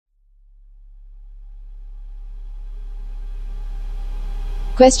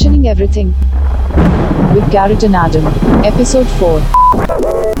Questioning Everything with Garrett and Adam, Episode 4.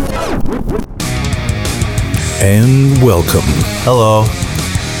 And welcome Hello.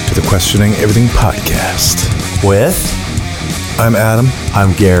 to the Questioning Everything podcast. With? I'm Adam,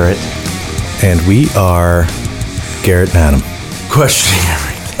 I'm Garrett. and we are Garrett and Adam. Questioning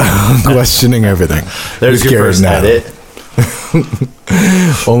everything. Questioning everything. There's your Garrett first and Adam.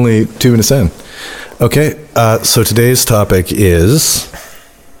 edit. Only 2 minutes in. Okay, so today's topic is...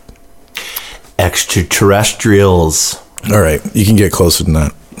 Extraterrestrials. All right, you can get closer than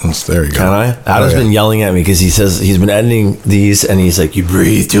that. There you go. Can I? Adam's been yelling at me because he says he's been editing these and he's like, you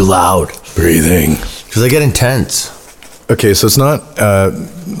breathe too loud. Breathing. Because I get intense. Okay, so it's not,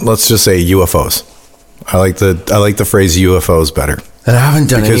 let's just say UFOs. I like the phrase UFOs better. And I haven't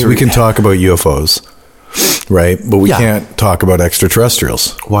done Because any... we can talk about UFOs, right? But we Yeah. can't talk about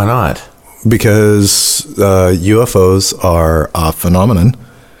extraterrestrials. Why not? Because UFOs are a phenomenon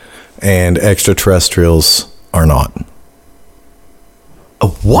and extraterrestrials are not. A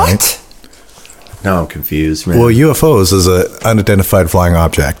what? Now I'm confused, man. Well, UFOs is an unidentified flying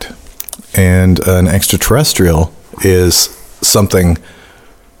object, and an extraterrestrial is something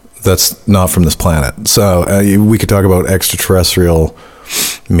that's not from this planet. So we could talk about extraterrestrial,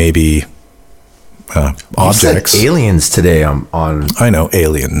 maybe objects. You said aliens today on... I know,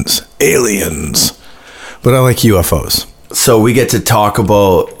 aliens, but I like UFOs. So we get to talk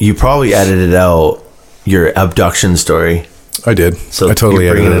about... You probably edited out your abduction story. I did. So I totally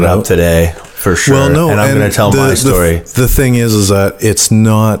you're bringing edited it it up out today for sure. Well, no, and I'm going to tell my story. The thing is that it's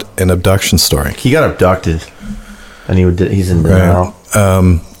not an abduction story. He got abducted, and he's in denial.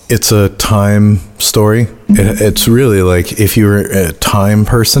 It's a time story. It's really like if you were a time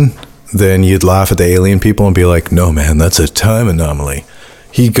person, then you'd laugh at the alien people and be like, "No, man, that's a time anomaly.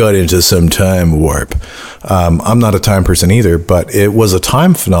 He got into some time warp." I'm not a time person either, but it was a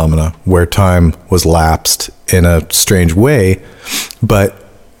time phenomena where time was lapsed in a strange way. But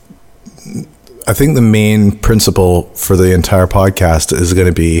I think the main principle for the entire podcast is going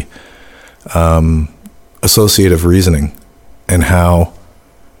to be associative reasoning and how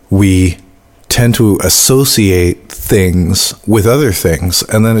we tend to associate things with other things,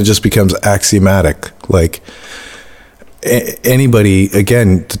 and then it just becomes axiomatic. Like anybody,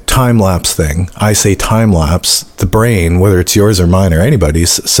 again, the time lapse thing, I say time lapse, the brain, whether it's yours or mine or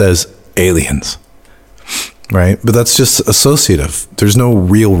anybody's, says aliens, right? But that's just associative. There's no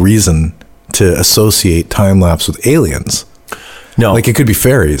real reason to associate time lapse with aliens. No, Like it could be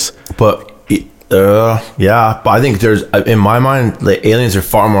fairies. but yeah, but I think there's, in my mind, the aliens are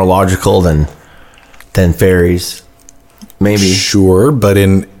far more logical than fairies. Maybe. Sure, but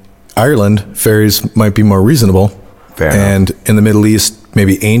in Ireland, fairies might be more reasonable. Fair enough. And in the Middle East,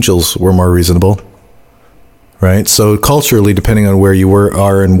 maybe angels were more reasonable. Right? So culturally, depending on where you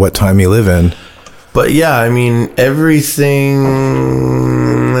are and what time you live in. But yeah, I mean, everything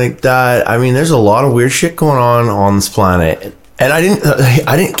like that. I mean, there's a lot of weird shit going on this planet. And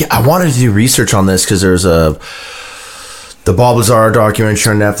I wanted to do research on this because there's the Bob Lazar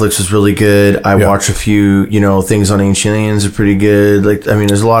documentary on Netflix was really good. I watched a few, things on Ancient Aliens are pretty good. Like, I mean,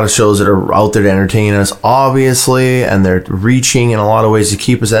 there's a lot of shows that are out there to entertain us, obviously, and they're reaching in a lot of ways to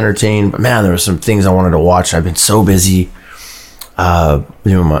keep us entertained. But man, there were some things I wanted to watch. I've been so busy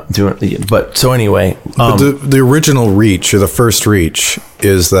doing. But so anyway, But the original reach, or the first reach,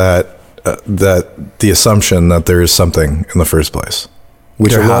 is that the assumption that there is something in the first place,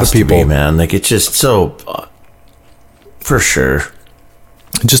 which there a lot has of people, to be, man. Like, it's just so for sure.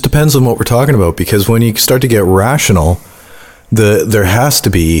 it just depends on what we're talking about, because when you start to get rational, there has to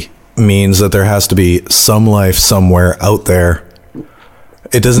be means that there has to be some life somewhere out there.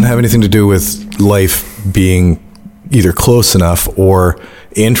 It doesn't have anything to do with life being either close enough or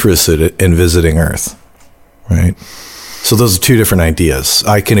interested in visiting Earth, right? So those are two different ideas.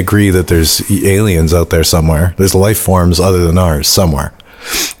 I can agree that there's aliens out there somewhere. There's life forms other than ours somewhere.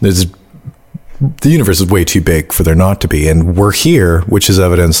 The universe is way too big for there not to be, and we're here, which is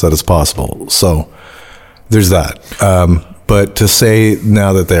evidence that it's possible. So there's that. But to say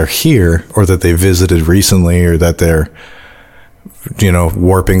now that they're here, or that they visited recently, or that they're,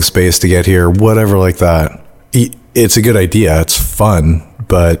 warping space to get here, whatever like that, it's a good idea. It's fun,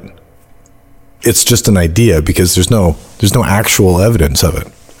 but it's just an idea because there's no actual evidence of it.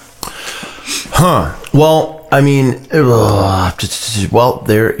 Huh. Well, I mean, there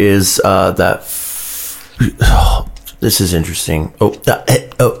is that. This is interesting. I'm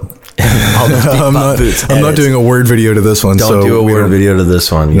not doing a word video to this one. Don't do a word video to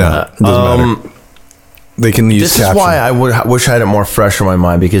this one. No, it doesn't matter. they can use This caption. is why I wish I had it more fresh in my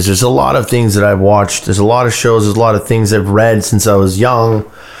mind, because there's a lot of things that I've watched. There's a lot of shows. There's a lot of things I've read since I was young.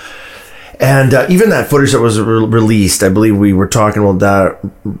 And even that footage that was released, I believe we were talking about that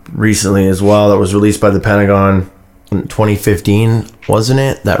recently as well, that was released by the Pentagon in 2015, wasn't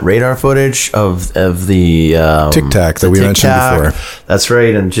it? That radar footage of the Tic Tac that we mentioned before. That's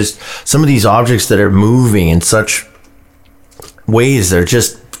right. And just some of these objects that are moving in such ways,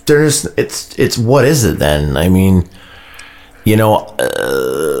 it's what is it then? I mean, you know,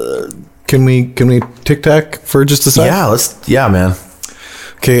 Can we Tic Tac for just a second? yeah, man.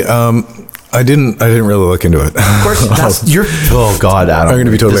 Okay, I didn't really look into it. Of course, that's your. Oh God, Adam! I'm going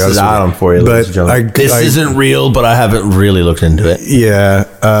to be totally this honest is Adam with you. for you, But ladies and gentlemen. This isn't real, but I haven't really looked into it. Yeah.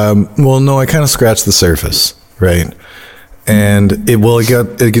 Well, no, I kind of scratched the surface, right? And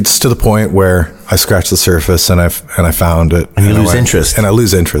it gets to the point where I scratch the surface and I found it, And you lose interest. and I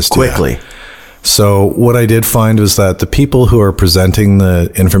lose interest Quickly. yeah. So what I did find was that the people who are presenting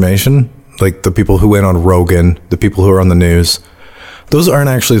the information, like the people who went on Rogan, the people who are on the news, those aren't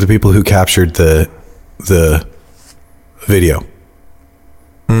actually the people who captured the video.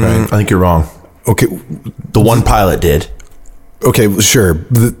 I think you're wrong. Okay. The one pilot did. Okay, sure.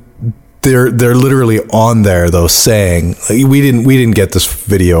 They're literally on there though, saying like, we didn't get this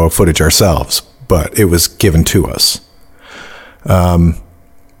video footage ourselves, but it was given to us.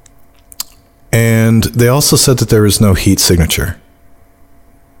 And they also said that there was no heat signature.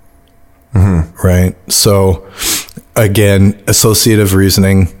 Right. So again, associative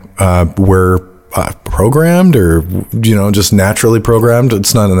reasoning. We're programmed, or just naturally programmed.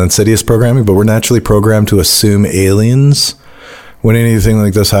 It's not an insidious programming, but we're naturally programmed to assume aliens when anything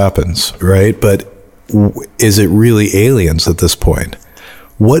like this happens, right? But is it really aliens at this point?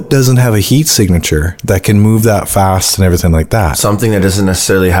 What doesn't have a heat signature that can move that fast and everything like that? Something that doesn't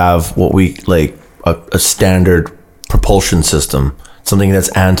necessarily have what we like a standard propulsion system. Something that's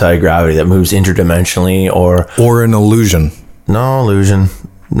anti-gravity, that moves interdimensionally, Or an illusion. no illusion.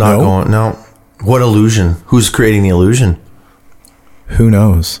 No. What illusion? Who's creating the illusion? Who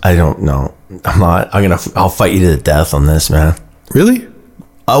knows? I don't know. I'll fight you to the death on this, man. Really?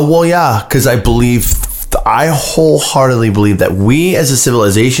 Well, yeah, because I wholeheartly believe that we as a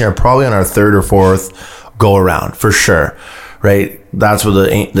civilization are probably on our third or fourth go around for sure, right? That's where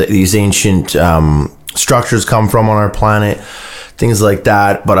these ancient structures come from on our planet, things like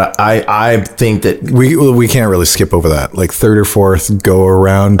that. But I think that We can't really skip over that, like third or fourth go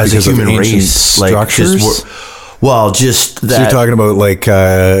around as a because of human ancient race, structures. just So that. you're talking about like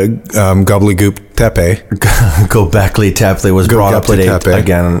Gobbledygook Tepe, Göbekli Tepe was brought up Göbekli today Tepe.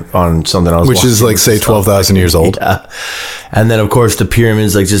 again on something I was which is watching. like say 12,000 years old. Yeah. And then of course the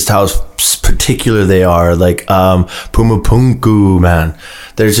pyramids, like just how particular they are, like Pumapunku, man.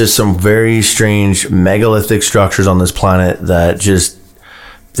 There's just some very strange megalithic structures on this planet that just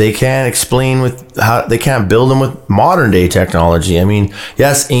they can't explain with how they can't build them with modern day technology. I mean,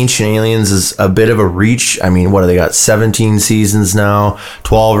 yes, Ancient Aliens is a bit of a reach. I mean, what do they got? 17 seasons now,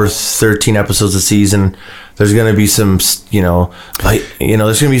 12 or 13 episodes a season. There's going to be some, there's going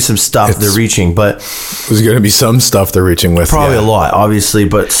to be some stuff they're reaching, but There's going to be some stuff they're reaching with. probably yeah. a lot, obviously,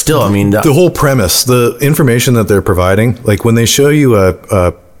 but still, I mean, The whole premise, the information that they're providing, like when they show you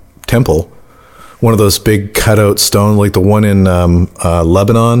a temple, one of those big cutout stone, like the one in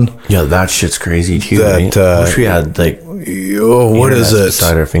Lebanon. yeah, that shit's crazy too. That, right? Wish we had like, What is it?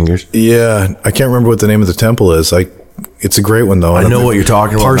 beside our fingers. Yeah, I can't remember what the name of the temple is. It's a great one though. I know what you're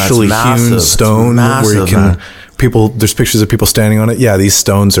talking about. Partially That's massive. hewn It's stone massive, where you can man. there's pictures of people standing on it. Yeah, these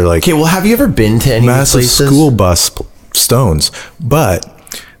stones are like Okay, well, have you ever been to any massive places? school bus stones. But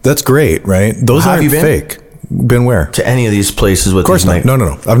that's great, right? Those Have aren't you been? fake. Been where? To any of these places with Of course not.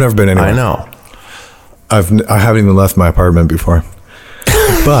 No. I've never been anywhere. I know. I haven't even left my apartment before.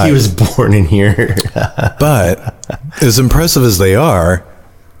 But He was born in here. but as impressive as they are,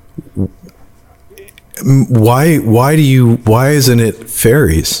 why isn't it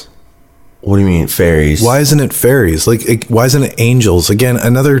fairies? What do you mean, fairies? Why isn't it fairies? Like, why isn't it angels? Again,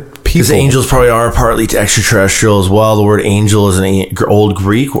 another people. Because angels probably are partly extraterrestrial as well. The word angel is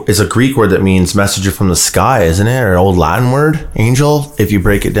a Greek word that means messenger from the sky, isn't it? Or an old Latin word, angel, if you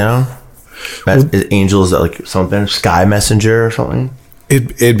break it down. Angel, is that like something? Sky messenger or something?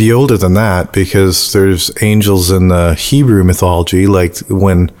 It'd be older than that because there's angels in the Hebrew mythology, like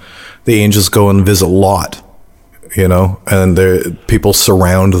when the angels go and visit Lot, and people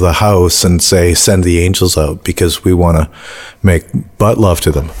surround the house and say, send the angels out because we want to make butt love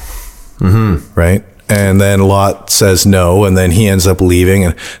to them. Mm-hmm. Right? And then Lot says no, and then he ends up leaving.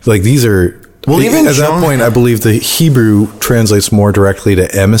 And like these are, Well, even at that point, I believe the Hebrew translates more directly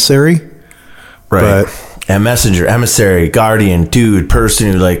to emissary. Right. But and messenger, emissary, guardian, dude,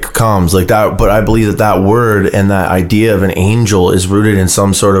 person who like comes like that. But I believe that word and that idea of an angel is rooted in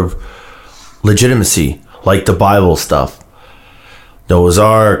some sort of legitimacy, like the Bible stuff. Noah's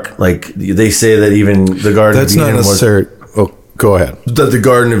Ark, like they say that even the Garden That's of Eden not necessary. Oh, go ahead. that the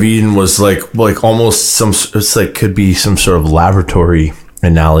Garden of Eden was like almost it's like could be some sort of laboratory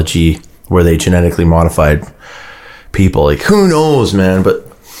analogy where they genetically modified people. Like, who knows, man? But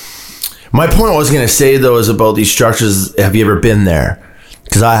my point I was going to say, though, is about these structures. Have you ever been there?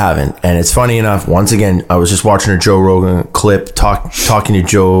 Because I haven't. And it's funny enough, once again, I was just watching a Joe Rogan clip talking to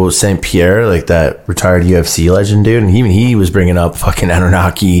Joe St. Pierre, like that retired UFC legend dude. And even he was bringing up fucking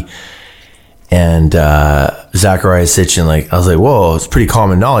Anunnaki and Zecharia Sitchin. Like, I was like, whoa, it's pretty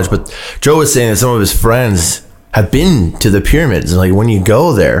common knowledge. But Joe was saying that some of his friends have been to the pyramids. And like, when you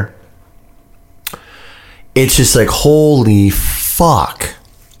go there, it's just like, holy fuck.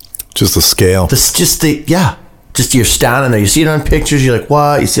 Just the scale. Just you're standing there, you see it on pictures, you're like,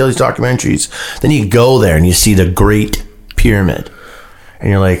 what? You see all these documentaries. Then you go there and you see the Great Pyramid. And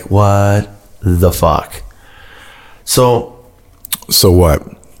you're like, what the fuck? So what?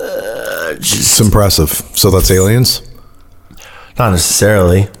 It's impressive. So that's aliens? not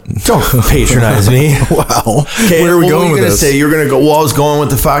necessarily. Don't patronize me. Wow. Okay, Where are we what going were you with gonna this? say? You're gonna go. Well, I was going with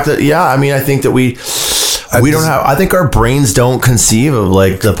the fact that I think that we don't have. I think our brains don't conceive of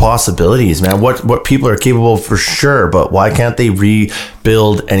like the possibilities, man. What people are capable of for sure, but why can't they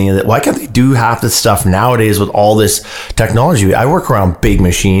rebuild any of that? Why can't they do half this stuff nowadays with all this technology? I work around big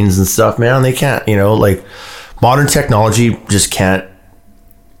machines and stuff, man. They can't, like modern technology just can't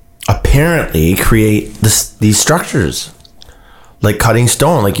apparently create these structures. Like cutting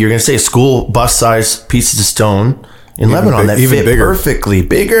stone, like you're gonna say, school bus size pieces of stone in Lebanon that even fit bigger. perfectly.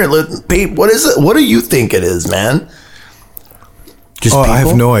 Bigger, babe. What is it? What do you think it is, man? Just I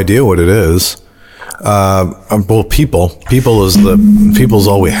have no idea what it is. Well, people's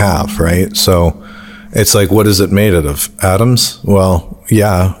all we have, right? So it's like, what is it made out of? Atoms? Well,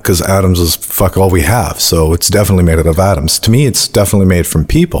 yeah, because atoms is fuck all we have. So it's definitely made out of atoms. To me, it's definitely made from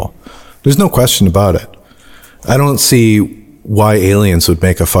people. There's no question about it. I don't see why aliens would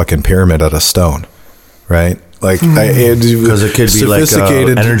make a fucking pyramid out of stone, right? Like, Because it could be like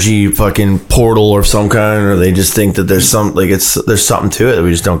an energy fucking portal of some kind, or they just think that there's something to it that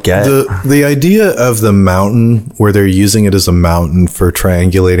we just don't get. The idea of the mountain where they're using it as a mountain for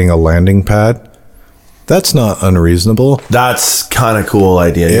triangulating a landing pad, that's not unreasonable. That's kind of cool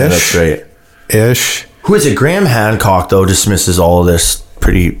idea. Yeah, that's right. Ish. Who is it? Graham Hancock though dismisses all of this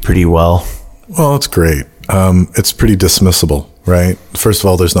pretty well. Well, it's great. It's pretty dismissible, right? First of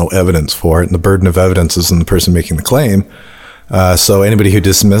all, there's no evidence for it, and the burden of evidence is on the person making the claim. So anybody who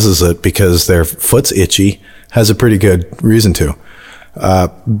dismisses it because their foot's itchy has a pretty good reason to,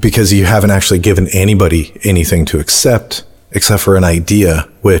 because you haven't actually given anybody anything to accept except for an idea,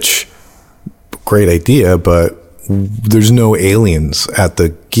 which, great idea, but there's no aliens at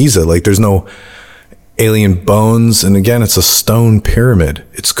the Giza. Like, there's no alien bones. And again, it's a stone pyramid.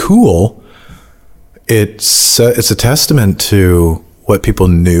 It's cool. It's a testament to what people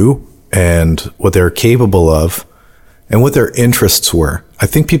knew and what they were capable of and what their interests were. I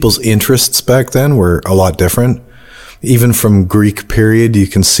think people's interests back then were a lot different. Even from Greek period, you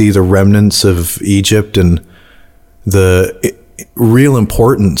can see the remnants of Egypt and the real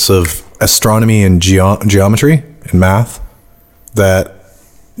importance of astronomy and geometry and math, that,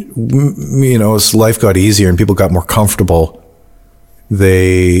 as life got easier and people got more comfortable,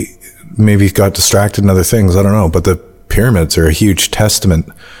 they maybe got distracted in other things. I don't know. But the pyramids are a huge testament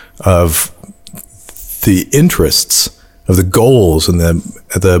of the interests, of the goals, and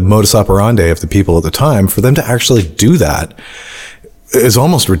the modus operandi of the people at the time. For them to actually do that is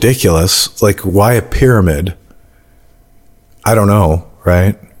almost ridiculous. Like, why a pyramid? I don't know,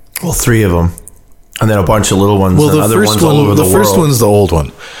 right? Well, 3 of them. And then a bunch of little ones. Well, and the other first ones all one, over the the first world. one's the old one,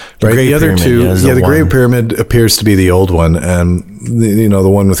 right? Great The other Pyramid, two, is the the Great one. Pyramid appears to be the old one, and the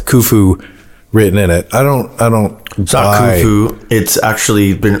one with Khufu written in it. I don't. It's not Khufu. It's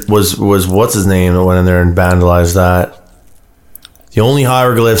actually was what's his name that went in there and vandalized that. The only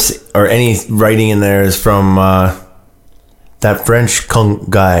hieroglyphs or any writing in there is from that French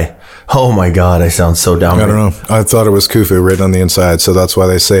guy. Oh my God, I sound so dumb. I don't know. I thought it was Khufu written on the inside, so that's why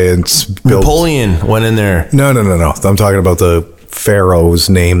they say it's built. Napoleon went in there. No. I'm talking about the pharaoh's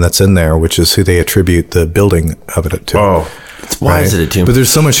name that's in there, which is who they attribute the building of it to. Oh, why is it a tomb? But there's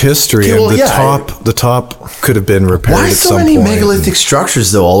so much history, Okay, well, and yeah, the top could have been repaired Why at so some many point. megalithic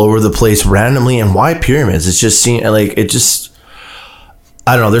structures though all over the place randomly, and why pyramids? It's just like it just.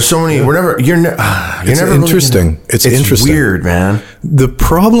 I don't know. There's so many. You're It's never interesting. Really It's interesting. Weird, man. The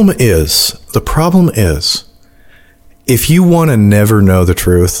problem is, if you want to never know the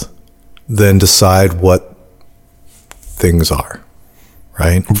truth, then decide what things are,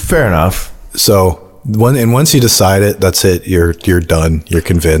 right? Fair enough. So once you decide it, that's it. You're done. You're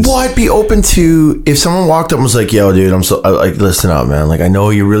convinced. Well, I'd be open to if someone walked up and was like, "Yo, dude, like, listen up, man. Like, I know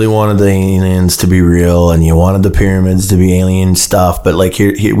you really wanted the aliens to be real and you wanted the pyramids to be alien stuff, but like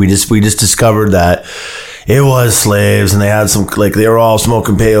here we just discovered that it was slaves and they had some, like, they were all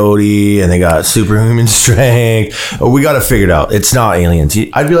smoking peyote and they got superhuman strength. We got to figure it out. It's not aliens."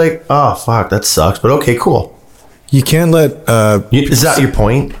 I'd be like, "Oh, fuck, that sucks." But okay, cool. You can't let. Is that your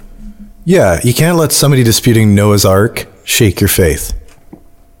point? Yeah, you can't let somebody disputing Noah's Ark shake your faith.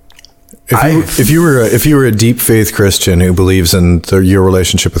 If you were a deep faith Christian who believes in your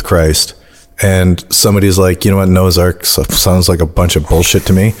relationship with Christ, and somebody's like, you know what, Noah's Ark sounds like a bunch of bullshit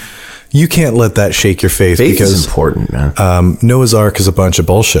to me, you can't let that shake your faith. Faith because is important, man. Noah's Ark is a bunch of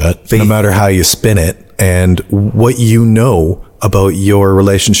bullshit, no matter how you spin it, and what you know about your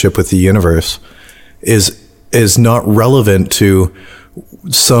relationship with the universe is not relevant to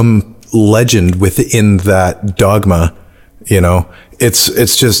some legend within that dogma. You know,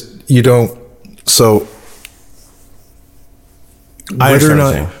 it's just, you don't. So whether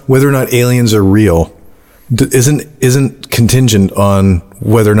or not aliens are real isn't contingent on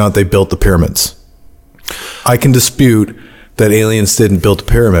whether or not they built the pyramids. I can dispute that aliens didn't build the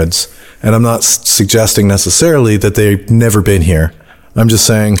pyramids, and I'm not suggesting necessarily that they've never been here. I'm just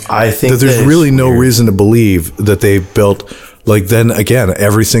saying I think that there's really no reason to believe that they built. Like, then again,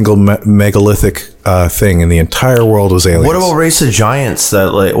 every single megalithic thing in the entire world was aliens. What about race of giants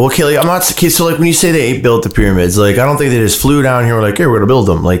that, like, well, okay, like, I'm not, okay, so like when you say they built the pyramids, like, I don't think they just flew down here and were like, "Hey, we're gonna build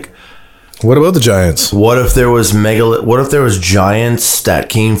them." Like, what about the giants? what if there was giants that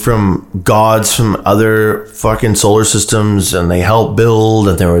came from gods from other fucking solar systems and they helped build,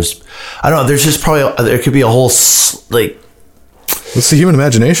 and there was, I don't know, there's just probably, there could be a whole, like, It's the human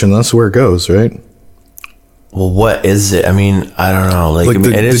imagination. That's where it goes, right? well, what is it? I mean, I don't know. Like, I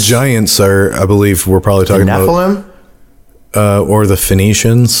mean, the giants are, I believe, we're probably talking about Nephilim? or the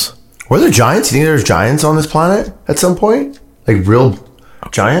Phoenicians. Were there giants? You think there's giants on this planet at some point? Like real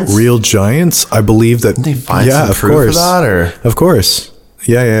giants? Real giants? I believe that. Didn't they find yeah, some of proof course. of that? Or? Of course.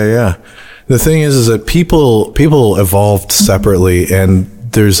 Yeah. The thing is that people evolved separately, and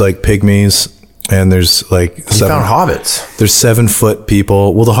there's like pygmies, and there's like You found hobbits. There's 7-foot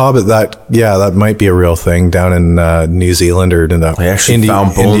people. Well, the Hobbit, that might be a real thing down in New Zealand or in the I actually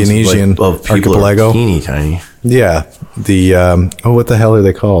found bones Indonesian of people archipelago. teeny tiny. Yeah, the what the hell are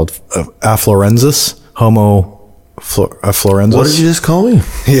they called? Aflorensis, Homo florensis. What did you just call me?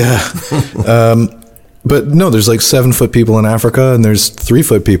 Yeah. But no, there's like 7-foot people in Africa, and there's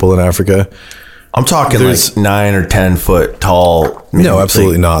 3-foot people in Africa. I'm talking There's- like 9 or 10 foot tall. No,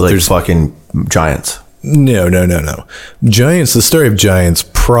 absolutely not. Like There's- fucking giants. No. Giants, the story of giants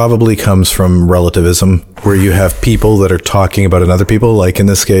probably comes from relativism, where you have people that are talking about another people, like in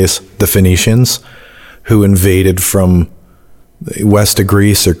this case, the Phoenicians, who invaded from west of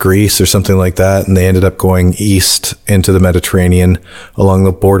Greece or something like that, and they ended up going east into the Mediterranean, along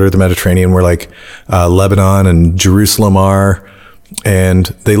the border of the Mediterranean, where like Lebanon and Jerusalem are. And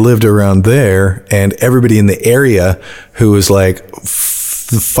they lived around there, and everybody in the area who was like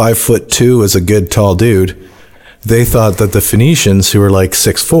 5'2" is a good tall dude. They thought that the Phoenicians, who were like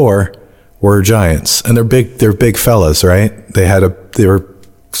 6'4", were giants, and they're big fellas, right? They were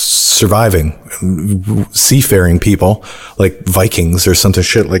surviving, seafaring people, like Vikings or something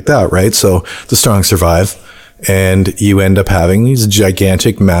shit like that, right? So the strong survive, and you end up having these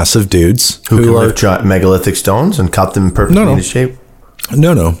gigantic, massive dudes Who can lift megalithic stones and cut them perfectly into shape?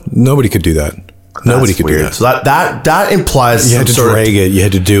 No, nobody could do that. Nobody could do that. So that implies You had to drag it. You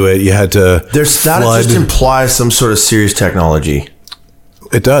had to do it. You had to. That just implies some sort of serious technology.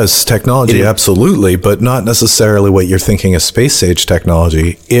 It does. Technology, absolutely, but not necessarily what you're thinking of space age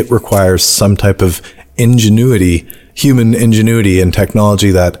technology. It requires some type of ingenuity, human ingenuity and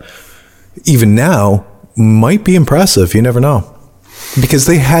technology that even now might be impressive. You never know. Because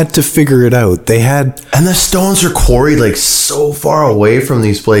they had to figure it out. And the stones are quarried like so far away from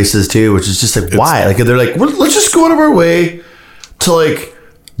these places too, which is just like, why? Like, they're like, let's just go out of our way to like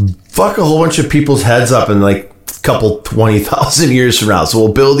fuck a whole bunch of people's heads up in like a couple 20,000 years from now. So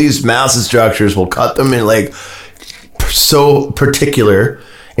we'll build these massive structures. We'll cut them in like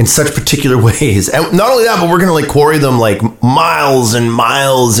in such particular ways. And not only that, but we're going to like quarry them like miles and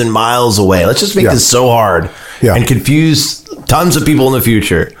miles and miles away. Let's just make this so hard and confuse tons of people in the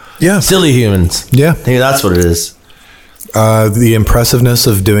future. Yeah. Silly humans. Yeah. I think that's what it is. The impressiveness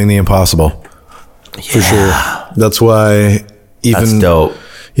of doing the impossible. For sure. That's why even... That's dope.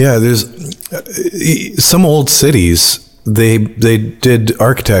 Yeah, there's some old cities, they did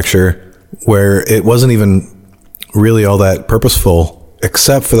architecture where it wasn't even really all that purposeful,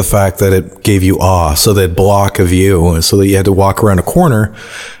 except for the fact that it gave you awe. So they'd block a view so that you had to walk around a corner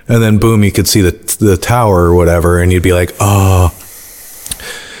and then boom, you could see the tower or whatever. And you'd be like, oh.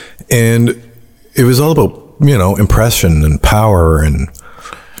 And it was all about, impression and power and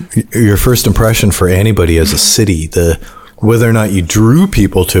your first impression for anybody as a city, whether or not you drew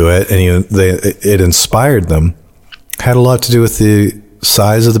people to it and it inspired them, had a lot to do with the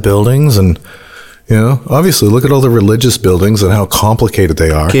size of the buildings. And, obviously look at all the religious buildings and how complicated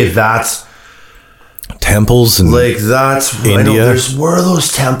they are. Okay, that's temples and that's India. I know, where are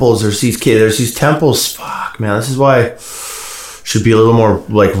those temples? There's these temples. Fuck, man, this is why should be a little more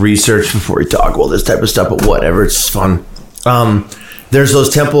like research before we talk about this type of stuff. But whatever, it's fun. There's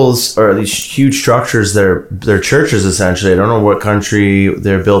those temples or these huge structures. They're churches essentially. I don't know what country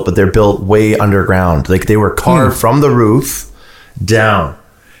they're built, but they're built way underground. Like they were carved from the roof down,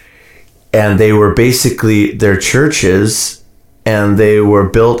 and they were basically their churches, and they were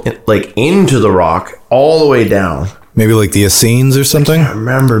built into the rock all the way down. Maybe like the Essenes or something. I can't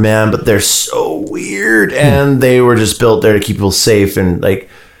remember, man, but they're so weird, and they were just built there to keep people safe. And they're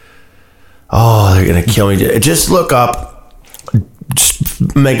gonna kill me. Just look up,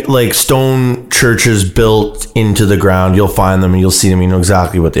 just make like stone churches built into the ground. You'll find them and you'll see them. You know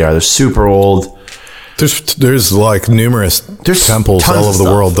exactly what they are. They're super old. There's like numerous temples all over the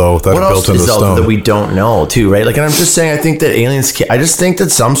world though that are built into stone that we don't know too, right? Like, and I'm just saying, I think that aliens. I just think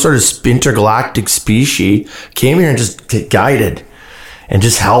that some sort of intergalactic species came here and just guided and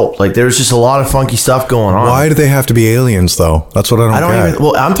just helped. Like, there's just a lot of funky stuff going on. Why do they have to be aliens though? That's what I don't get.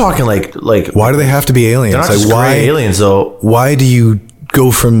 Well, I'm talking like. Why do they have to be aliens? They're not just why aliens though? Why do you go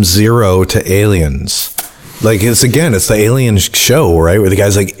from zero to aliens? Like, it's the alien show, right? Where the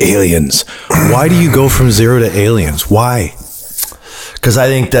guy's like, aliens. Why do you go from zero to aliens? Why? Because I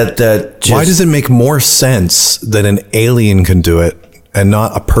think that why does it make more sense that an alien can do it and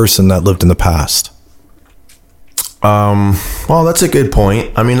not a person that lived in the past? Well, that's a good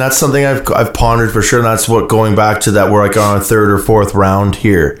point. I mean, that's something I've pondered for sure. And that's what, going back to that, we're like on a third or fourth round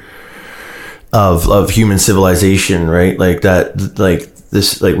here of human civilization, right? Like that, like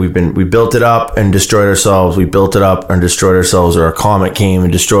this, like we built it up and destroyed ourselves. We built it up and destroyed ourselves, or a comet came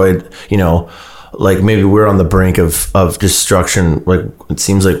and destroyed, like maybe we're on the brink of destruction. Like it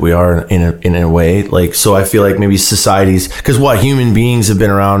seems like we are in a way. Like, so I feel like maybe societies, because human beings have been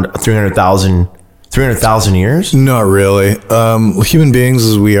around 300,000 years? Not really. Human beings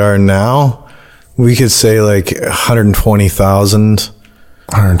as we are now, we could say like 120,000.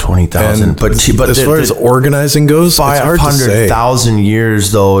 120,000. But as far as organizing goes, it's hard to say. 500,000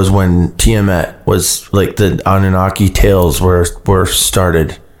 years though is when Tiamat was, like, the Anunnaki tales were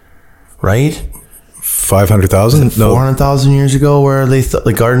started, right? 500,000? No, 400,000 years ago, where they thought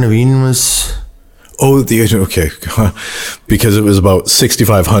the Garden of Eden was. Oh, okay, because it was about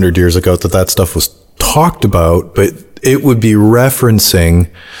 6,500 years ago that stuff was talked about, but it would be referencing,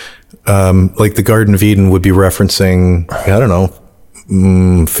 like the Garden of Eden would be referencing, I don't know,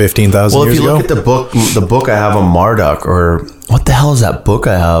 15,000 years ago. Well, if you look at the book I have on Marduk, or what the hell is that book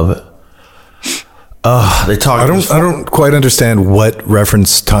I have? They talk. I don't quite understand what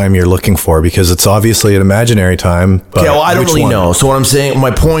reference time you're looking for, because it's obviously an imaginary time. But yeah, well, I don't really know. So what I'm saying, my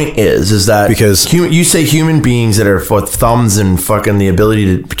point is that because you say human beings that are with thumbs and fucking the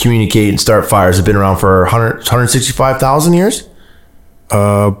ability to communicate and start fires have been around for 165,000 years.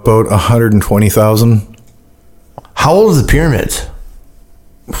 About 120,000. How old are the pyramids?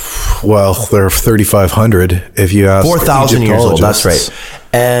 Well, they're 3,500 if you ask 4,000 years old. That's right.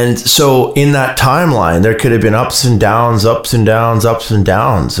 And so in that timeline, there could have been ups and downs of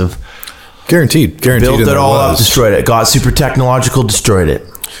guaranteed. Built it all up, destroyed it. Got super technological, destroyed it.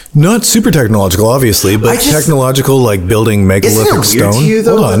 Not super technological, obviously, but technological, like building megalithic stone. To you,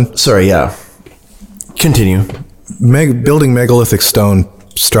 though? Hold on. Sorry, yeah. Continue. Building megalithic stone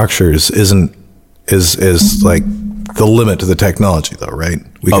structures is like the limit to the technology, though, right?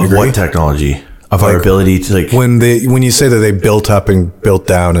 We can agree. What technology? Of our ability to, like, when you say that they built up and built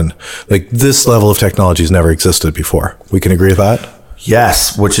down, and like this level of technology has never existed before. We can agree with that?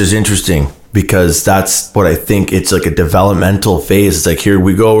 Yes, which is interesting, because that's what I think. It's like a developmental phase. It's like, here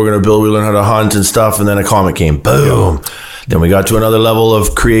we go, we're going to build, we learn how to hunt and stuff, and then a comet came, boom. Then we got to another level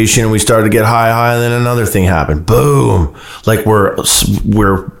of creation, we started to get high, and then another thing happened, boom. Like,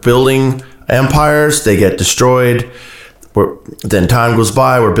 we're building empires, they get destroyed. then time goes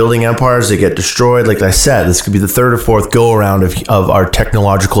by, we're building empires, they get destroyed. Like I said, this could be the third or fourth go around of our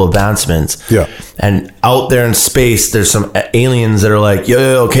technological advancements. Yeah. And out there in space, there's some aliens that are like,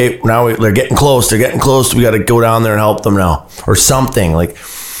 yo, okay, now they're getting close. We got to go down there and help them now, or something. Like,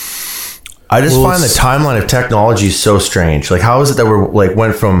 I just find the timeline of technology so strange. Like, how is it that we're like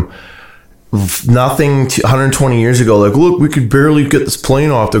went from nothing to 120 years ago? Like, look, we could barely get this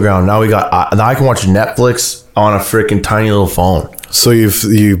plane off the ground. Now now I can watch Netflix on a freaking tiny little phone. So you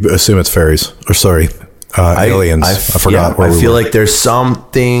assume it's fairies, or sorry, aliens. I forgot. I feel like there's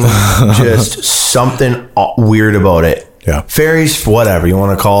something, just something weird about it. Yeah, fairies, whatever you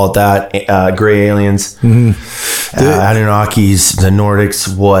want to call it, that gray aliens, Anunnakis, the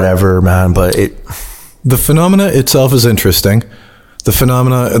Nordics, whatever, man. But the phenomena itself is interesting. The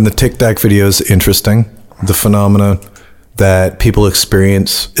phenomena in the Tic Tac video is interesting. The phenomena that people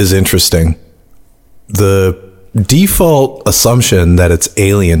experience is interesting. The default assumption that it's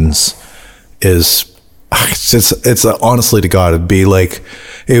aliens is it's honestly to God, it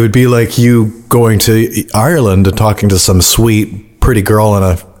would be like you going to Ireland and talking to some sweet pretty girl in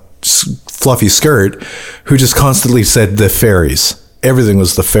a fluffy skirt who just constantly said the fairies. Everything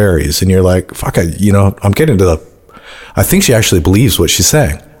was the fairies, and you're like, fuck, I'm getting to the. I think she actually believes what she's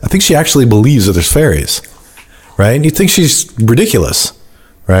saying. I think she actually believes that there's fairies, right? And you think she's ridiculous,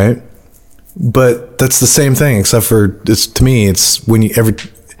 right? But that's the same thing, except for to me, it's when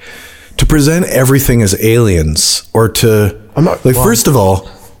to present everything as aliens, or first of all,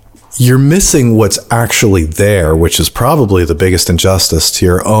 you're missing what's actually there, which is probably the biggest injustice to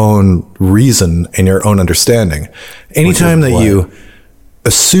your own reason and your own understanding. Anytime that you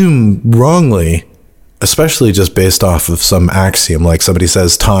assume wrongly, especially just based off of some axiom, like somebody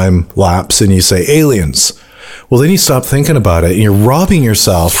says time lapse and you say aliens, well, then you stop thinking about it and you're robbing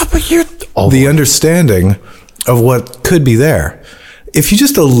yourself the understanding of what could be there. If you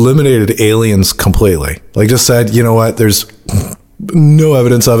just eliminated aliens completely, like just said, you know what, there's no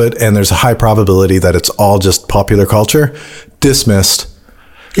evidence of it and there's a high probability that it's all just popular culture, dismissed.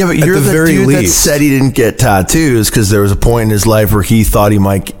 Yeah, but you're the dude that said he didn't get tattoos because there was a point in his life where he thought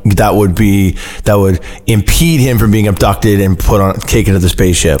that would impede him from being abducted and taken to the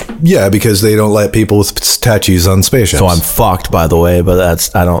spaceship. Yeah, because they don't let people with tattoos on spaceships. So I'm fucked, by the way, but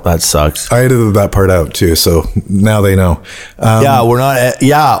that sucks. I edited that part out too, so now they know. We're not.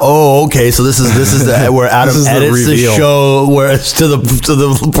 Oh, okay. So this is where Adam edits the show where it's to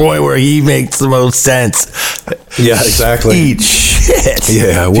the point where he makes the most sense. Yeah, exactly. Eat shit.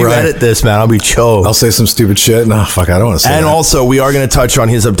 Yeah, if you edit this, man, I'll be choked. I'll say some stupid shit. No, fuck, I don't want to say and that. And also, we are going to touch on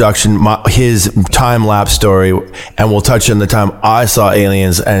his abduction, his time-lapse story, and we'll touch on the time I saw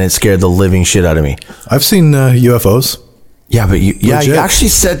aliens, and it scared the living shit out of me. I've seen UFOs. Yeah, but you actually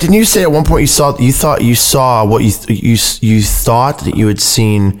said, didn't you say at one point you thought you saw what you thought that you had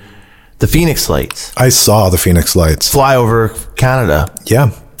seen the Phoenix Lights? I saw the Phoenix Lights fly over Canada.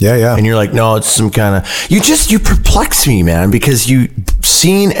 Yeah. And you're like, no, it's some kind of... You perplex me, man, because you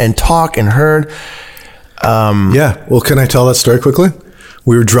seen and talk and heard. Yeah. Well, can I tell that story quickly?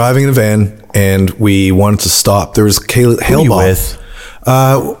 We were driving in a van and we wanted to stop. There was hail bomb. With?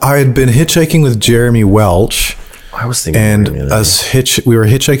 I had been hitchhiking with Jeremy Welch. I was thinking... And we were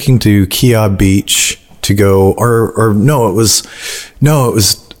hitchhiking to Kia Beach to go... Or no, it was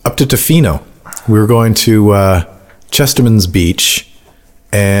up to Tofino. We were going to Chesterman's Beach.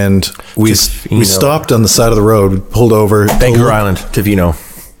 And we stopped on the side of the road, pulled over. Vancouver Island, Tofino.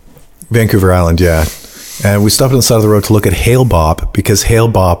 Vancouver Island, yeah. And we stopped on the side of the road to look at Hale-Bopp because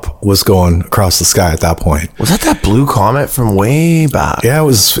Hale-Bopp was going across the sky at that point. Was that blue comet from way back? Yeah, it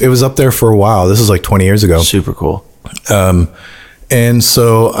was up there for a while. This is like 20 years ago. Super cool. And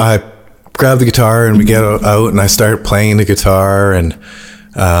so I grabbed the guitar and we get out and I start playing the guitar and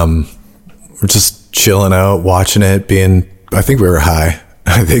we're just chilling out, watching it, I think we were high.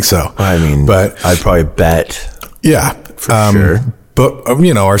 I think so. I mean, but I'd probably bet. Yeah, for sure. But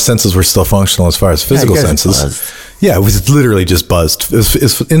our senses were still functional as far as physical senses. Buzzed. Yeah, it was literally just buzzed.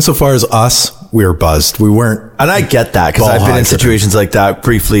 Insofar as us, we were buzzed. We weren't. And I get that because I've been in situations like that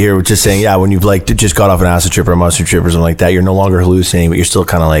briefly here, with just saying, when you've just got off an acid trip or a mustard trip or something like that, you're no longer hallucinating, but you're still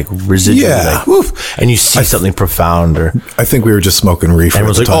kind of like residually like, woof, and you see something profound. Or I think we were just smoking reefer. And it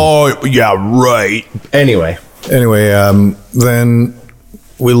was like, oh yeah, right. Anyway, then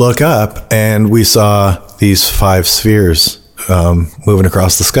we look up and we saw these 5 spheres moving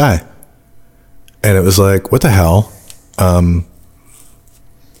across the sky. And it was like, what the hell?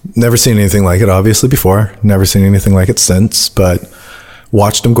 Never seen anything like it, obviously, before. Never seen anything like it since, but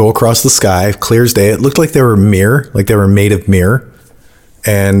watched them go across the sky, clear as day. It looked like they were made of mirror.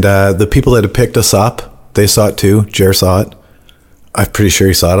 And the people that had picked us up They saw it too. Jer saw it. I'm pretty sure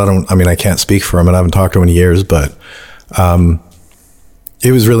he saw it. I can't speak for him, and I haven't talked to him in years, but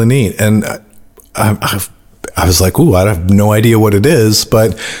it was really neat. And I was like, ooh, I have no idea what it is,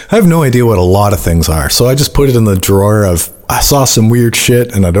 but I have no idea what a lot of things are. So I just put it in the drawer of, I saw some weird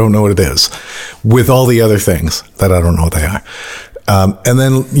shit and I don't know what it is, with all the other things that I don't know what they are. And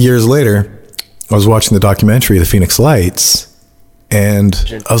then years later, I was watching the documentary, The Phoenix Lights,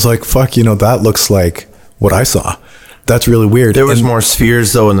 and I was like, fuck, that looks like what I saw. That's really weird. There was more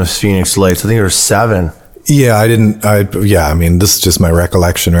spheres though in the Phoenix Lights. I think there were 7. Yeah, this is just my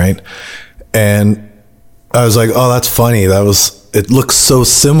recollection, right? And I was like, oh, that's funny. It looks so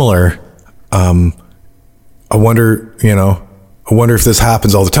similar. I wonder if this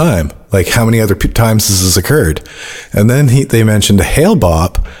happens all the time. Like, how many other times this has occurred? And then they mentioned a hail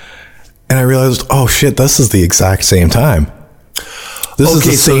bop, and I realized, oh shit, this is the exact same time. This is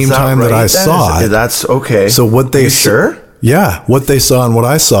the same time that I saw it. That's okay. So what they sure? Yeah, what they saw and what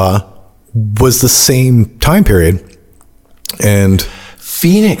I saw was the same time period. And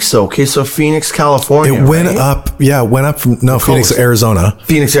Phoenix, okay, so Phoenix, California. It went up. Yeah, it went up from Phoenix, Arizona.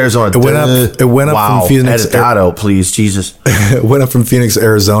 Phoenix, Arizona. It went up from Phoenix. Edit that out, please, Jesus. It went up from Phoenix,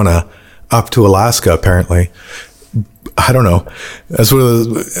 Arizona, up to Alaska. Apparently, I don't know. That's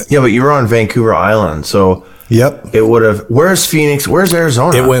what. Yeah, but you were on Vancouver Island, so yep. It would have. Where's Phoenix? Where's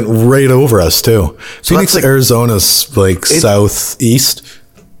Arizona? It went right over us too. So Phoenix, Arizona's like southeast.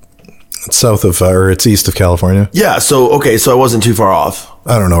 It's south of, or it's east of California. Yeah. So okay. So I wasn't too far off.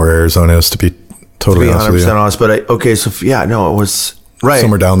 I don't know where Arizona is, to be totally honest with you. 100% honest, but it was right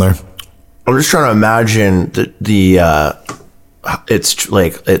somewhere down there. I'm just trying to imagine it's.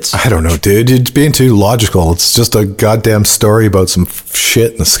 I don't know, dude. It's being too logical. It's just a goddamn story about some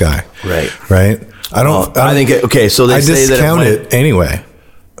shit in the sky. Right. I think okay. So they say discount it anyway.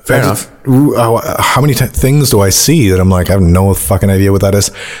 Fair enough. How many things do I see that I'm like, I have no fucking idea what that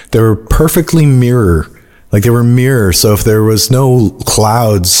is? They were perfectly mirror. Like, they were mirror. So if there was no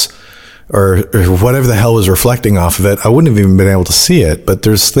clouds or whatever the hell was reflecting off of it, I wouldn't have even been able to see it. But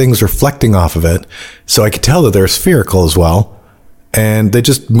there's things reflecting off of it. So I could tell that they're spherical as well. And they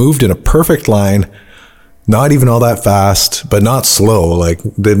just moved in a perfect line. Not even all that fast, but not slow. Like,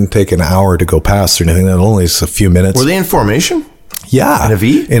 didn't take an hour to go past or anything. That only a few minutes. Were they in formation? Yeah. In a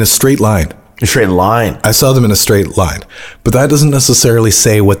V? In a straight line. A straight line. I saw them in a straight line, but that doesn't necessarily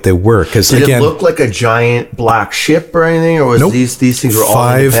say what they were. Because did it look like a giant black ship or anything, or was these things were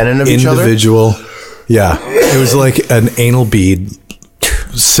all independent of each other? 5 individual. Yeah, it was like an anal bead,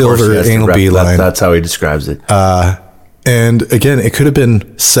 silver anal bead line. That's how he describes it. And again, it could have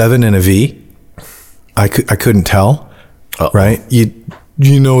been 7 in a V. I couldn't tell. Right?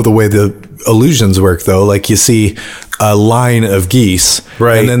 You know the way the illusions work, though. Like, you see a line of geese,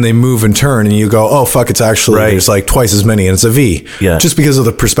 right, and then they move and turn, and you go, oh fuck, it's actually there's like twice as many, and it's a V. Yeah. Just because of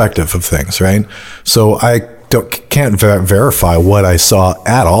the perspective of things, right? So I can't verify what I saw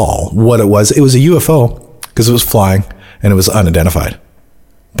at all. What it was a UFO because it was flying and it was unidentified.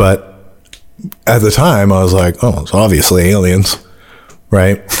 But at the time, I was like, oh, it's obviously aliens.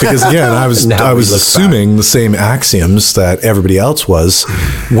 Right, because again, I was assuming the same axioms that everybody else was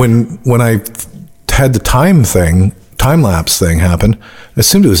when I had the time lapse thing happen. I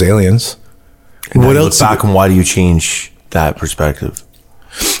assumed it was aliens. And what else? Look back, and why do you change that perspective?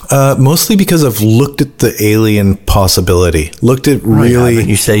 Mostly because I've looked at the alien possibility. Looked at really.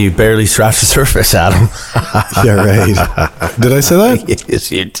 You say you barely scratched the surface, Adam. Yeah, right. Did I say that?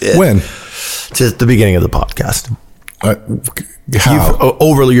 Yes, you did. When? Just the beginning of the podcast. How?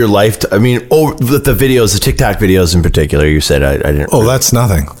 Over your life, over the videos, the TikTok videos in particular, you said I didn't. Oh, that's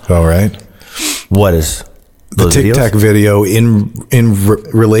nothing. All right. What is the TikTok video in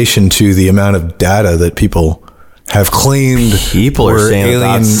relation to the amount of data that people have claimed? People are saying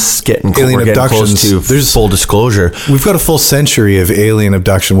that's getting abductions. Close to there's full disclosure. We've got a full century of alien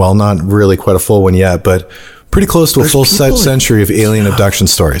abduction. Well, not really quite a full one yet, but pretty close to a full century of alien abduction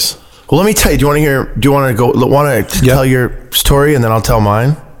stories. Well, let me tell you. Do you want to tell your story and then I'll tell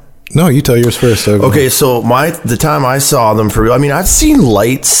mine? No, you tell yours first. Okay, so the time I saw them for real, I've seen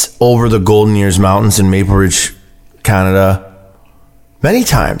lights over the Golden Ears Mountains in Maple Ridge, Canada, many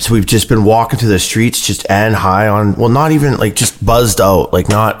times. We've just been walking through the streets, just and high on, well, not even like just buzzed out, like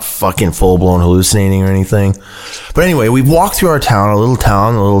not fucking full blown hallucinating or anything. But anyway, we walked through our town, a little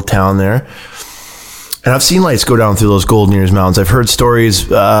town there. And I've seen lights go down through those Golden Ears Mountains. I've heard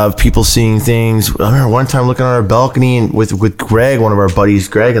stories of people seeing things. I remember one time looking on our balcony and with Greg, one of our buddies,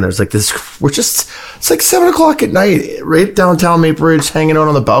 Greg, and there's like this, it's like 7 o'clock at night, right downtown Maple Ridge, hanging out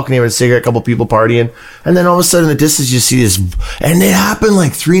on the balcony with a cigarette, a couple people partying. And then all of a sudden in the distance, you see this, and it happened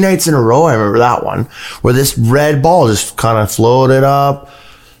like 3 nights in a row. I remember that one, where this red ball just kind of floated up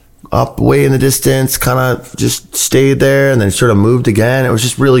way in the distance, kind of just stayed there and then sort of moved again. It was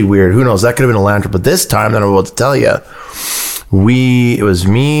just really weird. Who knows? That could have been a lantern. But this time that I'm about to tell you, it was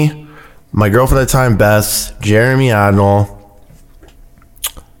me, my girlfriend at the time, Beth, Jeremy Adnall.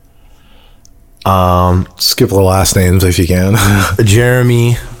 Skip the last names if you can.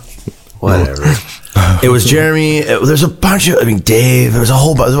 Jeremy, whatever. It was Jeremy. There's a bunch of, Dave. There was a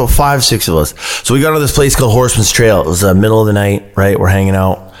whole bunch. There was about 5-6 of us. So we got to this place called Horseman's Trail. It was the middle of the night, right? We're hanging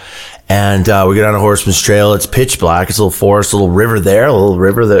out. And we get on a Horseman's Trail. It's pitch black. It's a little forest, a little river there, a little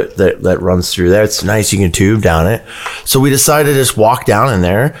river that runs through there. It's nice. You can tube down it. So we decided to just walk down in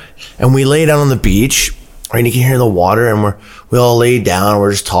there, and we lay down on the beach. Right, you can hear the water, and we all laid down.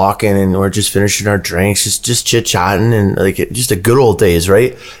 We're just talking, and we're just finishing our drinks, just chit chatting, and like just a good old days,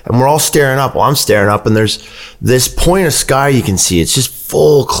 right? And we're all staring up. Well, I'm staring up, and there's this point of sky you can see. It's just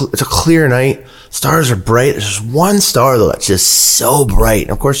full. It's a clear night. Stars are bright. There's just one star though that's just so bright.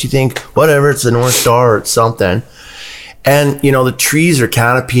 And of course, you think whatever, it's the North Star or it's something. And the trees are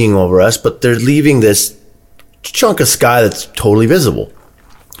canopying over us, but they're leaving this chunk of sky that's totally visible.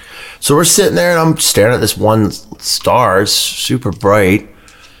 So we're sitting there and I'm staring at this one star. It's super bright.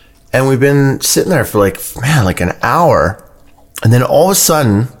 And we've been sitting there for like an hour. And then all of a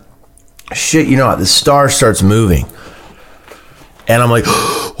sudden, the star starts moving. And I'm like,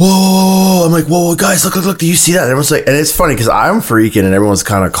 whoa. I'm like, whoa, guys, look, do you see that? And everyone's like, and it's funny because I'm freaking and everyone's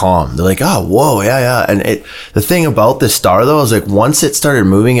kind of calm. They're like, oh, whoa, yeah. And the thing about this star though is like once it started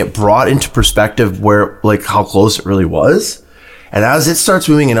moving, it brought into perspective where like how close it really was. And as it starts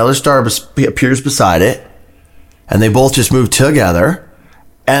moving, another star appears beside it, and they both just move together.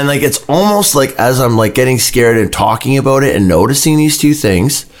 And like it's almost like as I'm like getting scared and talking about it and noticing these two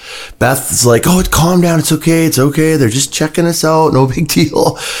things, Beth's like, "Oh, calm down. It's okay. They're just checking us out. No big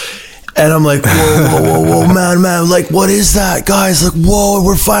deal." And I'm like, whoa, man, like, what is that, guys? Like, whoa,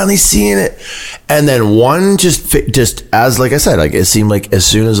 we're finally seeing it. And then one just as like I said, like it seemed like as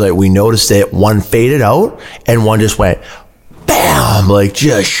soon as like we noticed it, one faded out, and one just went. Bam! Like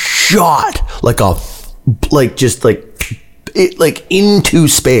just shot like into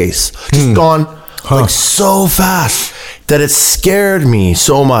space, just gone like so fast that it scared me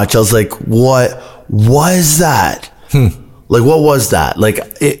so much. I was like, "What was that? Like, what was that? Like,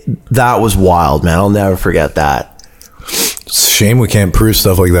 that was wild, man. I'll never forget that." It's a shame we can't prove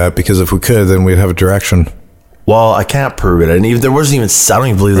stuff like that because if we could, then we'd have a direction. Well, I can't prove it. And even there wasn't even, I don't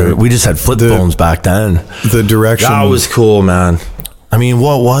even believe that we just had flip phones back then. The direction. That was cool, man. I mean,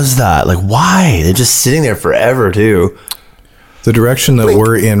 what was that? Like, why? They're just sitting there forever, too. The direction that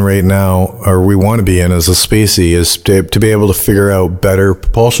we're in right now, or we want to be in as a species, is to be able to figure out better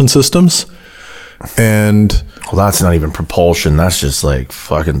propulsion systems. And well, that's not even propulsion. That's just like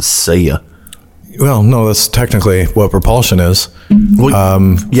fucking see ya. Well, no, that's technically what propulsion is.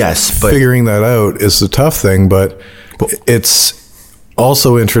 Yes, but figuring that out is the tough thing, but it's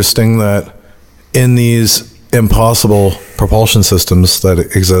also interesting that in these impossible propulsion systems that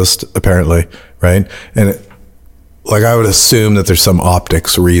exist, apparently, right? And like I would assume that there's some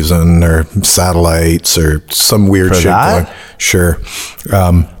optics reason or satellites or some weird shit going. Sure.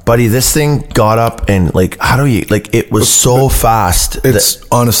 Buddy, this thing got up and like, how do you, like, it was so fast. It's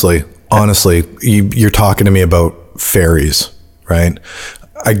honestly, you're talking to me about fairies, right?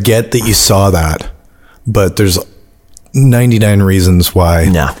 I get that you saw that, but there's 99 reasons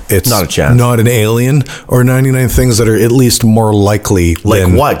why it's not a chance, not an alien, or 99 things that are at least more likely. Like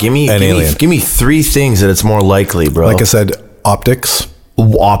than what? Give me 3 things that it's more likely, bro. Like I said, optics.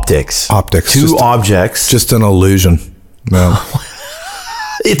 Two objects. Just an illusion. No.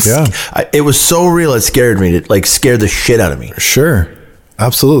 It was so real. It scared me. It scared the shit out of me. Sure.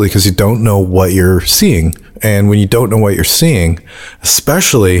 Absolutely. Because you don't know what you're seeing. And when you don't know what you're seeing,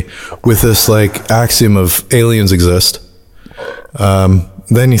 especially with this like axiom of aliens exist,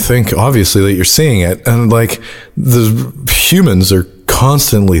 then you think obviously that you're seeing it. And like the humans are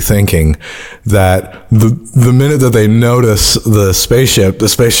constantly thinking that the minute that they notice the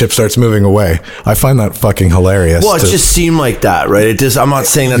spaceship starts moving away. I find that fucking hilarious. Well, it just seemed like that, right? I'm not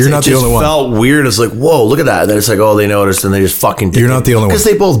saying that. You're not the only one. It felt weird. It's like, whoa, look at that. And then it's like, oh, they noticed and they just fucking did. You're not the only one. Because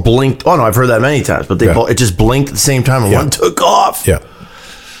they both blinked. Oh no, I've heard that many times, but it just blinked at the same time and one took off. Yeah.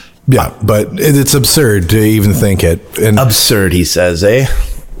 Yeah, but it's absurd to even think it. And absurd, he says, eh?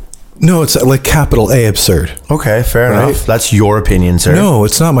 No, it's like capital A absurd. Okay, fair Right? enough. That's your opinion, sir. No,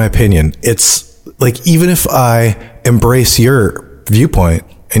 it's not my opinion. It's like, even if I embrace your viewpoint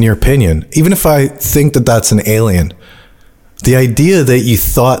and your opinion, even if I think that that's an alien, the idea that you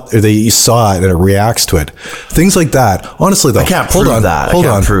thought or that you saw it and it reacts to it, things like that. Honestly, though, I can't prove that. Hold I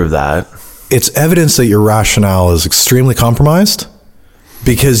can't on. prove that. It's evidence that your rationale is extremely compromised,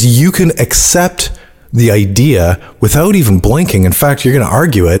 because you can accept the idea without even blinking. In fact, you're going to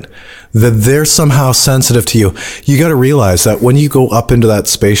argue it, that they're somehow sensitive to you. You got to realize that when you go up into that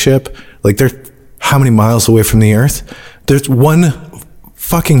spaceship, like, they're how many miles away from the Earth? There's one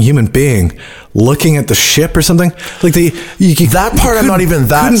fucking human being looking at the ship or something. Like, That part I'm not even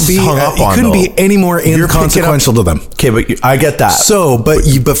that hung up on, it couldn't be though. any more You're picking inconsequential to them. Okay, but I get that. So, but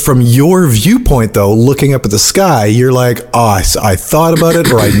from your viewpoint, though, looking up at the sky, you're like, oh, I thought about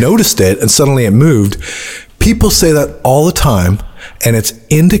it, or I noticed it, and suddenly it moved. People say that all the time, and it's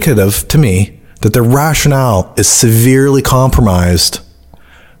indicative to me that their rationale is severely compromised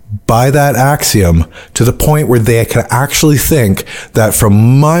by that axiom, to the point where they can actually think that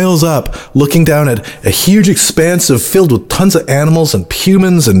from miles up, looking down at a huge expanse filled with tons of animals and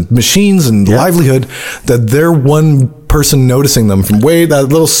humans and machines and livelihood, that they're one person noticing them from way that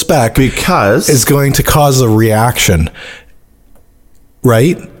little speck Because- is going to cause a reaction.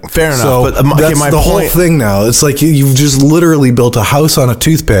 Right? Fair enough, So but, okay, that's my the whole point- thing now. It's like you've just literally built a house on a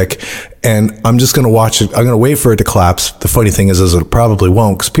toothpick, and I'm just going to watch it. I'm going to wait for it to collapse. The funny thing is it probably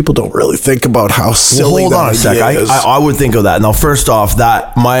won't, because people don't really think about how silly Hold that on a sec. idea is. I would think of that. Now, first off,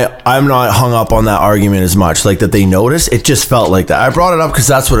 I'm not hung up on that argument as much. Like, that they notice. It just felt like that. I brought it up because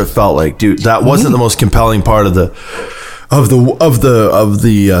that's what it felt like, dude. That wasn't the most compelling part of the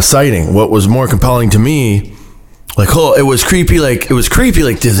sighting. What was more compelling to me, like, oh, it was creepy. Like,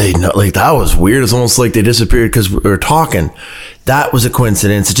 did they know? Like, that was weird. It's almost like they disappeared because we were talking. That was a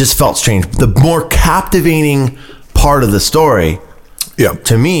coincidence. It just felt strange. The more captivating part of the story, Yeah.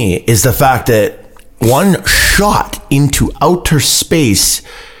 to me, is the fact that one shot into outer space.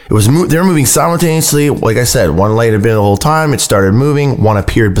 It was they were moving simultaneously. Like I said, one light had been the whole time. It started moving. One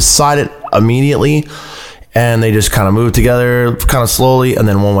appeared beside it immediately, and they just kind of moved together, kind of slowly. And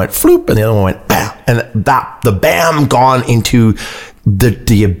then one went floop, and the other one went bam. And the bam gone into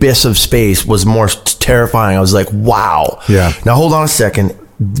the abyss of space was more terrifying. I was like, wow. Yeah. Now hold on a second.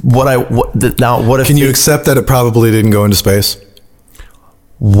 What if Can you accept that it probably didn't go into space?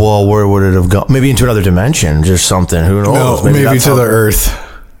 Well, where would it have gone? Maybe into another dimension, just something. Who knows? No, maybe that's to how- the Earth.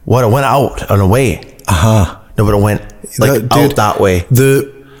 What? It went out and away. No, but it went like out that way.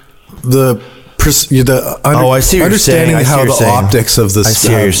 I see what you're saying. I Understanding see how what the you're saying. optics of the I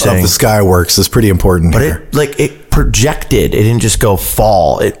see what you're of saying. the sky works is pretty important But here. it projected. It didn't just go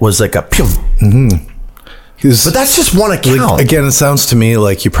fall. It was like a pew. 'Cause, But that's just one account. like, again, it sounds to me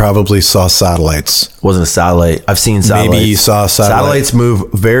like you probably saw satellites. It wasn't a satellite. I've seen satellites. Maybe you saw a satellite. Satellites move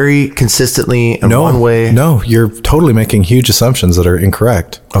very consistently in No one way. No, you're totally making huge assumptions that are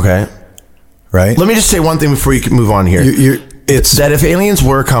incorrect. Okay. Right? Let me just say one thing before you can move on here. It's That if aliens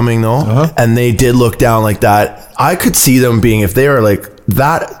were coming though, and they did look down like that, I could see them being, if they are like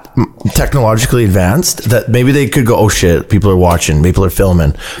that technologically advanced, that maybe they could go, oh shit, people are watching, people are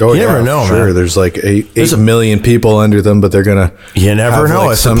filming. You never know, Sure, man. there's like 8 million people under them, but they're gonna. You never have, know.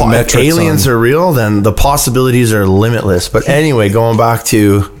 like, If some if metrics aliens on. are real, then the possibilities are limitless. But anyway, going back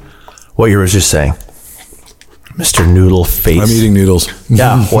to what you were just saying, Mr. Noodle Face. I'm eating noodles.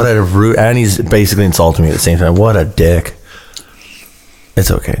 Yeah, what a rude. And he's basically insulting me at the same time. What a dick. It's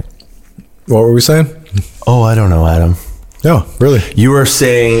okay. What were we saying? Oh, I don't know, Adam. No, really. You were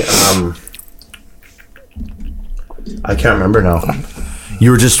saying, I can't remember now.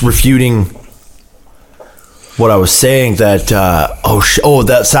 You were just refuting what I was saying, that,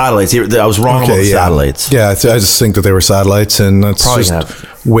 that satellites. I was wrong about the satellites. Yeah, I just think that they were satellites, and that's Probably just gonna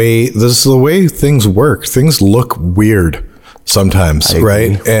this is the way things work. Things look weird sometimes, I agree.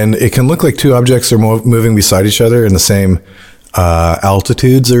 right? And it can look like two objects are moving beside each other in the same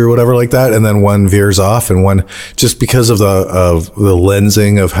altitudes or whatever like that, and then one veers off, and one, just because of the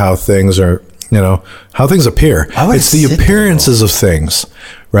lensing of how things are, how things appear. It's the appearances of things,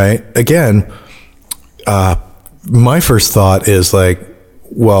 right? Again, my first thought is like,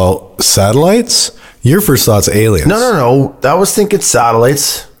 well, satellites. Your first thought's aliens. No. I was thinking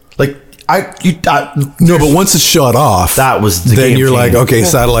satellites. Like No, but once it's shut off, That was the then game you're like, changer. okay,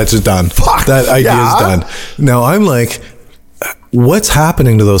 satellites are done. Fuck, That idea yeah. is done. Now I'm like, what's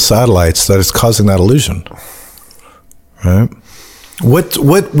happening to those satellites that is causing that illusion? Right?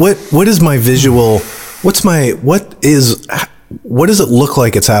 What is my visual? What does it look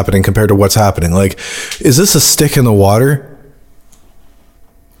like it's happening compared to what's happening? Like, is this a stick in the water?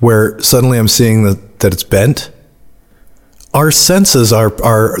 where suddenly I'm seeing that it's bent. Our senses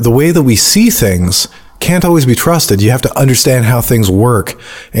are the way that we see things can't always be trusted. You have to understand how things work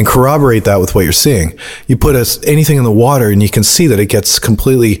and corroborate that with what you're seeing. You put anything in the water and you can see that it gets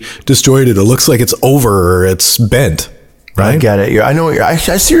completely disjointed. It looks like it's over or it's bent. Right? I get it. I know. I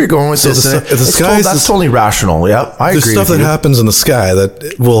see where you're going with this. That's totally rational. Yeah, I agree. There's stuff that happens in the sky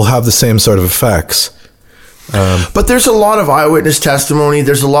that will have the same sort of effects. But there's a lot of eyewitness testimony.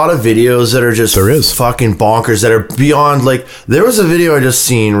 There's a lot of videos that are just fucking bonkers that are beyond. Like, there was a video I just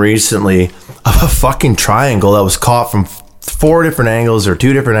seen recently of a fucking triangle that was caught from 4 different angles or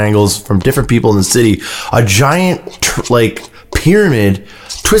 2 different angles from different people in the city. A giant pyramid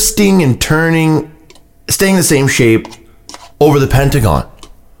twisting and turning, staying the same shape over the Pentagon.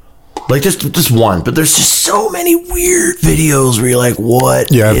 Like, just one. But there's just so many weird videos where you're like, what?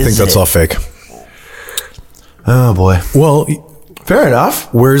 Yeah, I think that's all fake. Oh boy. Well, fair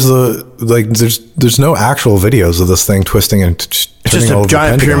enough. Where's there's no actual videos of this thing twisting and turning just a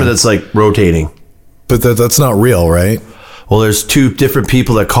giant pyramid that's like rotating. But that's not real, right? Well, there's 2 different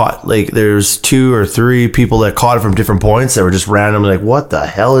people that caught, there's 2 or 3 people that caught it from different points that were just randomly like, what the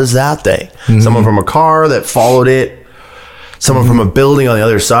hell is that thing? Mm-hmm. Someone from a car that followed it. Someone from a building on the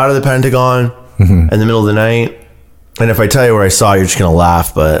other side of the Pentagon in the middle of the night. And if I tell you where I saw, you're just going to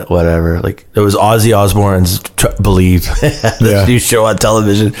laugh, but whatever. Like, it was Ozzy Osbourne's Believe, the new show on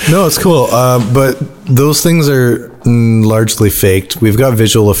television. No, it's cool. But those things are largely faked. We've got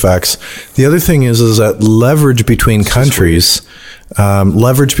visual effects. The other thing is that leverage between countries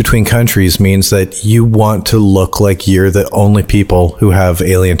means that you want to look like you're the only people who have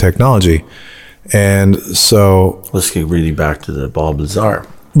alien technology. And so... Let's get really back to the Bob Lazar.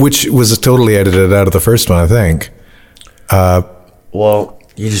 Which was totally edited out of the first one, I think. Well,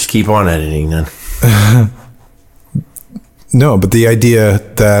 you just keep on editing then. No, but the idea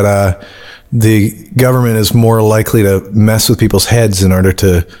that the government is more likely to mess with people's heads in order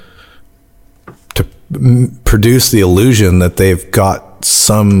to produce the illusion that they've got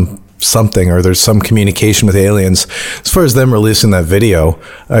something or there's some communication with aliens. As far as them releasing that video,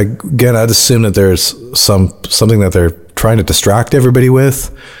 again, I'd assume that there's something that they're trying to distract everybody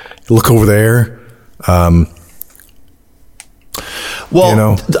with. Look over there.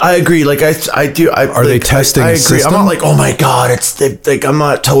 Well, I agree. Like I do. Are they testing? I agree. I'm not like, oh my god, it's like I'm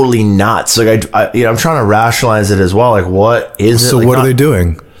not totally nuts. Like I'm trying to rationalize it as well. Like, what is it? So what are they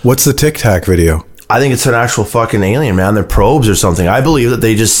doing? What's the Tic Tac video? I think it's an actual fucking alien, man. They're probes or something. I believe that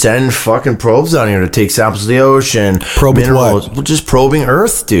they just send fucking probes down here to take samples of the ocean. Probe minerals. What? Just probing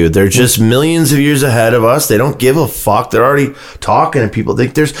Earth, dude. They're just millions of years ahead of us. They don't give a fuck. They're already talking to people. I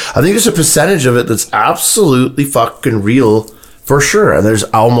think there's a percentage of it that's absolutely fucking real for sure. And there's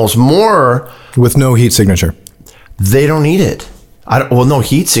almost more with no heat signature. They don't need it. No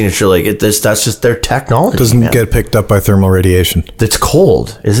heat signature. That's just their technology. Doesn't get picked up by thermal radiation. It's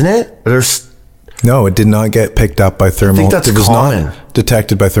cold, isn't it? No, it did not get picked up by thermal. I think that's common. Not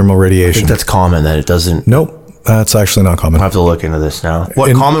detected by thermal radiation. I think that's common that it doesn't. Nope, that's actually not common. I have to look into this now.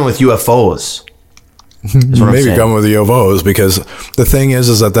 Common with UFOs? Maybe common with UFOs, because the thing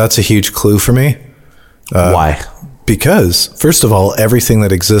is that that's a huge clue for me. Why? Because first of all, everything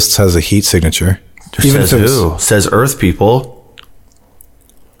that exists has a heat signature. Even says who? Says Earth people.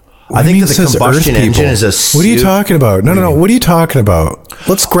 I think that the combustion engine is a... What are you talking about? No. What are you talking about?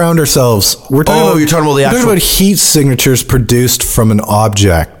 Let's ground ourselves. You're talking about the actual... We're talking about heat signatures produced from an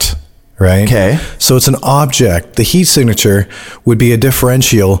object, right? Okay. So it's an object. The heat signature would be a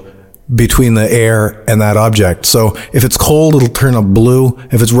differential between the air and that object. So if it's cold, it'll turn up blue.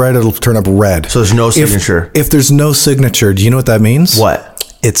 If it's red, it'll turn up red. So there's no signature. If there's no signature, do you know what that means?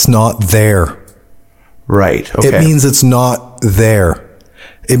 What? It's not there. Right. Okay. It means it's not there.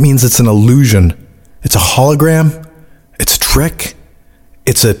 It means it's an illusion. It's a hologram. It's a trick.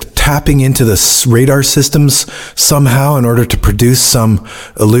 It's a tapping into the radar systems somehow in order to produce some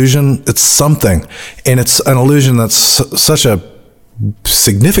illusion. It's something. And it's an illusion that's such a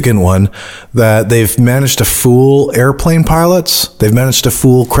significant one that they've managed to fool airplane pilots. They've managed to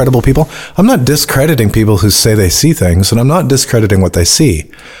fool credible people. I'm not discrediting people who say they see things, and I'm not discrediting what they see.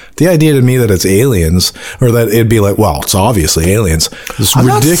 The idea to me that it's aliens, or that it'd be like, well, it's obviously aliens, is I'm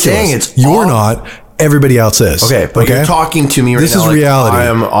ridiculous. Not saying it's You're not. Everybody else is. Okay, but you're talking to me right this now. This is reality. I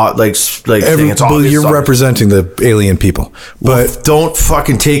am saying it's obvious. You're representing the alien people. But don't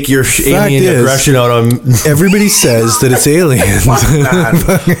fucking take your alien aggression out on... Everybody says that it's aliens.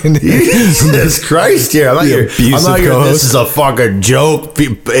 Jesus Christ, here. I'm not here. This is a fucking joke.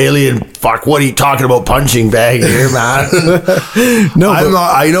 Alien, fuck, what are you talking about punching bag here, man? No,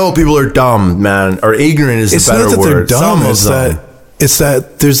 I know people are dumb, man. Or ignorant is the better word. They're dumb. It's that it's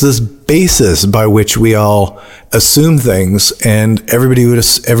that there's this basis by which we all assume things, and everybody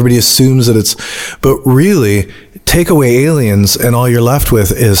assumes that it's, but really take away aliens and all you're left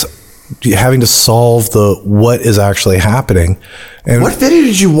with is having to solve the what is actually happening. And what video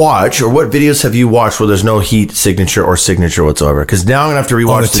did you watch, or what videos have you watched where there's no heat signature or signature whatsoever? Because now I'm gonna have to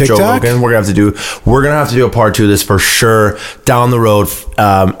rewatch the Joe Rogan. We're gonna have to do a part 2 of this for sure down the road.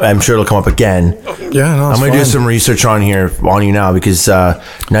 I'm sure it'll come up again. Yeah, no, I'm gonna do some research on you now, because now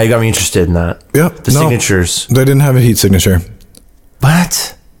you got me interested in that. Yep, the signatures. They didn't have a heat signature.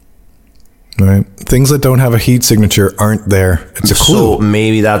 What? Right. Things that don't have a heat signature aren't there. It's a clue. So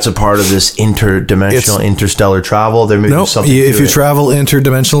maybe that's a part of this interstellar travel. There may be something. If you travel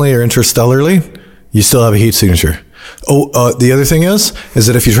interdimensionally or interstellarly, you still have a heat signature. Oh, the other thing is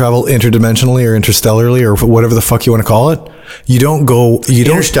that if you travel interdimensionally or interstellarly or whatever the fuck you want to call it, you don't go.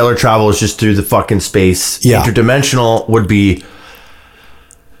 Interstellar travel is just through the fucking space. Yeah. Interdimensional would be.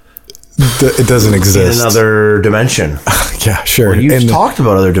 It doesn't exist. In another dimension. Yeah, sure. Well, you've talked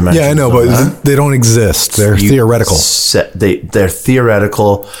about other dimensions. Yeah, I know, but they don't exist. They're theoretical. They're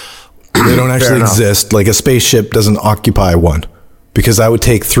theoretical. They don't actually exist. Like a spaceship doesn't occupy one, because that would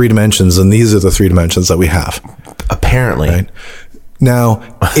take 3 dimensions, and these are the 3 dimensions that we have. Apparently. Right? Now,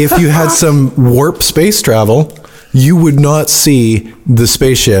 if you had some warp space travel, you would not see the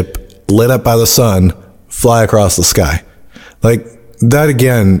spaceship lit up by the sun fly across the sky. Like, that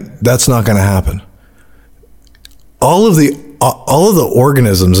again, that's not going to happen. All of the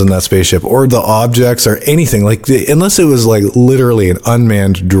organisms in that spaceship, or the objects, or anything, like unless it was like literally an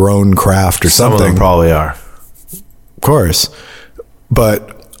unmanned drone craft or something. Some of them probably are, of course,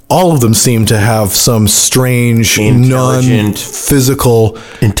 but all of them seem to have some strange, non-physical,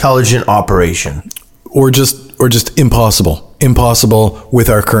 intelligent operation, or just impossible with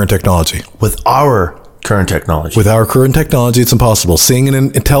our current technology. With our current technology, it's impossible. Seeing an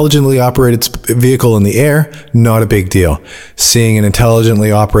intelligently operated vehicle in the air, not a big deal. Seeing an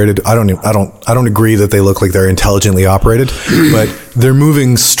intelligently operated, I don't agree that they look like they're intelligently operated, but they're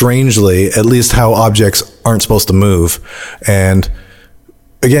moving strangely, at least how objects aren't supposed to move. And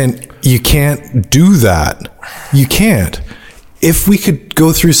again, you can't do that. You can't. If we could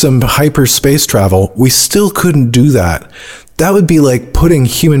go through some hyperspace travel, we still couldn't do that. That would be like putting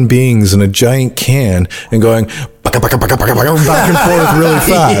human beings in a giant can and going back and forth really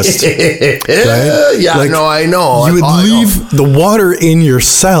fast. Right? Yeah, like, no, I know. You would leave the water in your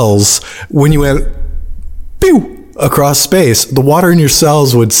cells when you went pew across space. The water in your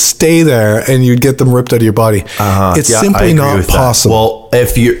cells would stay there, and you'd get them ripped out of your body. It's simply not possible. Well,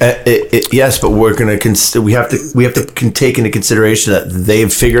 if you yes, but we're gonna we have to take into consideration that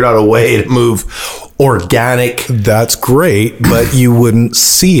they've figured out a way to move organic. That's great, but you wouldn't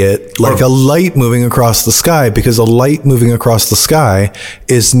see it like a light moving across the sky, because a light moving across the sky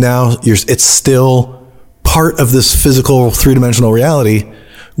is it's still part of this physical 3-dimensional reality,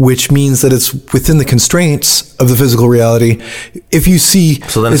 which means that it's within the constraints of the physical reality. If you see,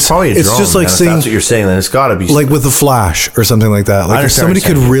 so then it's probably a drone. It's just like saying, that's what you're saying. Then it's got to be like with the Flash or something like that. Like if somebody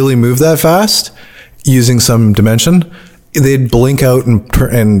could really move that fast using some dimension, they'd blink out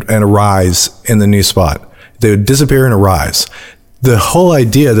and arise in the new spot. They would disappear and arise. The whole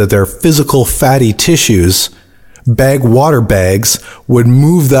idea that their physical fatty tissues, water bags, would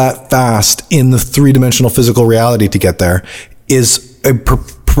move that fast in the 3-dimensional physical reality to get there is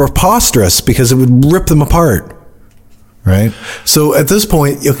preposterous, because it would rip them apart. Right? So at this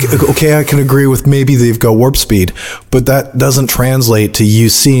point, okay, I can agree with maybe they've got warp speed, but that doesn't translate to you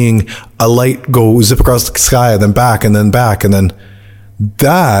seeing a light go zip across the sky and then back and then back. And then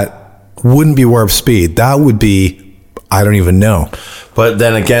that wouldn't be warp speed. That would be, I don't even know. But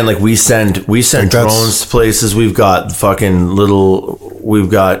then again, like we send drones to places. We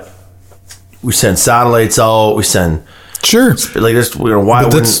send satellites out. We send. Sure. Like this, why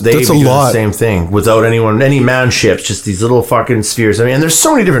wouldn't they be doing the same thing without any man ships? Just these little fucking spheres. I mean, and there's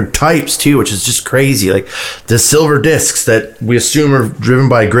so many different types too, which is just crazy. Like the silver discs that we assume are driven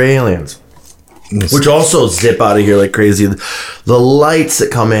by gray aliens, which also zip out of here like crazy. The lights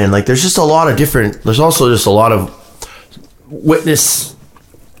that come in, like there's just a lot of different. There's also just a lot of eyewitness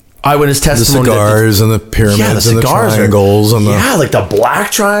testimony. The cigars and the pyramids and the triangles like the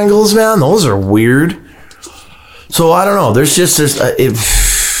black triangles, man. Those are weird. So I don't know.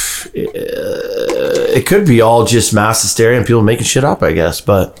 It could be all just mass hysteria and people making shit up, I guess.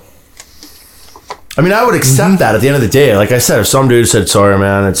 But I mean, I would accept that at the end of the day. Like I said, if some dude said, "Sorry,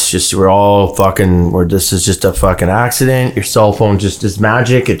 man, it's just this is just a fucking accident. Your cell phone just is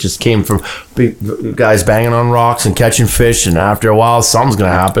magic. It just came from guys banging on rocks and catching fish, and after a while, something's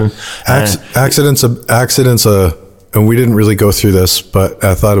gonna happen." Accidents and we didn't really go through this, but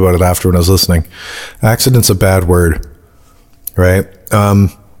I thought about it after when I was listening. Accident's a bad word, right?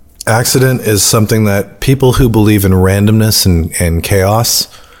 Accident is something that people who believe in randomness and chaos,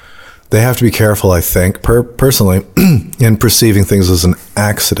 they have to be careful, I think, personally, in perceiving things as an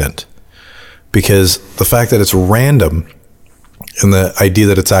accident. Because the fact that it's random and the idea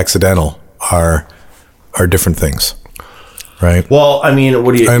that it's accidental are different things, right? Well, I mean,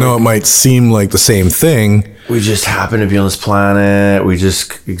 what do you... I know it might seem like the same thing. We just happen to be on this planet. We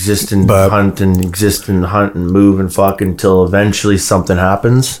just exist and hunt and move and fuck until eventually something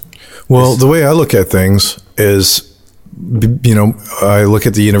happens. Well, the way I look at things is, you know, I look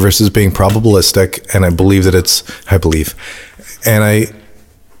at the universe as being probabilistic, and I believe that and I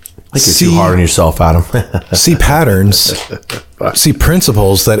think you're too hard on yourself, Adam. see patterns, see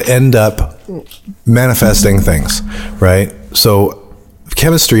principles that end up manifesting things, right? So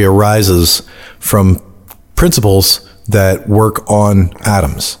chemistry arises from principles that work on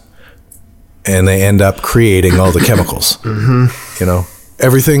atoms, and they end up creating all the chemicals. You know,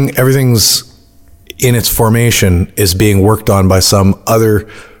 everything's in its formation is being worked on by some other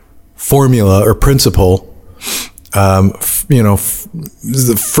formula or principle.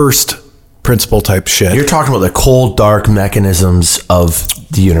 The first principle type shit. You're talking about the cold, dark mechanisms of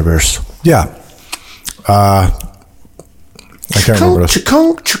the universe. Yeah. I can't remember.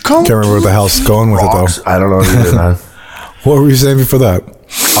 Can't remember where the hell's going with it though. I don't know either, man. What were you saying before that?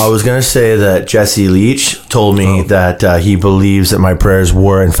 I was gonna say that Jesse Leach told me that he believes that my prayers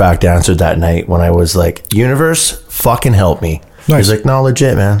were in fact answered that night when I was like, "Universe, fucking help me." Nice. He's like, "No,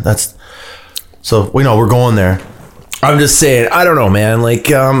 legit, man. That's." So we know we're going there. I'm just saying. I don't know, man. Like,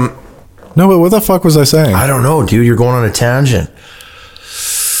 no, but what the fuck was I saying? I don't know, dude. You're going on a tangent.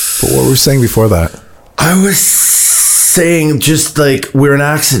 But what were we saying before that? I was saying just like we're an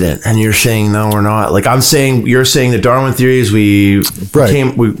accident, and you're saying no, we're not. Like you're saying the Darwin theory is we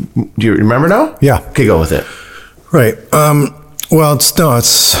came. Do you remember now? Yeah. Okay, go with it. Right. Well, it's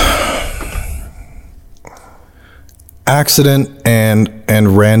accident and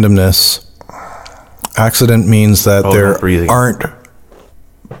randomness. Accident means that there aren't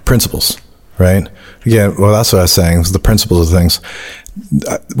principles, right? Again, well, that's what I was saying. It's the principles of things.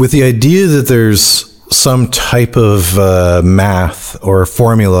 With the idea that there's some type of math or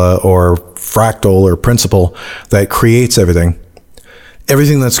formula or fractal or principle that creates everything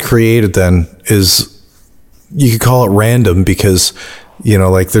that's created then is, you could call it random because, you know,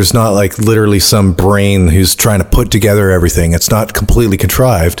 like there's not like literally some brain who's trying to put together everything. It's not completely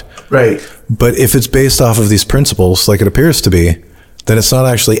contrived. Right. But if it's based off of these principles, like it appears to be, then it's not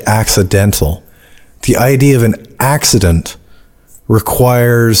actually accidental. The idea of an accident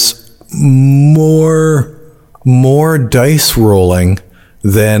requires more dice rolling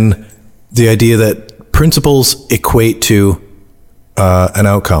than the idea that principles equate to an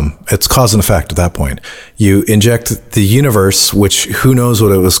outcome. It's cause and effect at that point. You inject the universe, which who knows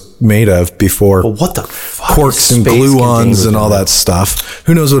what it was made of before. Well, what the fuck? Quarks and gluons and all that stuff.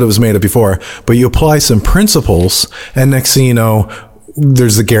 Who knows what it was made of before? But you apply some principles, and next thing you know,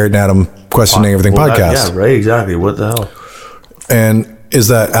 there's the Garrett and Adam Questioning Everything podcast. Yeah, right, exactly. What the hell? And is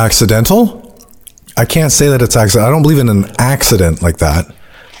that accidental? I can't say that it's accidental. I don't believe in an accident like that.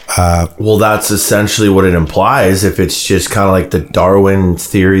 Well, that's essentially what it implies. If it's just kind of like the Darwin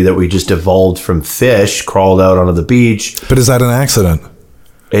theory that we just evolved from fish, crawled out onto the beach. But is that an accident?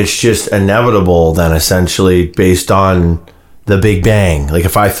 It's just inevitable then, essentially, based on the Big Bang. Like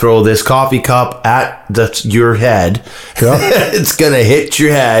if I throw this coffee cup at your head, it's going to hit your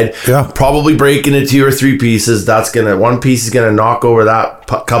head, probably breaking into 2 or 3 pieces. One piece is going to knock over that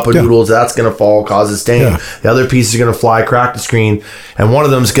cup of noodles. That's going to fall, cause a stain. The other piece is going to fly, crack the screen. And one of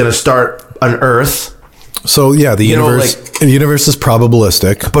them is going to start an Earth. So yeah, the universe is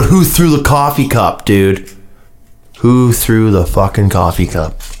probabilistic. But who threw the coffee cup, dude? Who threw the fucking coffee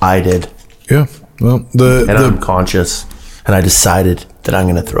cup? I did. Yeah. Well, I'm conscious. And I decided that I'm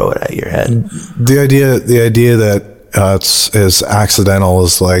going to throw it at your head. The idea that it's accidental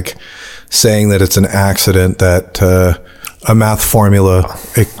is like saying that it's an accident that a math formula.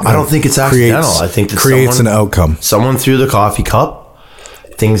 I don't think it's accidental. I think that creates an outcome. Someone threw the coffee cup.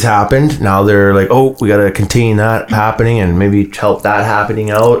 Things happened. Now they're like, oh, we got to contain that happening and maybe help that happening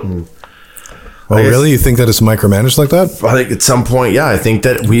out. And really? You think that it's micromanaged like that? I think at some point, yeah. I think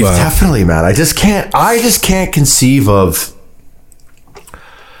that we've definitely, man. I just can't conceive of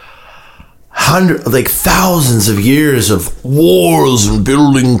thousands of years of wars and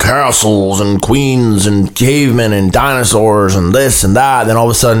building castles and queens and cavemen and dinosaurs and this and that. Then all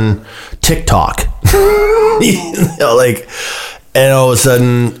of a sudden, TikTok, and all of a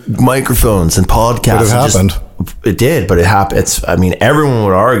sudden, microphones and podcasts. What happened? it did, but it happened. Everyone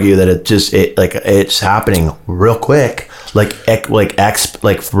would argue that it's happening real quick, like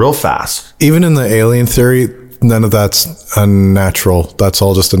real fast. Even in the alien theory, none of that's unnatural. That's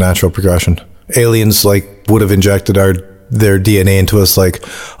all just a natural progression. Aliens like would have injected their DNA into us like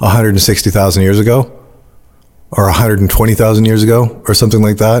 160,000 years ago, or 120,000 years ago, or something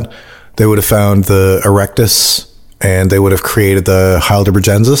like that. They would have found the Erectus, and they would have created the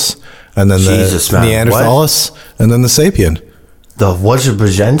Heidelbergensis, and then Jesus, the man. Neanderthalis, and then the Sapien. The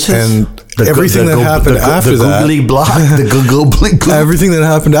Heidelbergensis, and everything that happened after that, everything that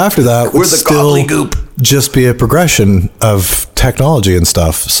happened after that would still just be a progression of technology and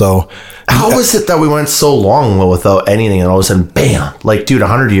stuff. So how is it that we went so long without anything, and all of a sudden, bam! Like, dude,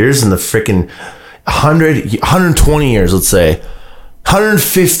 100 years in the freaking 120 years, let's say,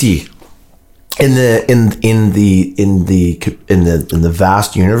 150 in the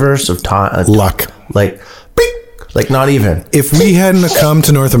vast universe of time. Luck, like not even. If we hadn't come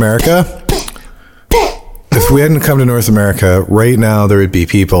to North America, right now there would be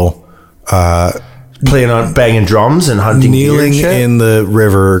people banging drums and hunting, kneeling in the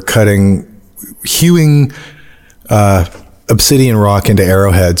river, hewing obsidian rock into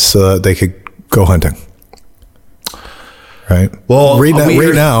arrowheads so that they could go hunting. Right. Well, right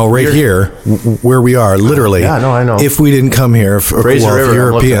here, where we are, literally. Yeah, no, I know. If we didn't come here, if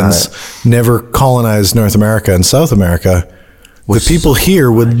Europeans never colonized North America and South America, the people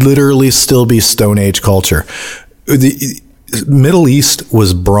here would literally still be Stone Age culture. The Middle East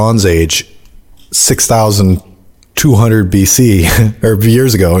was Bronze Age, 6,200 BC, or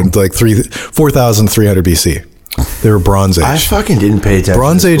years ago, and like 4,300 BC. They were Bronze Age. I fucking didn't pay attention.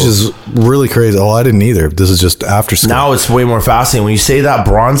 Bronze Age is really crazy. Oh, I didn't either. This is just after school. Now it's way more fascinating. When you say that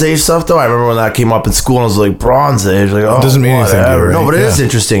Bronze Age stuff, though, I remember when that came up in school, and I was like, Bronze Age? Like, it doesn't mean anything to you, right? No, but it is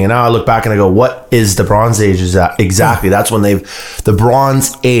interesting. And now I look back and I go, what is the Bronze Age? Exactly. That's when the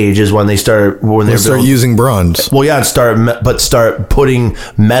Bronze Age is when they start using bronze. Well, yeah, start putting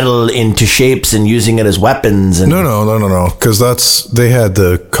metal into shapes and using it as weapons. And No. Because they had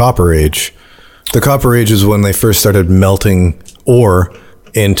the Copper Age. The Copper Age is when they first started melting ore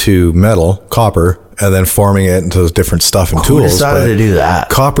into metal, copper, and then forming it into different stuff and tools. Who decided to do that?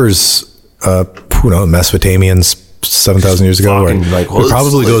 Copper's, Mesopotamians 7,000 years ago. It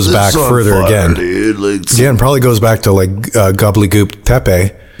probably goes back further again. Dude, and probably goes back to Gobbledygook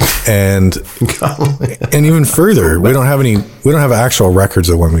Tepe. And even further, we don't have actual records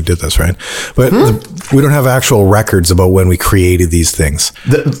of when we did this, right? But we don't have actual records about when we created these things.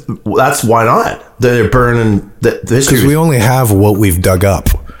 That's why not. They're burning the history. Because we only have what we've dug up.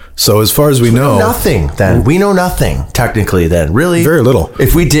 So as far as we know nothing. Then we know nothing technically. Then really very little.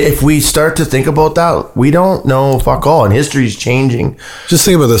 If we start to think about that, we don't know fuck all, and history's changing. Just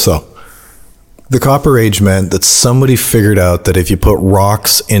think about this though. The Copper Age meant that somebody figured out that if you put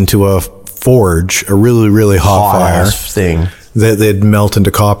rocks into a forge, a really, really hot fire thing, that they'd melt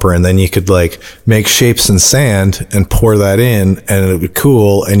into copper, and then you could make shapes in sand and pour that in, and it would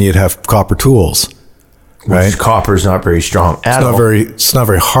cool, and you'd have copper tools. Right? Copper's not very strong. It's not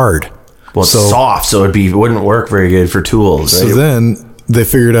very hard. Well, it's soft, so it wouldn't work very good for tools. So then they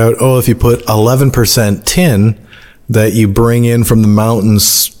figured out, if you put 11% tin that you bring in from the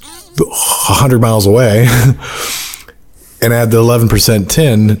mountains 100 miles away and add the 11%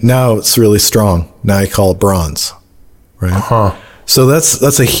 tin, now it's really strong. Now you call it bronze, right? So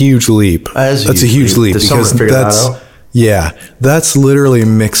that's a huge leap. That's a huge leap because that's literally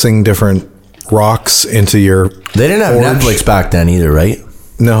mixing different rocks into your. They didn't have Netflix back then either, right?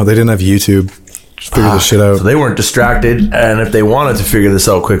 No, they didn't have YouTube. Just figure this shit out. So they weren't distracted, and if they wanted to figure this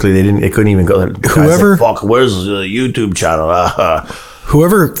out quickly, they couldn't even go. Fuck, where's the YouTube channel?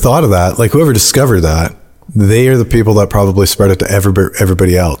 Whoever thought of that, whoever discovered that, they are the people that probably spread it to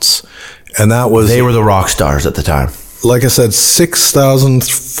everybody else. And they were the rock stars at the time. Like I said,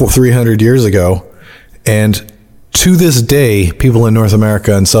 6,300 years ago. And to this day, people in North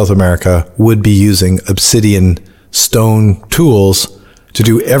America and South America would be using obsidian stone tools to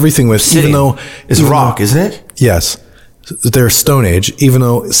do everything with, even though it's rock, isn't it? Yes. They're Stone Age, even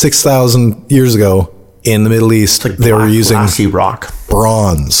though 6,000 years ago, in the Middle East, they were using rock,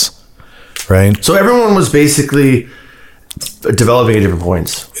 bronze, right? So everyone was basically developing at different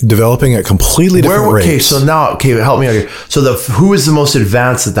points, developing at completely different rates. Okay, so now, help me out here. So who was the most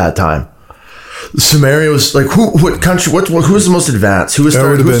advanced at that time? Sumeria was what country? Who was the most advanced? Who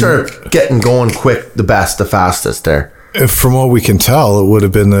started getting going quick, the best, the fastest there? From what we can tell, it would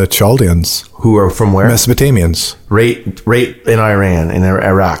have been the Chaldeans. Who are from where? Mesopotamians. Right in Iran, in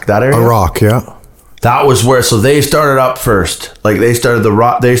Iraq, that area? Iraq, yeah. That was where, so they started up first. Like they started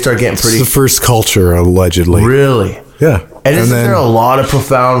they started getting It's pretty. the first culture, allegedly. Really? Yeah. And isn't there a lot of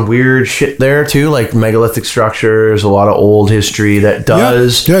profound, weird shit there too? Like megalithic structures, a lot of old history that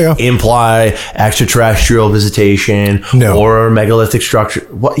does imply extraterrestrial visitation or megalithic structure.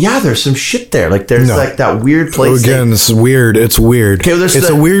 Well, yeah, there's some shit there. Like there's like that weird place. Again, it's weird. It's weird. Okay, well, it's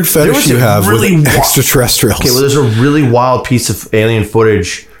a weird fetish you have with extraterrestrials. Okay, well, there's a really wild piece of alien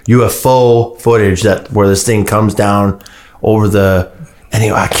footage, UFO footage, where this thing comes down over the.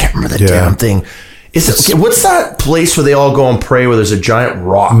 Anyway, I can't remember the damn thing. What's that place where they all go and pray where there's a giant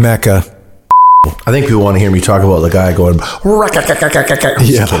rock? Mecca. I think people want to hear me talk about the guy going. I'm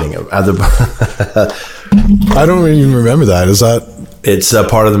just kidding. I don't even remember that. Is that? It's a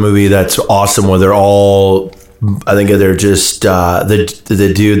part of the movie that's awesome where they're all. I think they're just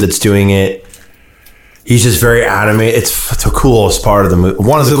the dude that's doing it. He's just very animated. It's the coolest part of the movie.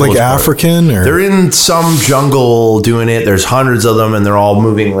 Is it like African? Or? They're in some jungle doing it. There's hundreds of them, and they're all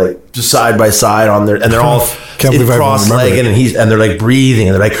moving like just side by side on their, and they're all cross-legged, and they're like breathing,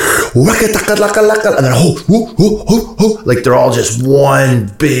 and they're like, and then like they're all just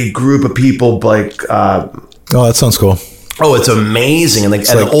one big group of people. Like, oh, that sounds cool. Oh, it's amazing. And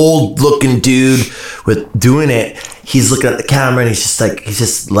an old looking dude with doing it, he's looking at the camera and he's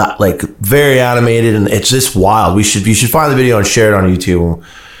just like very animated, and it's just wild. You should find the video and share it on YouTube.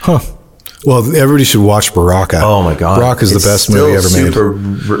 Huh. Well, everybody should watch Baraka. Oh my God. Baraka is the best movie ever made. Super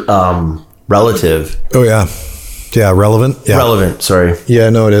relative. Oh yeah. Yeah. Relevant. Yeah. Relevant. Sorry. Yeah,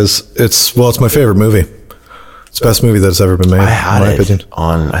 no, it is. It's my favorite movie. It's the best movie that's ever been made. I had in my it opinion.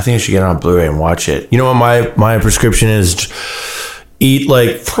 on. I think I should get it on Blu-ray and watch it. You know what my prescription is? Eat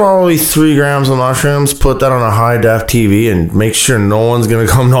like probably 3 grams of mushrooms. Put that on a high def TV and make sure no one's gonna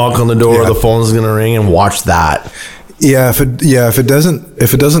come knock on the door. Or the phone's gonna ring, and watch that. Yeah. If it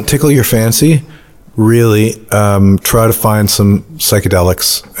doesn't tickle your fancy, really try to find some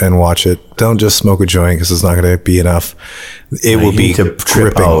psychedelics and watch it. Don't just smoke a joint because it's not going to be enough. It will be to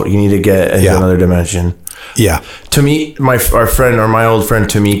trip out. You need to get into another dimension. Yeah. To me, my old friend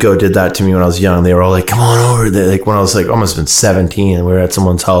Tomiko did that to me when I was young. They were all like, "Come on over." Like when I was like almost been 17, and we were at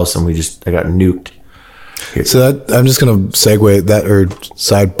someone's house, and I got nuked. So that I'm just going to segue that or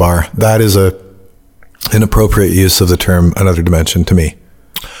sidebar. That is an appropriate use of the term "another dimension" to me.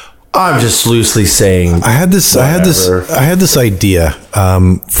 I'm just loosely saying. I had this idea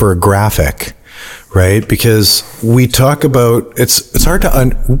for a graphic, right? Because we talk about it's hard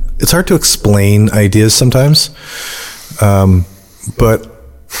to explain ideas sometimes, but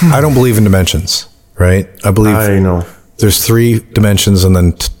I don't believe in dimensions, right? I believe there's 3 dimensions and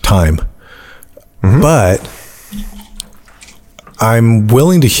then time, but I'm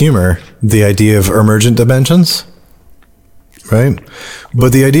willing to humor the idea of emergent dimensions. Right.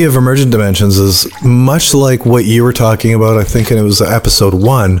 But the idea of emergent dimensions is much like what you were talking about. I think it was episode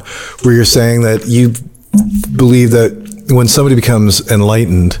 1, where you're saying that you believe that when somebody becomes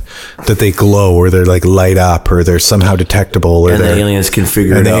enlightened, that they glow or they're like light up or they're somehow detectable. Or and the aliens can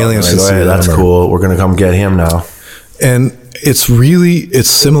figure it out. Aliens can say, that's cool. We're going to come get him now. And it's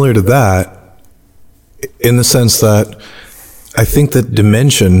similar to that in the sense that I think that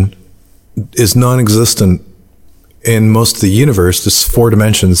dimension is non-existent in most of the universe. There's 4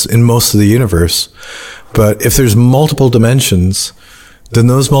 dimensions in most of the universe. But if there's multiple dimensions, then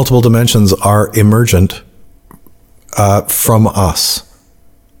those multiple dimensions are emergent from us,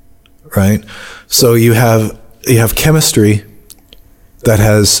 right? So you have chemistry that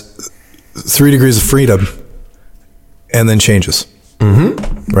has 3 degrees of freedom and then changes,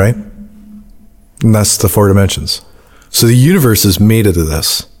 right? And that's the 4 dimensions. So the universe is made out of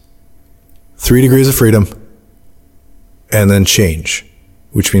this. 3 degrees of freedom, and then change,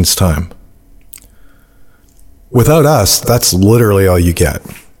 which means time. Without us, that's literally all you get.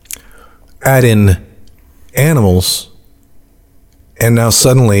 Add in animals, and now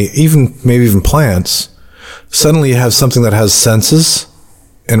suddenly, maybe even plants, suddenly you have something that has senses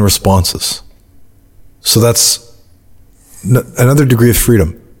and responses. So that's another degree of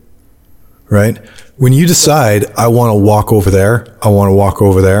freedom, right? When you decide, I want to walk over there, I want to walk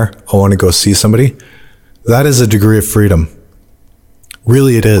over there, I want to go see somebody, that is a degree of freedom.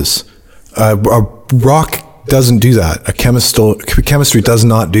 Really, it is. A rock doesn't do that. Chemistry does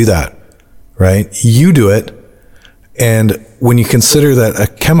not do that, right? You do it. And when you consider that a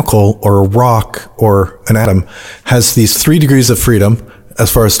chemical or a rock or an atom has these 3 degrees of freedom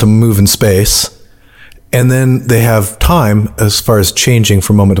as far as to move in space, and then they have time as far as changing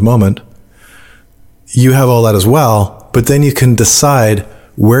from moment to moment, you have all that as well, but then you can decide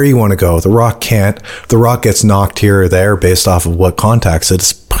where you want to go. The rock can't. The rock gets knocked here or there based off of what contacts it.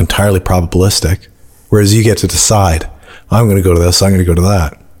 It's entirely probabilistic. whereas you get to decide, I'm going to go to this, I'm going to go to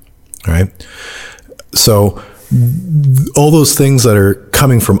that. All right. So all those things that are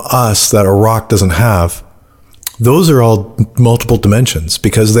coming from us that a rock doesn't have, those are all multiple dimensions,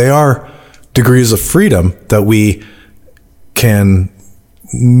 because they are degrees of freedom that we can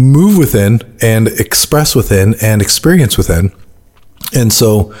move within and express within and experience within. And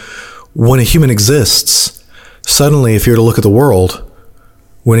so when a human exists, suddenly, if you were to look at the world,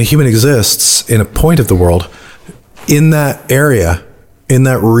 when a human exists in a point of the world, in that area, in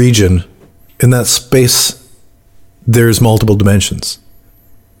that region, in that space, there's multiple dimensions,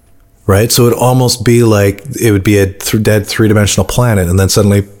 right? So it'd almost be like it would be a dead three-dimensional planet, and then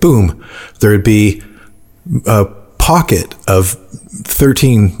suddenly, boom, there would be a pocket of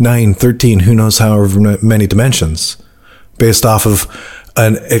 13, who knows however many dimensions, based off of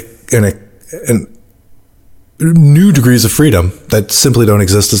an new degrees of freedom that simply don't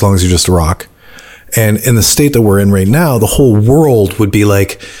exist as long as you're just a rock. And in the state that we're in right now, the whole world would be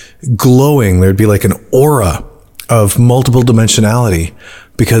like glowing. There'd be like an aura of multiple dimensionality,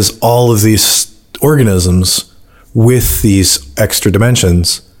 because all of these organisms with these extra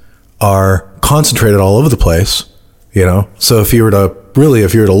dimensions are concentrated all over the place, you know? So if you were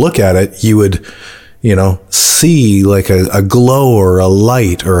to look at it, you would, you know, see like a glow or a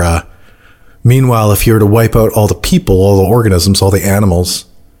light or meanwhile, if you were to wipe out all the people, all the organisms, all the animals,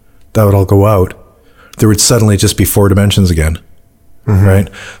 that would all go out. There would suddenly just be 4 dimensions again. Mm-hmm. Right.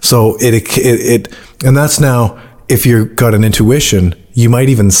 So and that's now, if you've got an intuition, you might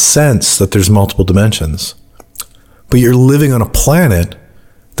even sense that there's multiple dimensions, but you're living on a planet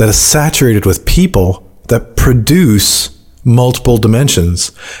that is saturated with people that produce multiple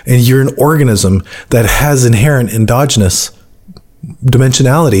dimensions. And you're an organism that has inherent endogenous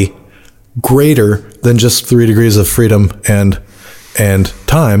dimensionality greater than just 3 degrees of freedom and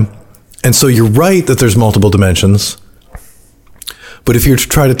time. And so you're right that there's multiple dimensions. But if you're to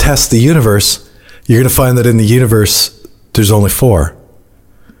try to test the universe, you're going to find that in the universe, there's only 4.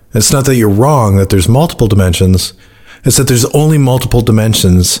 It's not that you're wrong that there's multiple dimensions. It's that there's only multiple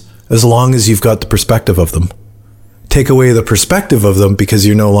dimensions as long as you've got the perspective of them. Take away the perspective of them because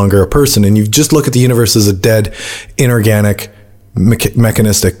you're no longer a person, and you just look at the universe as a dead, inorganic,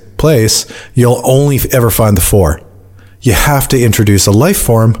 mechanistic place, you'll only ever find the 4. You have to introduce a life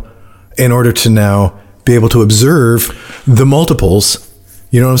form in order to now be able to observe the multiples.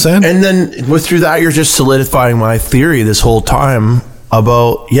 You know what I'm saying? And then through that, you're just solidifying my theory this whole time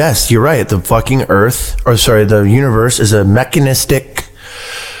about, yes, you're right. The fucking the universe is a mechanistic,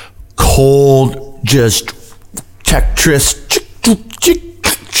 cold, just Tetris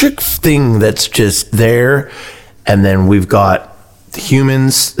thing that's just there. And then we've got the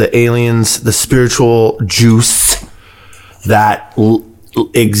humans, the aliens, the spiritual juice that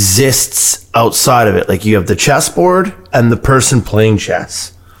exists outside of it. Like you have the chessboard and the person playing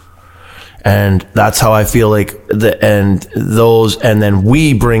chess, and that's how I feel like and then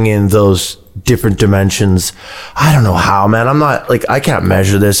we bring in those different dimensions. I don't know how, man. I'm not like, I can't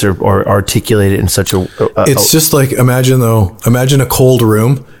measure this or articulate it in such a it's just like, imagine a cold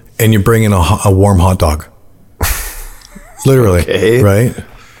room and you bring in a warm hot dog. Literally. Okay.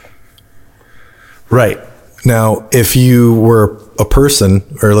 Right now, if you were a person,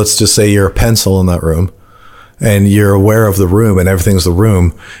 or let's just say you're a pencil in that room, and you're aware of the room and everything's the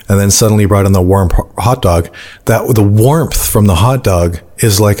room, and then suddenly you brought in the warm hot dog, that the warmth from the hot dog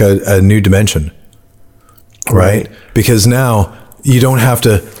is like a new dimension, right? Because now you don't have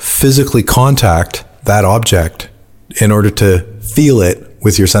to physically contact that object in order to feel it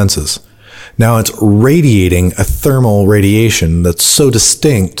with your senses. Now it's radiating a thermal radiation that's so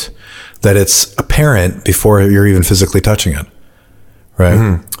distinct that it's apparent before you're even physically touching it. Right.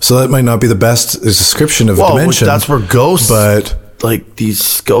 Mm-hmm. So that might not be the best description of dimension. That's where ghosts, but like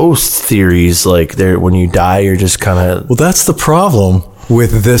these ghost theories, like when you die, you're just kind of. Well, that's the problem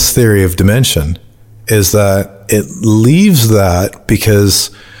with this theory of dimension, is that it leaves that, because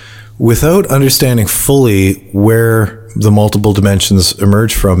without understanding fully where the multiple dimensions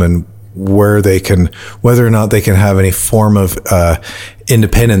emerge from and whether or not they can have any form of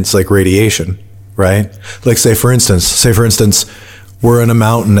independence, like radiation, right? Like say for instance, we're in a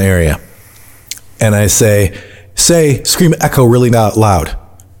mountain area, and I say, scream echo really loud,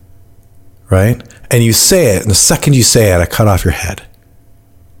 right? And you say it, and the second you say it, I cut off your head.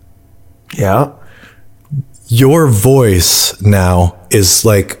 Yeah. Your voice now is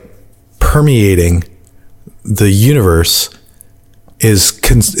like permeating the universe,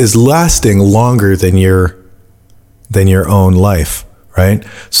 is lasting longer than your own life, right?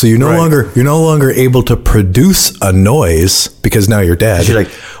 So you're no longer able to produce a noise because now you're dead. You're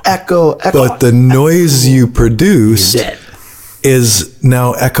like, echo. But the noise you produced You're dead. is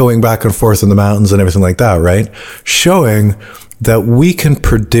now echoing back and forth in the mountains and everything like that, right? Showing that we can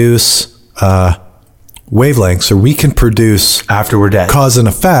produce wavelengths, or we can produce After we're dead. cause and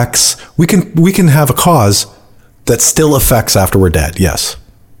effects. We can have a cause that still affects after we're dead. Yes,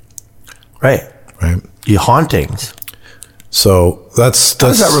 Right. right. You hauntings. So that's How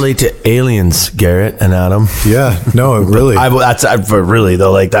does that relate to aliens, Garrett and Adam? Yeah, no, it really. But really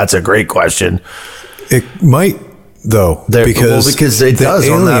though, like that's a great question. It might though, because it the does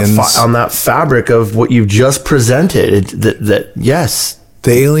aliens, on that fabric of what you've just presented. That yes,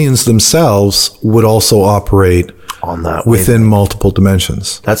 the aliens themselves would also operate on that within multiple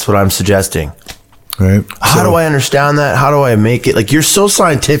dimensions, That's what I'm suggesting. right? How do I understand that? How do I make it? Like, you're so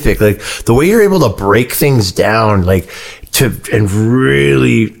scientific. Like, the way you're able to break things down, like, and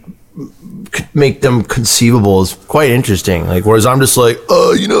really make them conceivable is quite interesting. Like, whereas I'm just like,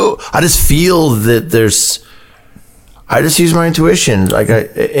 I just feel that I just use my intuition. Like,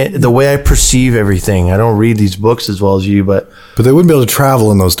 the way I perceive everything. I don't read these books as well as you, but But they wouldn't be able to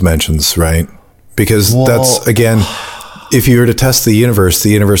travel in those dimensions, right? Because that's, again, if you were to test the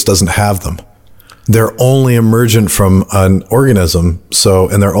universe doesn't have them. They're only emergent from an organism.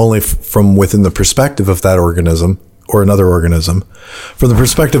 And they're only from within the perspective of that organism or another organism. From the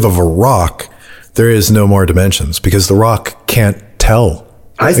perspective of a rock, there is no more dimensions because the rock can't tell.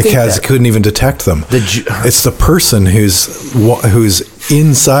 It couldn't even detect them. It's the person who's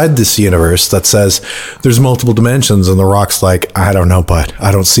inside this universe that says there's multiple dimensions, and the rock's like, I don't know, but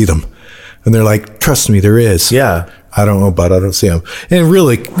I don't see them. And they're like, trust me, there is. yeah. I don't know, but I don't see them. And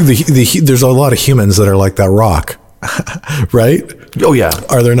really, there's a lot of humans that are like that rock, right? Oh, yeah.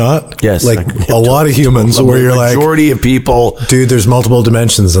 Are there not? Yes. Like a lot of humans where you're like, majority of people. dude, there's multiple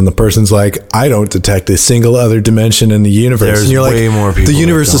dimensions, and the person's like, I don't detect a single other dimension in the universe. There's and you're way like, more people the that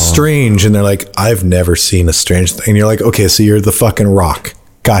universe is don't. strange, and they're like, I've never seen a strange thing. And you're like, okay, so you're the fucking rock.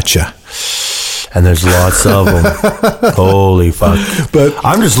 Gotcha. And there's lots of them. Holy fuck. But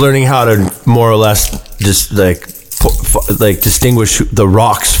I'm just learning how to more or less just like distinguish the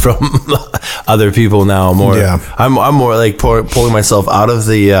rocks from other people now. I'm more like pulling myself out of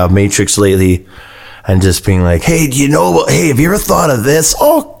the matrix lately and just being like, hey, hey, have you ever thought of this?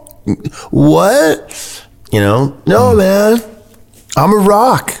 Oh, what? No, man, I'm a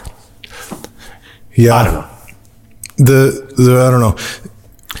rock. yeah, I don't know.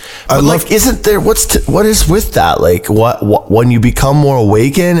 I don't know. Isn't there what is with that? Like what when you become more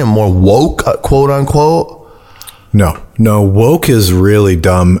awakened and more woke, quote unquote? No, woke is really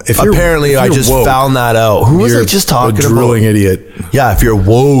dumb. Apparently, I just found that out. Who was I just talking about? A drooling idiot. Yeah, if you're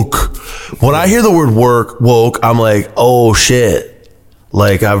woke. When I hear the word woke, I'm like, oh shit.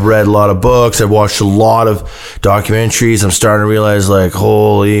 Like, I've read a lot of books. I've watched a lot of documentaries. I'm starting to realize, like,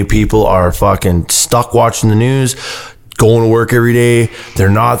 holy, people are fucking stuck watching the news, going to work every day. They're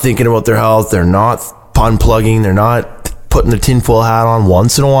not thinking about their health. They're not unplugging. They're not putting the tinfoil hat on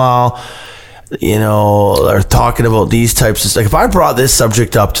once in a while. Are talking about these types of, like, if I brought this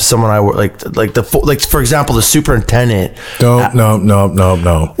subject up to someone I work, like for example, the superintendent. No.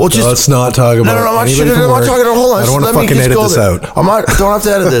 Well, let's not talk about. No, I'm not talking. Hold on. I don't want to fucking edit this out. Don't have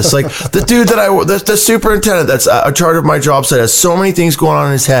to edit this. Like, the dude that the superintendent that's in charge of my job site has so many things going on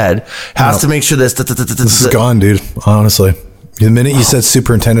in his head. Has to make sure this is gone, dude. Honestly. The minute you said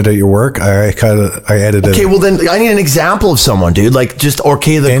superintendent at your work, I edited. Okay, well then I need an example of someone, dude. Like, just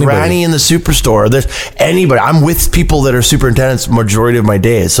anybody. Granny in the superstore. There's anybody. I'm with people that are superintendents majority of my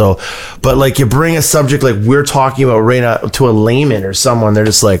days. So, but like, you bring a subject like we're talking about right now to a layman or someone, they're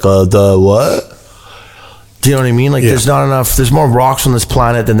just like, the what? Do you know what I mean? Like, There's not enough. There's more rocks on this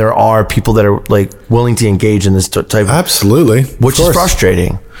planet than there are people that are like willing to engage in this type of. Absolutely, which is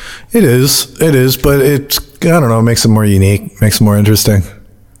frustrating. It is, but it's, I don't know, makes it more unique, makes it more interesting.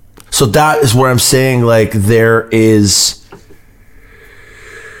 So that is where I'm saying, like, there is,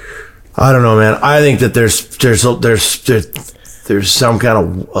 I don't know, man. I think that there's some kind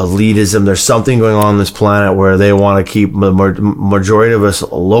of elitism. There's something going on this planet where they want to keep the majority of us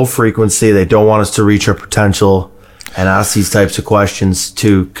low frequency. They don't want us to reach our potential and ask these types of questions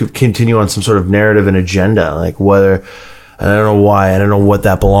to continue on some sort of narrative and agenda, like whether. And I don't know why. I don't know what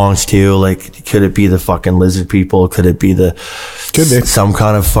that belongs to. Like, could it be the fucking lizard people? Could it be some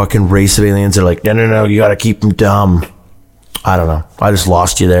kind of fucking race of aliens? They're like, no, you got to keep them dumb. I don't know. I just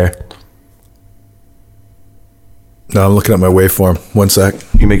lost you there. No, I'm looking at my waveform. 1 sec.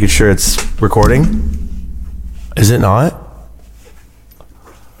 You making sure it's recording? Is it not?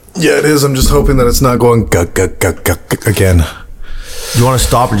 Yeah, it is. I'm just hoping that it's not going again. You want to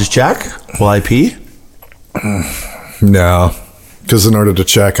stop and just check while I pee? No, because in order to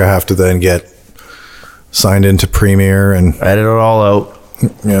check, I have to then get signed into Premiere and Edit it all out.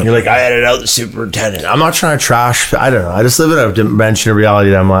 yeah. You're like, I edited out the superintendent. I'm not trying to trash. I don't know. I just live in a dimension of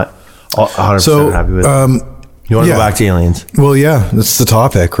reality that I'm not 100% happy with. You want to yeah. go back to aliens? Well, yeah, that's the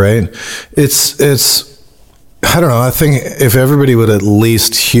topic, right? It's. I don't know. I think if everybody would at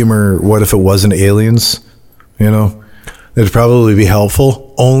least humor, what if it wasn't aliens? You know, it'd probably be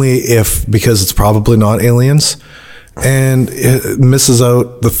helpful. Only if because it's probably not aliens, and it misses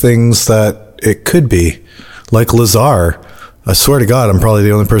out the things that it could be, like Lazar. I swear to God, I'm probably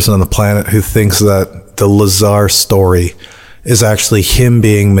the only person on the planet who thinks that the Lazar story is actually him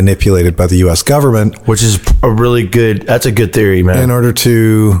being manipulated by the U.S. government, Which is that's a good theory, man. in order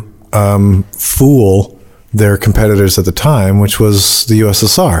to fool their competitors at the time, which was the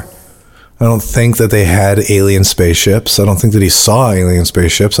USSR. I don't think that they had alien spaceships. I don't think that he saw alien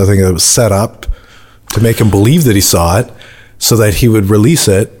spaceships. I think it was set up to make him believe that he saw it so that he would release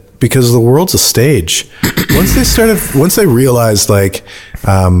it, because the world's a stage. Once they realized like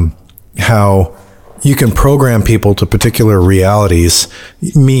how you can program people to particular realities,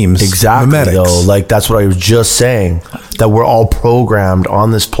 memes, Exactly, memetics. though. Like, that's what I was just saying, that we're all programmed on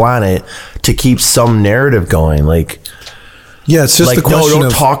this planet to keep some narrative going. Like, Yeah, it's just like, the question no,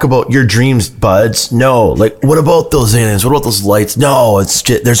 don't of talk about your dreams, buds. No, like, what about those aliens? What about those lights? No, it's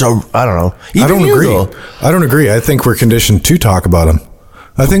just, I don't know. I don't Even you, agree. though. I don't agree. I think we're conditioned to talk about them.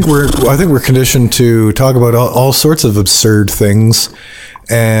 I think we're conditioned to talk about all sorts of absurd things,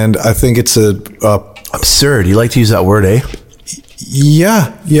 and I think it's Absurd. You like to use that word, eh?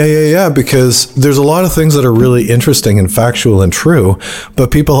 yeah, because there's a lot of things that are really interesting and factual and true,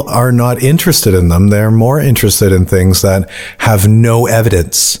 but people are not interested in them. They're more interested in things that have no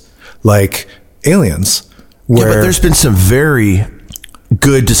evidence, like aliens. Yeah, but there's been some very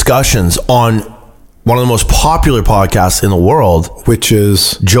good discussions on one of the most popular podcasts in the world, which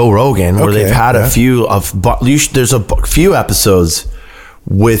is Joe Rogan, where Okay, they've had yeah. a few of, there's a few episodes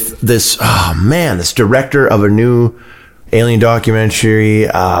with this, this director of a new alien documentary.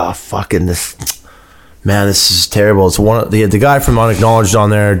 This is terrible. It's the guy from Unacknowledged on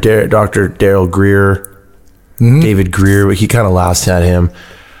there, Dr. Daryl Greer, David Greer. He kind of laughs at him,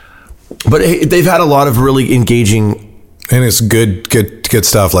 but they've had a lot of really engaging. and it's good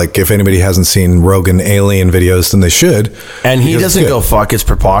stuff. Like, if anybody hasn't seen Rogan alien videos, then they should. And he Because doesn't it's go, fuck, it's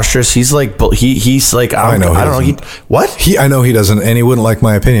preposterous. He's like, he's like, I don't know. What? I know he doesn't, and he wouldn't like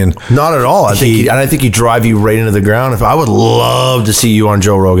my opinion. Not at all. I think he'd drive you right into the ground. If I would love to see you on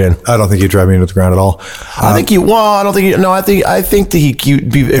Joe Rogan. I don't think he'd drive me into the ground at all. I think you. Well, I don't think you. No, I think that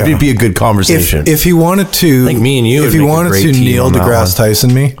it'd be a good conversation. If he wanted to, I think me and you if would he make a wanted great to team Neil on that deGrasse one.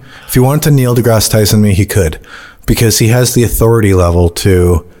 Tyson me, if he wanted to Neil deGrasse Tyson me, he could, because he has the authority level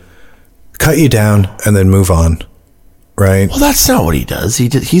to cut you down and then move on, right? Well, that's not what he does.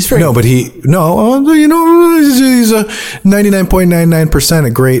 He's very No, but he's a 99.99% a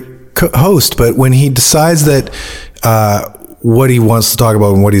great host. But when he decides that what he wants to talk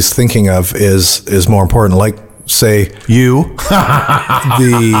about and what he's thinking of is more important, like, say, you.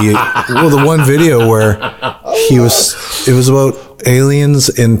 the one video where it was about aliens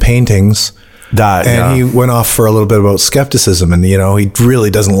in paintings. He went off for a little bit about skepticism, and he really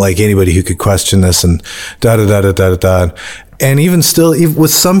doesn't like anybody who could question this, and da da da da da da. And even still,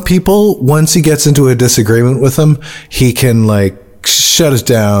 with some people, once he gets into a disagreement with them, he can like shut it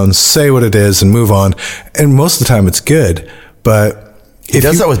down, say what it is, and move on. And most of the time, it's good. But He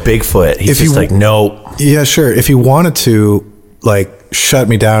does that with Bigfoot. He's just like, no. Yeah, sure. If he wanted to like shut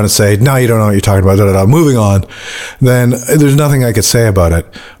me down and say, no, you don't know what you're talking about, da da da, moving on, then there's nothing I could say about it.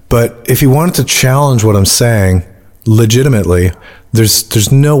 But if he wanted to challenge what I'm saying legitimately, there's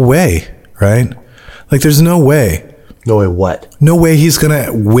no way, right? Like, there's no way. No way what? No way he's going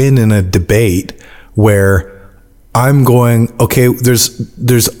to win in a debate where I'm going, okay,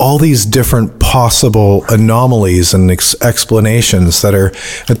 there's all these different possible anomalies and explanations that are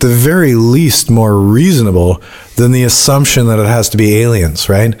at the very least more reasonable than the assumption that it has to be aliens,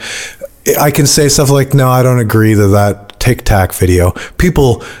 right? I can say stuff like, no, I don't agree that Tic Tac video.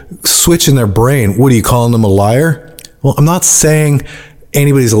 People switch in their brain. What are you calling them, a liar? Well, I'm not saying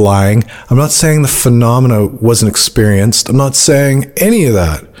anybody's lying. I'm not saying the phenomena wasn't experienced. I'm not saying any of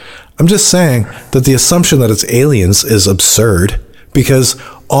that. I'm just saying that the assumption that it's aliens is absurd, because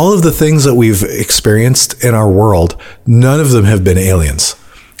all of the things that we've experienced in our world, none of them have been aliens.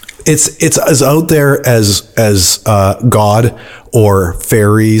 It's as out there as God or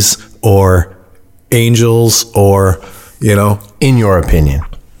fairies or angels or, In your opinion.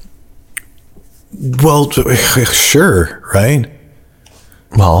 well, sure, right?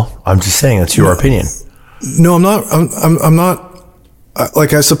 Well, I'm just saying that's your opinion. No, I'm not. I'm not.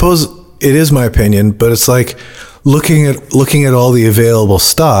 Like, I suppose it is my opinion, but it's like looking at all the available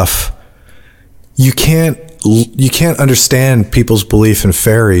stuff. You can't understand people's belief in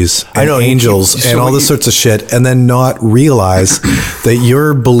fairies and angels and all this sorts of shit, and then not realize that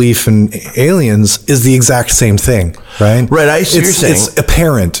your belief in aliens is the exact same thing, right? Right. I see what you're saying. It's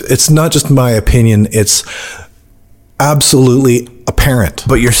apparent. It's not just my opinion. It's absolutely apparent.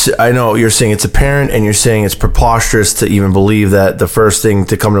 But I know you're saying it's apparent, and you're saying it's preposterous to even believe that the first thing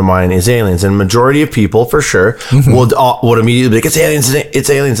to come to mind is aliens. And majority of people, for sure, would immediately be like, it's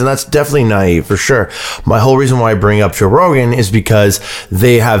aliens, and that's definitely naive, for sure. My whole reason why I bring up Joe Rogan is because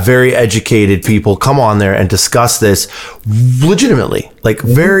they have very educated people come on there and discuss this legitimately, like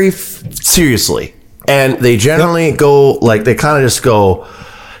very seriously. And they generally go, like, they kind of just go,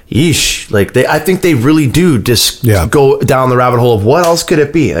 yeesh. Like, I think they really do just go down the rabbit hole of what else could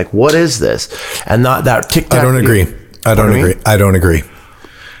it be? Like, what is this? And not that TikTok. I don't agree. I don't agree.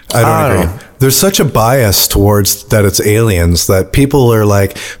 There's such a bias towards that it's aliens that people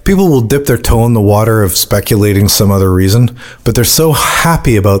will dip their toe in the water of speculating some other reason, but they're so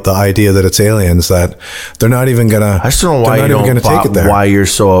happy about the idea that it's aliens that they're not even gonna. I still don't know why you don't take it there. Why you're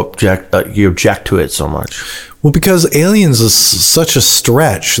so you object to it so much. Well, because aliens is such a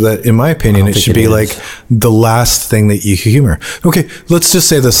stretch that, in my opinion, it should be like the last thing that you humor. Okay, let's just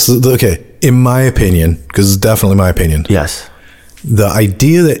say this. Okay, in my opinion, because it's definitely my opinion. Yes. The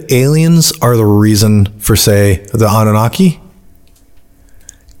idea that aliens are the reason for, say, the Anunnaki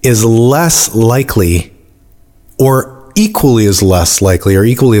is less likely, or equally as less likely, or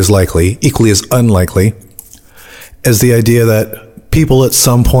equally as likely, equally as unlikely, as the idea that people at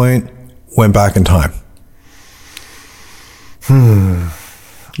some point went back in time.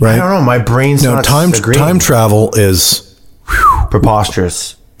 Right? I don't know. My brain's not agreeing. Time travel is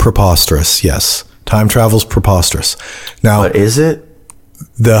preposterous. Preposterous, yes. Time travel's preposterous. Now, but is it?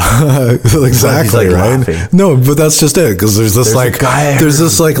 Exactly, right? Laughing. No, but that's just it. Because there's this light,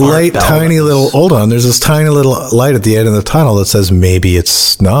 tiny little. Hold on, there's this tiny little light at the end of the tunnel that says maybe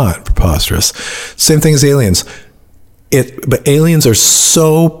it's not preposterous. Same thing as aliens. But aliens are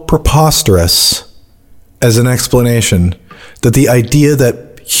so preposterous as an explanation that the idea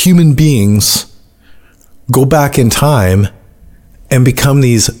that human beings go back in time and become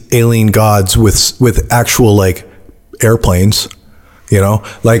these alien gods with actual, like, airplanes,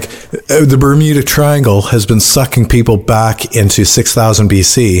 like the Bermuda Triangle has been sucking people back into 6,000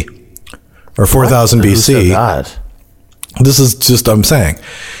 BC or 4,000 BC. Who said that? This is just, I'm saying.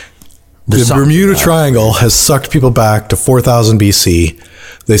 The Bermuda Triangle has sucked people back to 4,000 BC.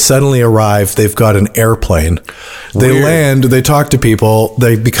 They suddenly arrive. They've got an airplane. They land. They talk to people.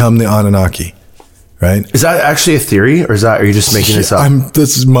 They become the Anunnaki. Right? Is that actually a theory, or are you just making this up?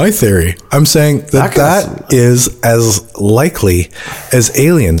 This is my theory. I'm saying that is as likely as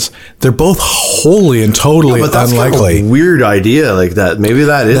aliens. They're both wholly and totally unlikely. Kind of a weird idea like that. Maybe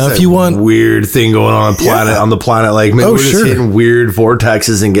that is a weird thing going on the planet. Like, maybe we're just hitting weird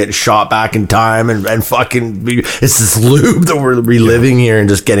vortexes and getting shot back in time and fucking. It's this loop that we're reliving here and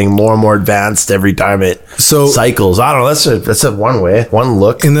just getting more and more advanced every time it cycles. I don't know. That's a one way, one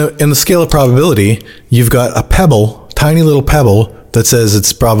look. In the scale of probability, you've got a pebble, tiny little pebble, that says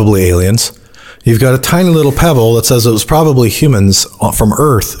it's probably aliens. You've got a tiny little pebble that says it was probably humans from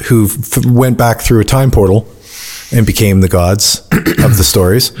Earth who went back through a time portal and became the gods of the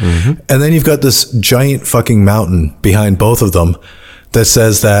stories. Mm-hmm. And then you've got this giant fucking mountain behind both of them that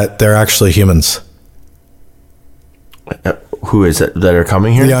says that they're actually humans. Who is it that are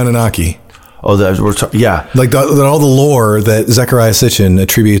coming here? The Anunnaki. Oh, yeah. Like all the lore that Zecharia Sitchin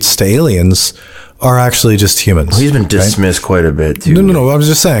attributes to aliens are actually just humans. Well, he's been dismissed quite a bit, too. No. I was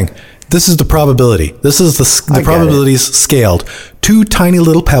just saying, this is the probability. This is the probabilities scaled. Two tiny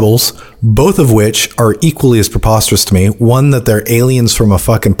little pebbles, both of which are equally as preposterous to me. One, that they're aliens from a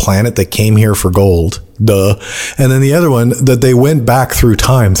fucking planet that came here for gold. Duh. And then the other one, that they went back through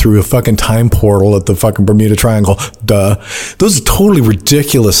time, through a fucking time portal at the fucking Bermuda Triangle. Duh. Those are totally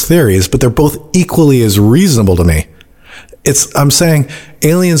ridiculous theories, but they're both equally as reasonable to me. I'm saying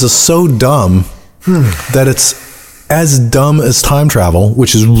aliens are so dumb that it's as dumb as time travel,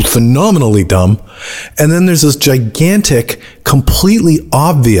 which is phenomenally dumb. And then there's this gigantic, completely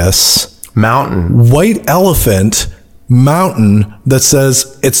obvious mountain, white elephant mountain that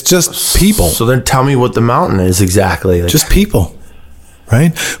says it's just people. So then tell me what the mountain is exactly. Just people,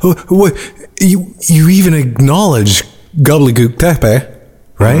 right? You even acknowledge Gobbledygook Tepe,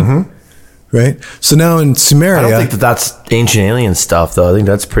 right? Mm-hmm. Right? So now in Sumeria... I don't think that's ancient alien stuff, though. I think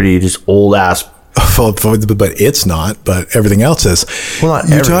that's pretty just old-ass But it's not, but everything else is. Well, not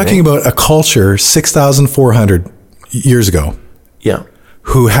You're everything. talking about a culture 6,400 years ago Yeah.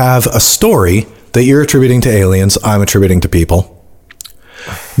 who have a story that you're attributing to aliens, I'm attributing to people.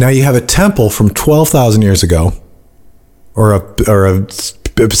 Now you have a temple from 12,000 years ago, or a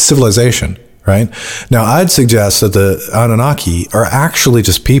civilization, right? Now I'd suggest that the Anunnaki are actually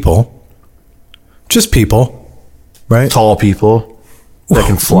just people, right? Tall people that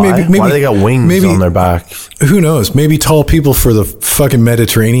can fly. Maybe- Why do they got wings maybe- on their back? Who knows? Maybe tall people for the fucking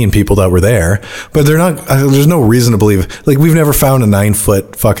Mediterranean people that were there, but they're not. There's no reason to believe. Like we've never found a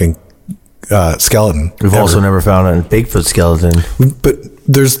 9-foot fucking skeleton. We've ever. also never found a Bigfoot skeleton. But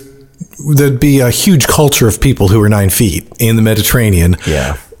there'd be a huge culture of people who are 9 feet in the Mediterranean.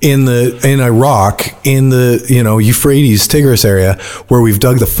 Yeah. In Iraq, in the Euphrates, Tigris area, where we've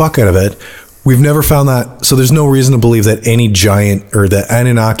dug the fuck out of it. We've never found that. So there's no reason to believe that any giant or that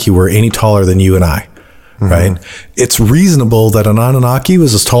Anunnaki were any taller than you and I, right? It's reasonable that an Anunnaki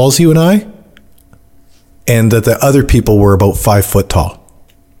was as tall as you and I, and that the other people were about 5 foot tall.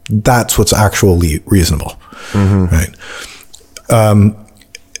 That's what's actually reasonable, right?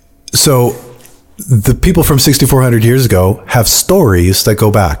 So the people from 6,400 years ago have stories that go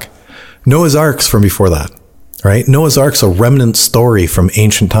back. Noah's Ark's from before that, right? Noah's Ark's a remnant story from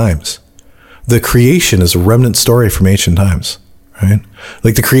ancient times. The creation is a remnant story from ancient times, right?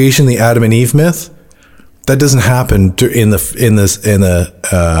 Like the creation, the Adam and Eve myth, that doesn't happen in the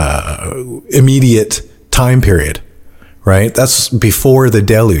immediate time period, right? That's before the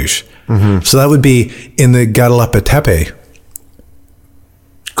deluge. So that would be in the Göbekli Tepe.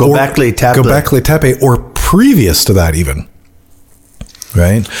 Göbekli Tepe. Göbekli Tepe, or previous to that even.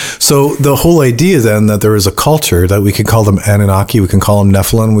 Right? So the whole idea then that there is a culture that we can call them Anunnaki, we can call them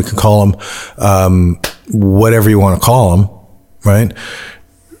Nephilim, we can call them whatever you want to call them, right?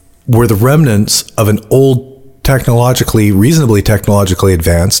 Were the remnants of an old reasonably technologically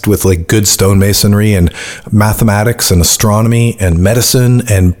advanced with like good stonemasonry and mathematics and astronomy and medicine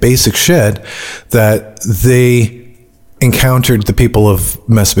and basic shit that they encountered the people of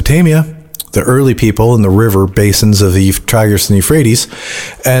Mesopotamia, the early people in the river basins of the Tigris and Euphrates,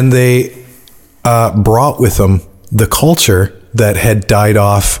 and they brought with them the culture that had died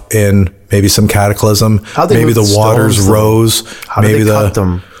off in maybe some cataclysm. How'd they Maybe move the the waters stones, though? rose. How maybe did they cut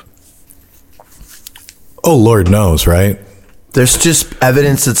them? Oh, Lord knows, right? There's just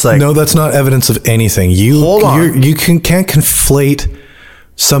evidence that's like, No, that's not evidence of anything. Hold on. You can't conflate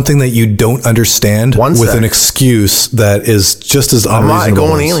something that you don't understand One with sec. an excuse that is just as I'm unreasonable. not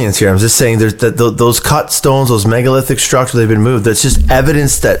going aliens here. I'm just saying there's those cut stones, those megalithic structures, they've been moved. That's just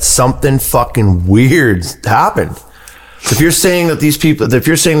evidence that something fucking weird happened. So if you're saying that these people, if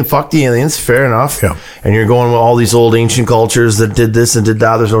you're saying fuck the aliens, fair enough. Yeah. And you're going with all these old ancient cultures that did this and did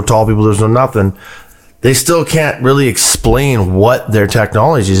that. There's no tall people. There's no nothing. They still can't really explain what their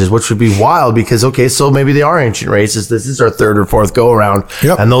technology is, which would be wild because, okay, so maybe they are ancient races. This is our third or fourth go around.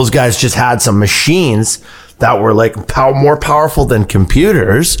 Yep. And those guys just had some machines that were like more powerful than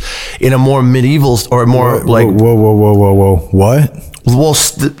computers in a more medieval or more like, Whoa. What? well,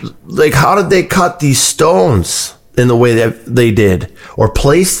 like how did they cut these stones in the way that they did or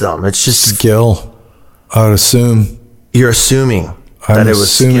place them? It's just, Skill, I would assume. you're assuming I'm that it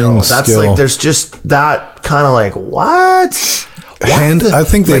was skill. assuming That's skill. like, there's just that kind of like, what? I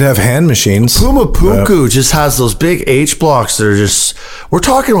think they'd have hand machines. Pumapunku just has those big H blocks that are just, we're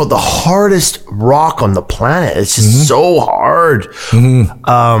talking about the hardest rock on the planet. It's just so hard.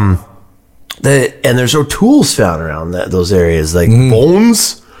 And there's no tools found around those areas, like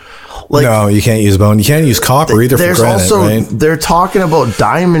bones. Like, No, you can't use bone. You can't use copper either for there's granite, also, right? they're talking about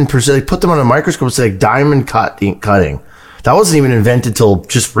diamond, they put them on a microscope, it's like diamond cutting. That wasn't even invented till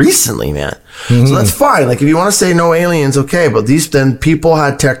just recently, man. So that's fine. Like if you want to say no aliens, okay, but then people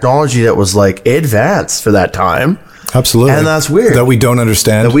had technology that was like advanced for that time. Absolutely. And that's weird. That we don't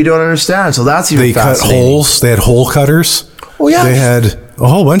understand. That we don't understand. So that's even They cut fascinating. holes. They had hole cutters. Oh, yeah. They had a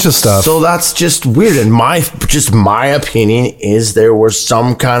whole bunch of stuff. So that's just weird. And my opinion is there was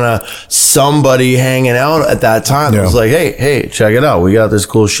some kind of somebody hanging out at that time. It Yeah. was like, hey, check it out. We got this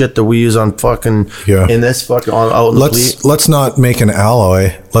cool shit that we use on fucking in this fucking out in the fleet. let's not make an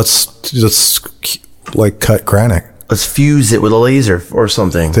alloy. Let's just like cut granite. Let's fuse it with a laser or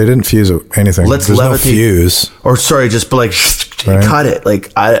something. They didn't fuse it, anything. Let's There's no levitate. fuse. Or sorry, just like Right. cut it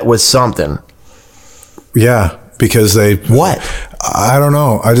like with something. Yeah, because they. What? I don't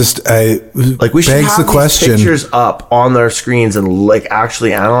know. Like we should begs have the these question. pictures up on their screens and like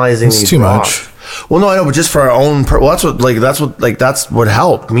actually analyzing It's these too rocks. much. Well, no, I know, but just for our own. Well, that's what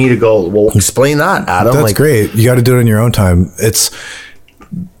helped me to go. Well, explain that, Adam. That's like, great. You got to do it in your own time.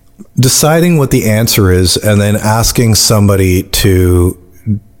 deciding what the answer is and then asking somebody to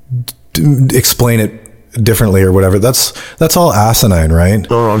explain it differently or whatever, that's all asinine, right?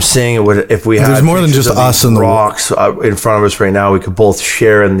 No, I'm saying it would, if we had There's more than pictures just of us these and the rocks in front of us right now, we could both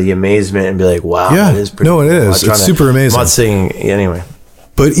share in the amazement and be like, wow, Yeah. that is pretty No, it cool. I'm is. not It's trying super amazing. I'm not saying, anyway.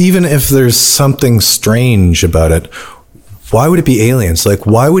 But even if there's something strange about it, why would it be aliens? Like,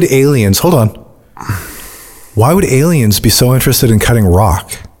 why would aliens, hold on, why would aliens be so interested in cutting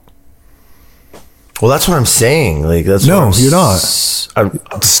rock? Well, that's what I'm saying. Like, that's No, what you're not. I'm,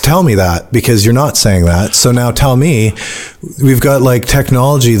 Just tell me that, because you're not saying that. So now tell me, we've got like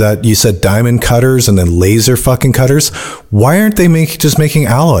technology that you said diamond cutters and then laser fucking cutters. Why aren't they just making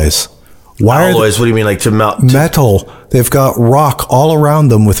alloys? Why alloys, what do you mean, like to melt? metal? They've got rock all around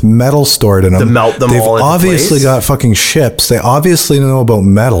them with metal stored in them. To melt them They've all into obviously place? got fucking ships. They obviously know about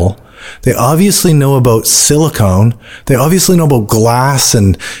metal. They obviously know about silicone. They obviously know about glass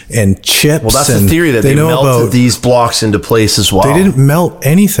and chips. Well, that's and the theory, that they melted about, these blocks into place as well. They didn't melt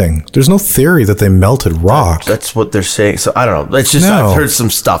anything. There's no theory that they melted rock. That's what they're saying. So I don't know. It's just, No. I've heard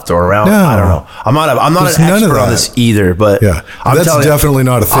some stuff thrown around. No. I don't know. I'm not There's an none of expert on that. this either, but Yeah. I'm That's telling you, definitely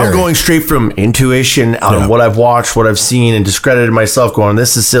not a theory. I'm going straight from intuition out Yeah. of what I've watched, what I've seen, and discredited myself going,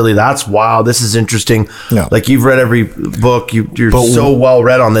 this is silly. That's wild. This is interesting. Yeah. Like, you've read every book. You're But so well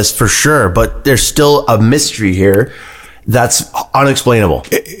read on this for sure, but there's still a mystery here that's unexplainable.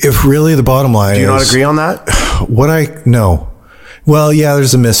 If really the bottom line Do you is, not agree on that? No. Well, yeah,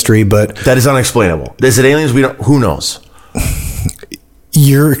 there's a mystery, but That is unexplainable. Is it aliens? We don't. Who knows?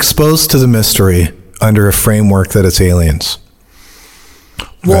 you're exposed to the mystery under a framework that it's aliens.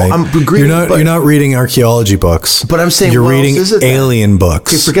 Well, right? I'm agreeing. You're not reading archaeology books. But I'm saying, you're what else reading is it then? alien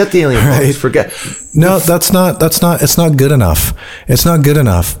books. Okay, forget the alien Right? books. Forget. No, it's not good enough. It's not good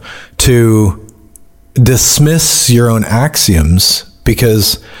enough to dismiss your own axioms,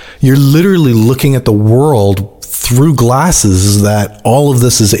 because you're literally looking at the world through glasses that all of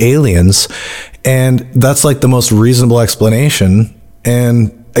this is aliens, and that's like the most reasonable explanation.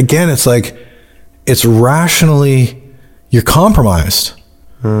 And again, it's like, it's rationally, you're compromised.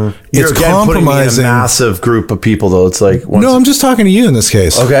 You're It's again putting me in a compromising. massive group of people, though. It's like, No, I'm just talking to you in this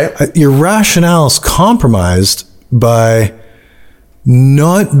case. Okay. Your rationale is compromised by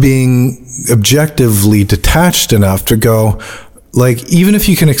not being objectively detached enough to go, like, even if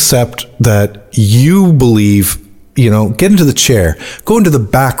you can accept that you believe, get into the chair, go into the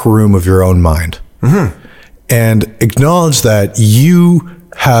back room of your own mind, and acknowledge that you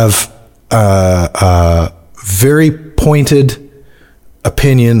have a very pointed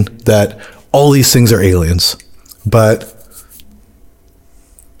opinion that all these things are aliens, but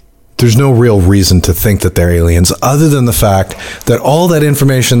there's no real reason to think that they're aliens, other than the fact that all that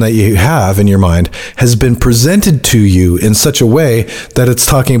information that you have in your mind has been presented to you in such a way that it's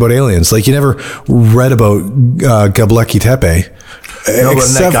talking about aliens. Like, you never read about Göbekli Tepe, but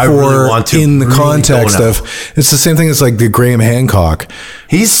except Nick, I for really want to in the really context go now. of, it's the same thing as like the Graham Hancock.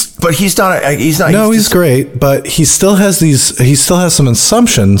 he's not. No, he's great, but he still has some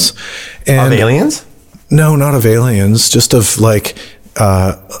assumptions and of aliens. No, not of aliens, just of like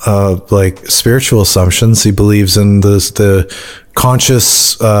spiritual assumptions. He believes in the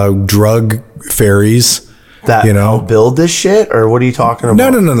conscious drug fairies. That build this shit, or what are you talking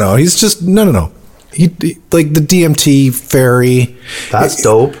about? No. He's just no. He like the DMT fairy. That's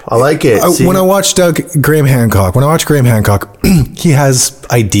dope. I like it. See? When I watch Graham Hancock, he has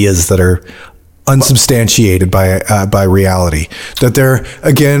ideas that are unsubstantiated by reality, that they're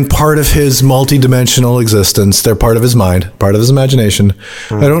again part of his multi-dimensional existence. They're part of his mind, part of his imagination.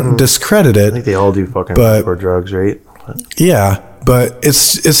 I don't discredit it. I think they all do fucking But- hardcore drugs, right? Yeah, but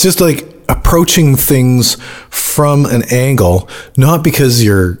it's just like approaching things from an angle, not because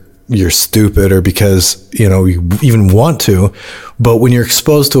you're stupid or because you even want to, but when you're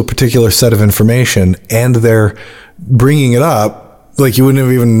exposed to a particular set of information and they're bringing it up, like, you wouldn't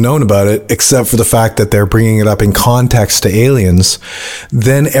have even known about it except for the fact that they're bringing it up in context to aliens,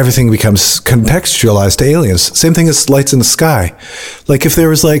 then everything becomes contextualized to aliens. Same thing as lights in the sky. Like, if there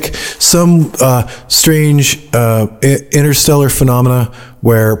was like some strange interstellar phenomena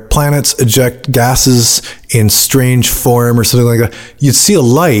where planets eject gases in strange form or something like that, you'd see a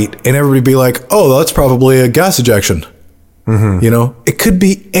light and everybody be like, oh, that's probably a gas ejection. It could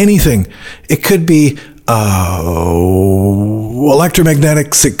be anything. It could be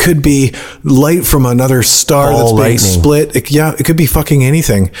electromagnetics. It could be light from another star that's being split. It could be fucking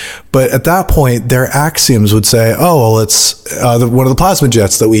anything. But at that point, their axioms would say, oh, well, it's one of the plasma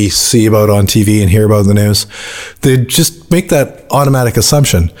jets that we see about on TV and hear about in the news. They'd just make that automatic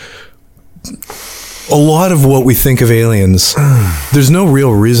assumption. a lot of what we think of aliens, there's no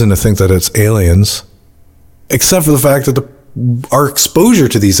real reason to think that it's aliens, except for the fact that our exposure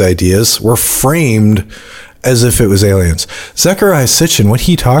to these ideas were framed as if it was aliens. Zecharia Sitchin, what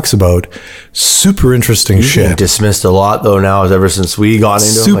he talks about, super interesting He's shit. been dismissed a lot though now, ever since we got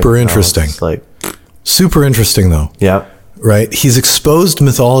into him. Super interesting. Super interesting though. Yeah. Right? He's exposed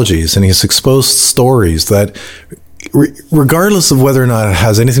mythologies and he's exposed stories that, regardless of whether or not it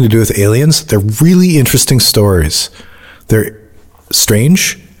has anything to do with aliens, they're really interesting stories. They're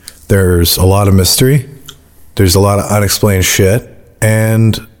strange. There's a lot of mystery. There's a lot of unexplained shit.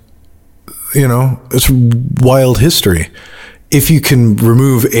 And, you know, it's wild history. If you can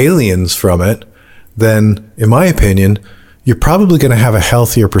remove aliens from it, then, in my opinion, you're probably going to have a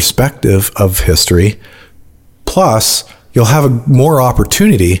healthier perspective of history. Plus, you'll have a more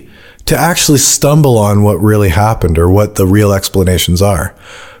opportunity to actually stumble on what really happened or what the real explanations are.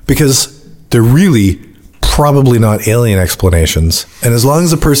 Because they're really probably not alien explanations. And as long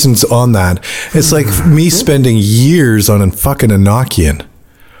as the person's on that, it's like me spending years on a fucking Enochian,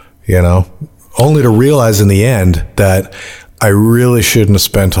 you know, only to realize in the end that I really shouldn't have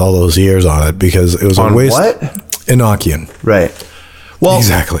spent all those years on it because it was a waste. What? Enochian. Right. Well,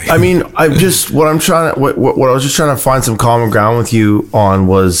 exactly. I mean, what I was just trying to find some common ground with you on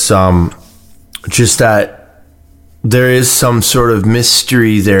was just that there is some sort of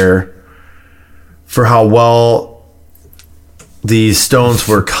mystery there for how well these stones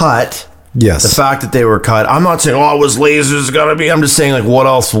were cut. Yes. The fact that they were cut. I'm not saying, oh, it was lasers, gotta be. I'm just saying, like, what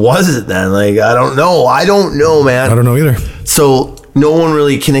else was it then? Like, I don't know, man. I don't know either. So no one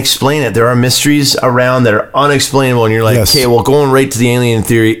really can explain it. There are mysteries around that are unexplainable, and you're like, Yes. okay, well, going right to the alien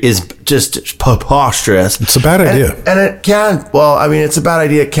theory is just preposterous. It's a bad idea. And it can, well, I mean, it's a bad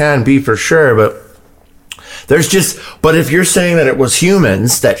idea. It can be for sure, but but if you're saying that it was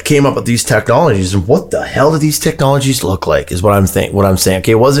humans that came up with these technologies, and what the hell do these technologies look like is what I'm saying.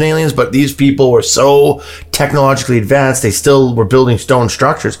 Okay, it wasn't aliens, but these people were so technologically advanced, they still were building stone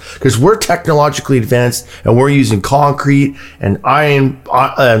structures because we're technologically advanced and we're using concrete and iron,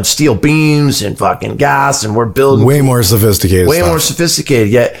 steel beams and fucking gas, and we're building Way more sophisticated way stuff. more sophisticated.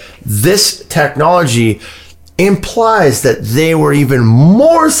 Yet this technology implies that they were even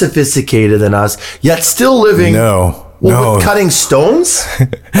more sophisticated than us, yet still living. No. With cutting stones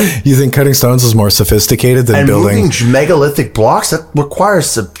You think cutting stones is more sophisticated than and building? moving megalithic blocks? That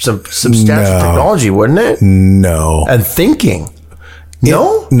requires some substantial technology, wouldn't it? No. And thinking.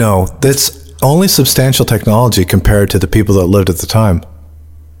 No? No. That's only substantial technology compared to the people that lived at the time.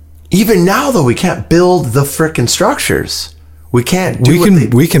 Even now, though, we can't build the frickin' structures. We can't do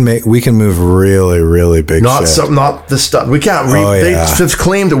We can move really, really big shit. not the stuff. We can't. They've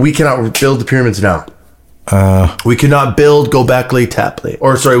claimed that we cannot build the pyramids now. We cannot build Göbekli Tepe,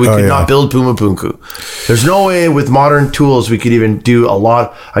 or sorry, we could not build Puma Punku. There's no way with modern tools we could even do a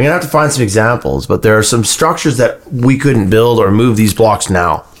lot. I'm gonna have to find some examples, but there are some structures that we couldn't build or move these blocks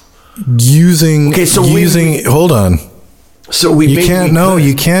now. Hold on. So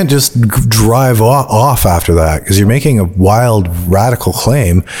You can't just drive off after that because you're making a wild, radical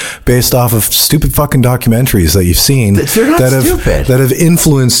claim based off of stupid fucking documentaries that you've seen that have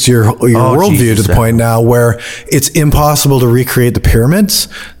influenced your worldview to the point now where it's impossible to recreate the pyramids.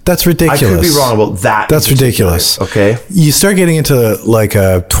 That's ridiculous. I could be wrong about that. That's ridiculous. Okay. You start getting into like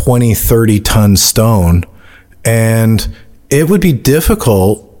a 20, 30 ton stone and it would be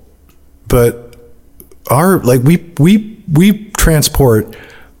difficult, but we transport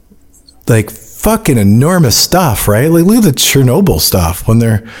like fucking enormous stuff, right? Like look at the Chernobyl stuff when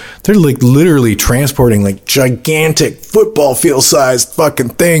they're like literally transporting like gigantic football field sized fucking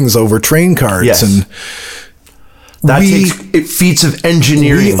things over train carts. Yes. And that takes feats of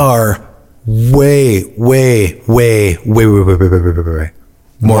engineering. We are way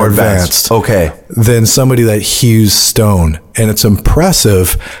more advanced than somebody that hews stone. And it's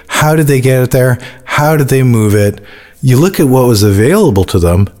impressive. How did they get it there? How did they move it? You look at what was available to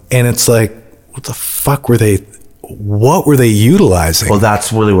them and it's like, what the fuck what were they utilizing? Well,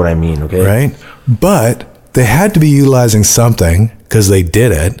 that's really what I mean. Okay. Right. But they had to be utilizing something because they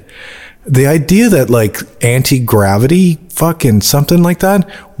did it. The idea that like anti-gravity fucking something like that,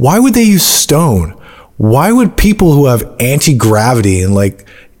 why would they use stone? Why would people who have anti-gravity and like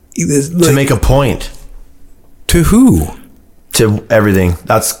to make a point? To who? To everything.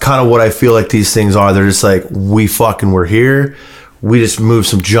 That's kind of what I feel like these things are. They're just like, we fucking were here. We just moved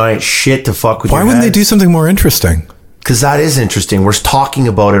some giant shit to fuck with Why your wouldn't head. they do something more interesting? Because that is interesting. We're talking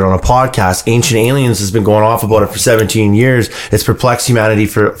about it on a podcast. Ancient Aliens has been going off about it for 17 years. It's perplexed humanity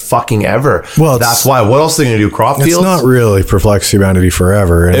for fucking ever. Well, that's why. What else are they going to do? Crop It's fields? not really perplexed humanity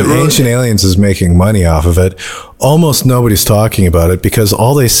forever. And really- Ancient Aliens is making money off of it. Almost nobody's talking about it because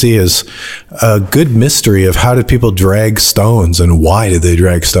all they see is a good mystery of how did people drag stones and why did they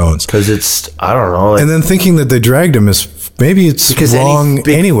drag stones? Because it's, I don't know. Like, And then thinking that they dragged them is maybe it's Because wrong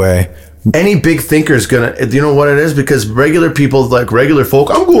anyway. any big thinker is going to, you know what it is? Because regular people, like regular folk,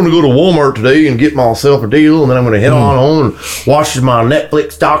 I'm going to go to Walmart today and get myself a deal, and then I'm going to head on home and watch my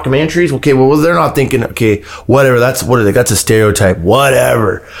Netflix documentaries. Okay, well, they're not thinking, okay, whatever, that's a stereotype,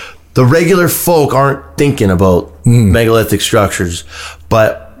 whatever. The regular folk aren't thinking about megalithic structures,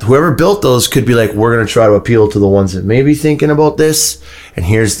 but whoever built those could be like, we're going to try to appeal to the ones that may be thinking about this, and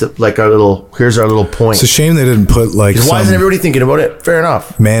here's our little point. It's a shame they didn't put like Why isn't some everybody thinking about it? Fair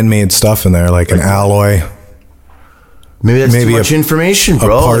enough. man-made stuff in there, like an alloy, Maybe that's Maybe too much information, a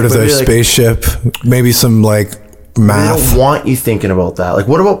bro. part of Maybe the like, spaceship, maybe some like They math. don't want you thinking about that. Like,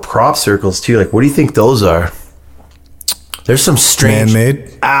 what about crop circles too? Like, what do you think those are? There's some strange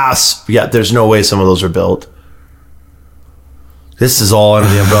Man-made? ass. Yeah, there's no way some of those are built. This is all under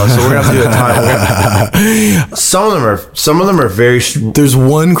the umbrella, so we're gonna have to do a time. Some of them are very. There's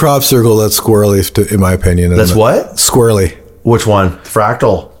one crop circle that's squirrely, in my opinion. That's what? Squirrely. Which one?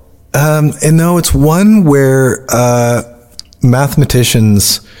 Fractal. And no, it's one where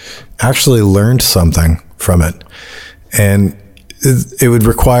mathematicians actually learned something from it. And it would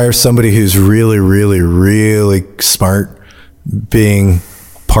require somebody who's really, really, really smart being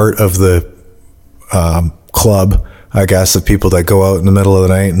part of the club, I guess, of people that go out in the middle of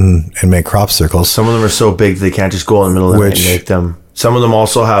the night and make crop circles. Some of them are so big they can't just go out in the middle of the night and make them. Some of them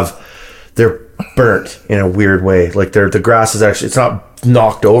also they're burnt in a weird way. Like the grass is actually, it's not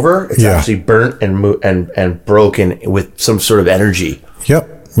knocked over. It's actually burnt and broken with some sort of energy.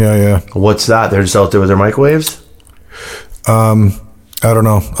 Yep. Yeah. What's that? They're just out there with their microwaves? I don't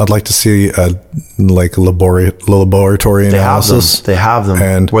know. I'd like to see a laboratory analysis. They have them.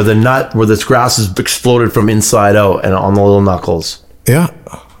 And where this grass is exploded from inside out and on the little knuckles. Yeah.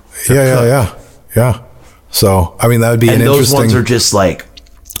 So, I mean, that would be And an those interesting. ones are just like,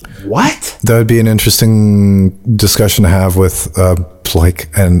 what? That would be an interesting discussion to have with somebody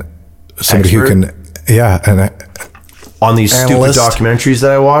who Expert? can, On these Analyst. stupid documentaries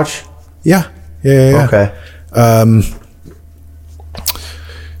that I watch? yeah. Okay.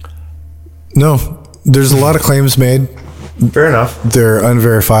 No, there's a lot of claims made. Fair enough. They're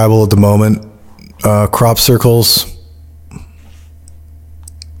unverifiable at the moment. Crop circles.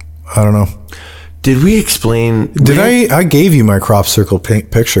 I don't know. Did we explain? I gave you my crop circle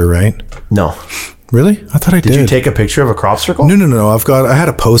picture, right? No. Really? I thought I did. Did you take a picture of a crop circle? No. I had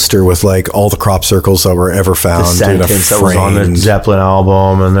a poster with like all the crop circles that were ever found The in a sentence that was on the framed- Zeppelin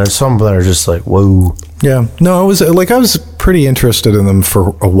album, and there's some that are just like, whoa. Yeah, no, I was pretty interested in them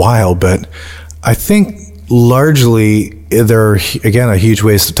for a while, but I think largely they're again a huge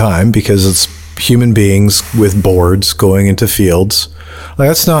waste of time because it's human beings with boards going into fields. Like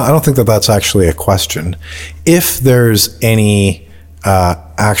I don't think that's actually a question. If there's any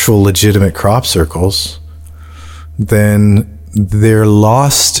actual legitimate crop circles, then they're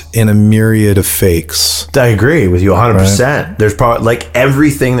lost in a myriad of fakes. I agree with you 100%. There's probably like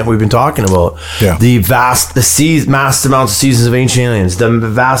everything that we've been talking about. Yeah. The mass amounts of seasons of Ancient Aliens, the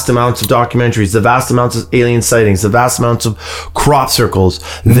vast amounts of documentaries, the vast amounts of alien sightings, the vast amounts of crop circles.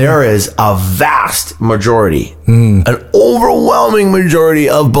 There is a vast majority, an overwhelming majority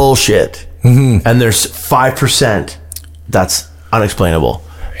of bullshit. And there's 5% that's unexplainable.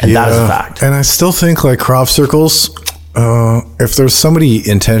 And that is a fact. And I still think like crop circles, if there's somebody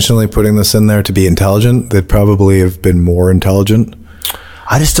intentionally putting this in there to be intelligent, they'd probably have been more intelligent.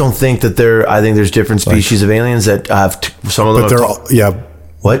 I just don't think that I think there's different species of aliens that have some of them. But they're all,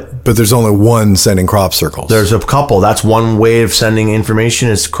 What? But there's only one sending crop circles. There's a couple. That's one way of sending information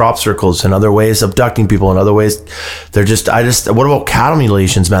is crop circles, and other ways abducting people, and other ways they're just. What about cattle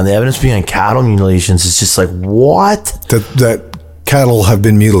mutilations, man? The evidence behind cattle mutilations is just like what? That cattle have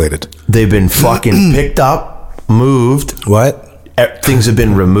been mutilated. They've been fucking picked up, moved. What? Things have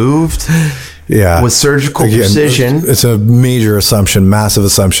been removed. Yeah. With surgical precision. It's a major assumption, massive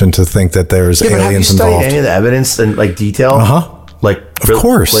assumption to think that there's But have you aliens studied involved. any of the evidence in like detail? Of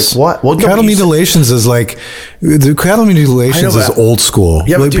course. Like what? Well, cattle mutilations is like the cattle mutilations is old school.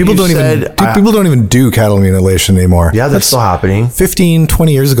 Yeah, but like dude, people you people don't even do cattle mutilation anymore. Yeah, that's still happening. 15,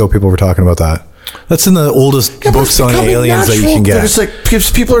 20 years ago, people were talking about that. That's in the oldest books on aliens that you can get. They're just like,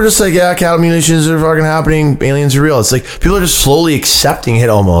 people are just like, yeah, cattle mutilations are fucking happening. Aliens are real. It's like people are just slowly accepting it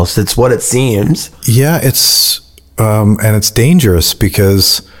almost. It's what it seems. Yeah, it's and it's dangerous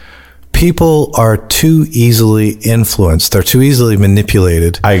because people are too easily influenced. They're too easily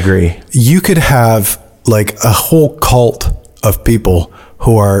manipulated. I agree. You could have like a whole cult of people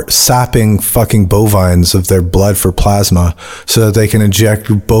who are sapping fucking bovines of their blood for plasma so that they can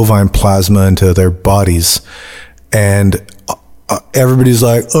inject bovine plasma into their bodies. And everybody's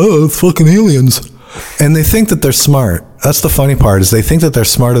like, oh, it's fucking aliens. And they think that they're smart. That's the funny part, is they think that they're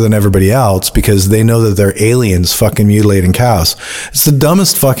smarter than everybody else because they know that they're aliens fucking mutilating cows. It's the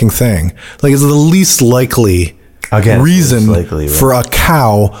dumbest fucking thing. Like, it's the least likely reason for a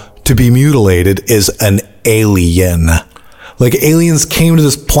cow to be mutilated is an alien. Like, aliens came to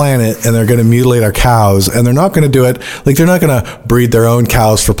this planet and they're going to mutilate our cows, and they're not going to do it. Like, they're not going to breed their own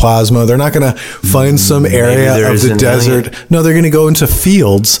cows for plasma. They're not going to find some area of the desert. No, they're going to go into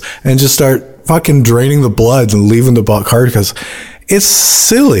fields and just start fucking draining the blood and leaving the carcass. It's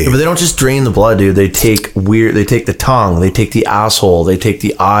silly. But they don't just drain the blood, dude. They take the tongue, they take the asshole, they take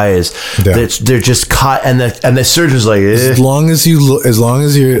the eyes. Yeah. They're just cut, and the surgeon's like, as long as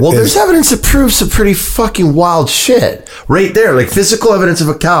you're. Well, there's evidence that proves some pretty fucking wild shit right there, like physical evidence of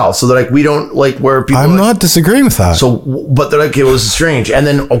a cow. So that like we don't like where people. I'm not disagreeing with that. So, but they're like, it was strange, and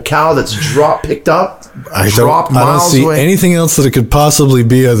then a cow that's picked up, dropped miles away. I don't see anything else that it could possibly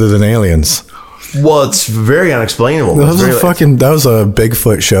be other than aliens. Well, it's very unexplainable. That was a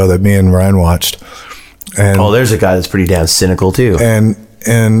Bigfoot show that me and Ryan watched. And there's a guy that's pretty damn cynical too. And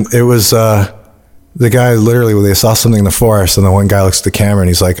it was the guy literally when they saw something in the forest, and the one guy looks at the camera and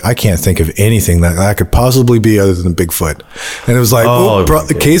he's like, I can't think of anything that could possibly be other than Bigfoot. And it was like,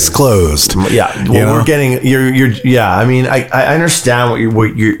 the case closed. Yeah, well, we're getting you're yeah. I mean, I understand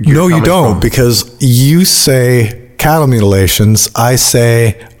what you're no, you don't, because you say cattle mutilations. I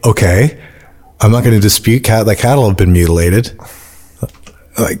say, okay, I'm not going to dispute that cattle have been mutilated.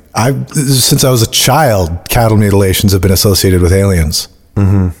 Like, since I was a child, cattle mutilations have been associated with aliens,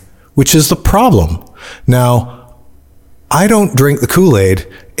 which is the problem. Now, I don't drink the Kool-Aid,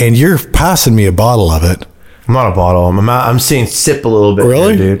 and you're passing me a bottle of it. Not a bottle. I'm saying sip a little bit.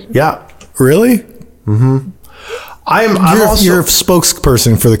 Really, there, dude? Yeah. Really? Mm-hmm. You're a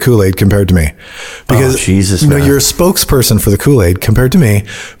spokesperson for the Kool-Aid compared to me, because Jesus, man. You're a spokesperson for the Kool-Aid compared to me,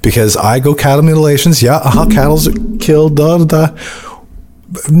 because I go cattle mutilations. Yeah, cattle's killed.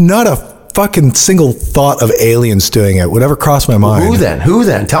 Not a fucking single thought of aliens doing it would ever cross my mind. Who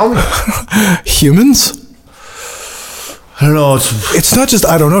then? Tell me. Humans. I don't know. It's not just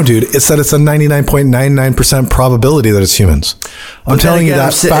I don't know, dude. It's that it's a 99.99% probability that it's humans. I'm telling you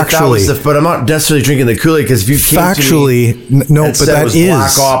that factually. But I'm not necessarily drinking the Kool-Aid, because if you came factually, to me no, but that is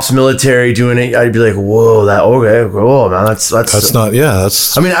Black Ops military doing it, I'd be like, whoa, cool, man. That's not. Yeah,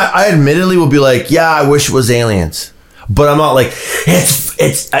 that's. I mean, I admittedly will be like, yeah, I wish it was aliens. But I'm not like,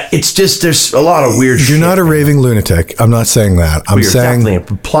 it's just, there's a lot of weird shit. You're not a raving lunatic. I'm not saying that. I'm saying, definitely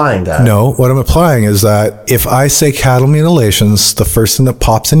implying that. No, what I'm implying is that if I say cattle mutilations, the first thing that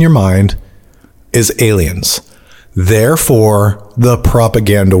pops in your mind is aliens. Therefore, the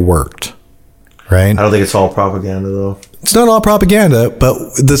propaganda worked. Right? I don't think it's all propaganda, though. It's not all propaganda, but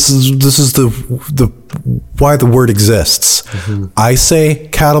this is the why the word exists. Mm-hmm. I say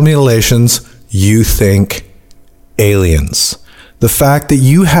cattle mutilations, you think aliens. The fact that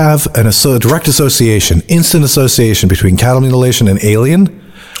you have a direct association, instant association between cattle mutilation and alien,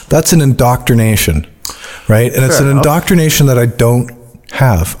 that's an indoctrination, right? And it's an indoctrination that I don't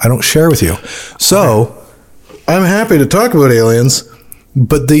have. I don't share with you. So I'm happy to talk about aliens,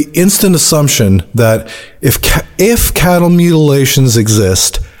 but the instant assumption that if cattle mutilations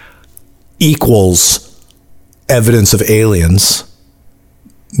exist equals evidence of aliens,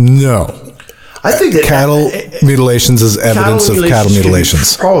 no. I think that cattle mutilations is evidence of cattle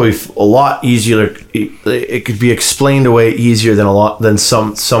mutilations. Probably a lot easier. It could be explained away easier than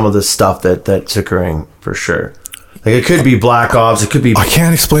some of the stuff that's occurring, for sure. Like, it could be Black Ops. It could be. I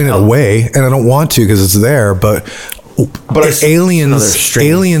can't explain it away, and I don't want to because it's there. But aliens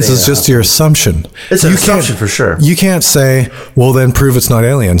is just your assumption. It's an assumption for sure. You can't say, well, then prove it's not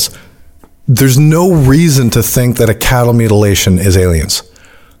aliens. There's no reason to think that a cattle mutilation is aliens.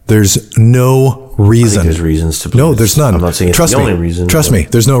 There's no reason. I think there's reasons to believe. No, there's none. I'm not saying it's the only reason. Trust me,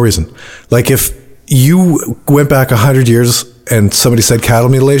 there's no reason. Like, if you went back 100 years and somebody said cattle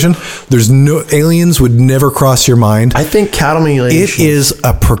mutilation, aliens would never cross your mind. I think cattle mutilation. It is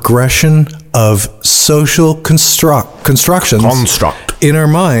a progression of social constructions in our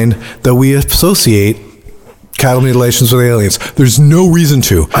mind that we associate cattle mutilations with aliens. There's no reason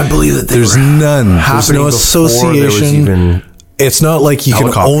to. I believe that there's none. There's no association. It's not like you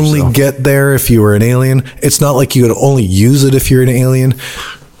can only get there if you were an alien. It's not like you could only use it if you're an alien.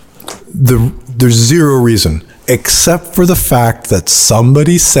 There's zero reason. except for the fact that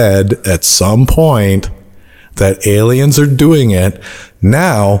somebody said at some point that aliens are doing it.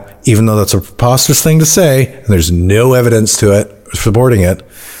 Now, even though that's a preposterous thing to say, and there's no evidence to it supporting it,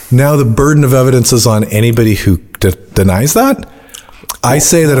 now the burden of evidence is on anybody who denies that. I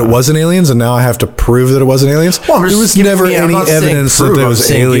say that it wasn't aliens, and now I have to prove that it wasn't aliens. Well, there was never any evidence that there was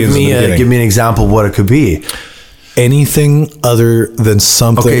aliens in the beginning. Give me an example of what it could be. Anything other than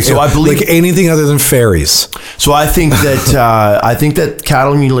something. Okay, so I believe like anything other than fairies. So I think that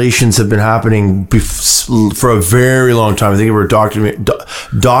cattle mutilations have been happening for a very long time. I think they were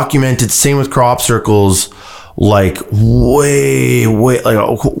documented. Same with crop circles, like way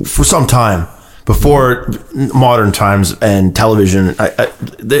like for some time before modern times and television.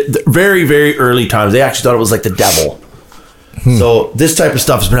 The very, very early times, they actually thought it was like the devil. So this type of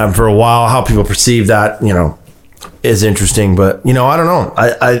stuff has been happening for a while. How people perceive that, is interesting, but I don't know.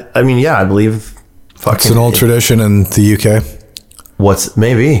 I mean, yeah, I believe it's an old tradition in the UK.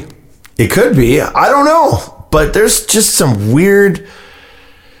 Maybe it could be. I don't know, but there's just some weird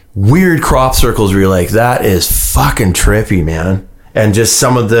crop circles where you're like, that is fucking trippy, man. And just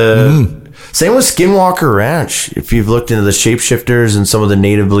some of the same with Skinwalker Ranch. If you've looked into the shapeshifters and some of the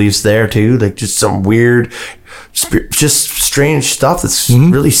native beliefs there too, like just some weird, just strange stuff that's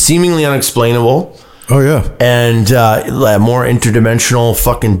really seemingly unexplainable. Oh yeah, and more interdimensional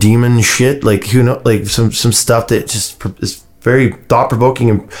fucking demon shit. Like like some stuff that just is very thought provoking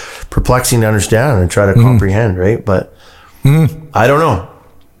and perplexing to understand and try to comprehend, right? But I don't know.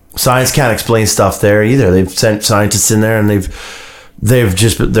 Science can't explain stuff there either. They've sent scientists in there and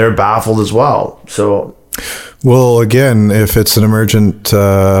they're baffled as well. So, well, again, if it's an emergent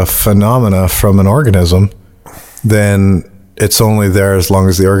phenomena from an organism, then it's only there as long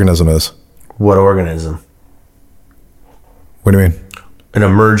as the organism is. What organism? What do you mean? An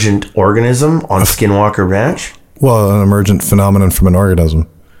emergent organism on Skinwalker Ranch? Well, an emergent phenomenon from an organism.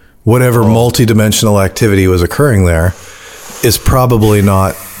 Whatever multidimensional activity was occurring there is probably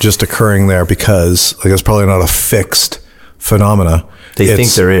not just occurring there because, it's probably not a fixed phenomena. They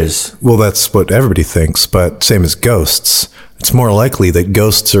think there is. Well, that's what everybody thinks, but same as ghosts. It's more likely that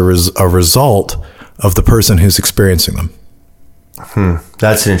ghosts are a result of the person who's experiencing them.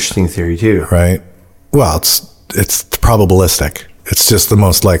 That's an interesting theory too. Right. Well, it's probabilistic. It's just the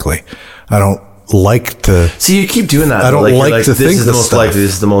most likely. I don't like to see. You keep doing that. I don't like to think this is the most likely.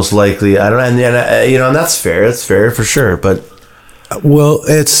 This is the most likely. I don't. And that's fair. That's fair for sure. But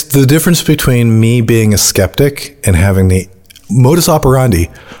it's the difference between me being a skeptic and having the modus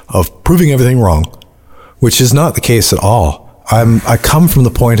operandi of proving everything wrong, which is not the case at all. I come from the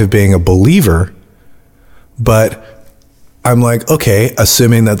point of being a believer, but I'm like, okay,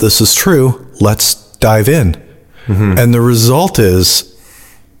 assuming that this is true, let's dive in. And the result is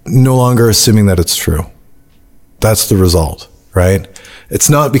no longer assuming that it's true. That's the result, right? It's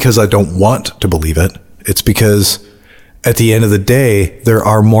not because I don't want to believe it. It's because at the end of the day, there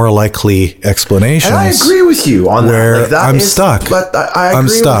are more likely explanations. And I agree with you on where that. I'm stuck. But I agree I'm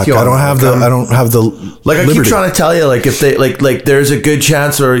stuck. with you. I don't have the like I liberty. keep trying to tell you, like if they like there's a good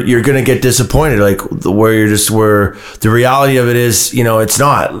chance where you're gonna get disappointed, like where the reality of it is, it's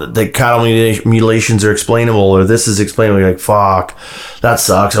not. The cattle mutilations are explainable, or this is explainable. You're like, fuck, that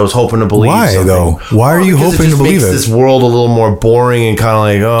sucks. I was hoping to believe. Why something. though? Why are you hoping to believe it? This world a little more boring and kind of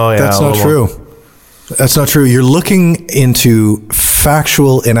like, oh yeah, that's not true. That's not true. You're looking into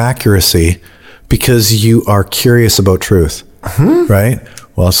factual inaccuracy because you are curious about truth, right?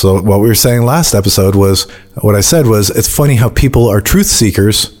 Well, so what we were saying last episode was, what I said was, it's funny how people are truth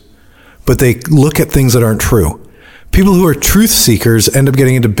seekers, but they look at things that aren't true. People who are truth seekers end up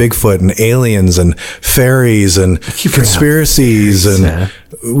getting into Bigfoot and aliens and fairies and conspiracies.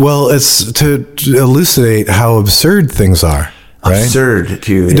 Well, it's to elucidate how absurd things are, right? Absurd,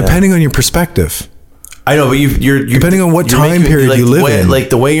 too. Yeah. Depending on your perspective. I know, but you're depending on what time period you live in. Like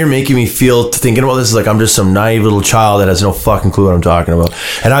the way you're making me feel thinking about this is like I'm just some naive little child that has no fucking clue what I'm talking about.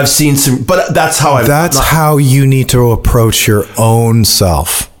 And I've seen but that's how you need to approach your own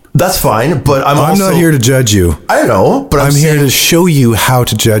self. That's fine, but I'm not here to judge you. I know, but I'm here to show you how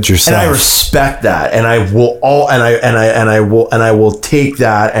to judge yourself. And I respect that, and I will take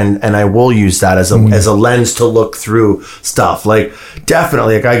that, and I will use that as a lens to look through stuff. Like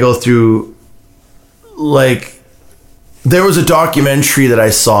definitely, like I go through. Like, there was a documentary that I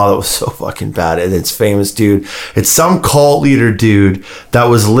saw that was so fucking bad, and it's famous, dude. It's some cult leader dude that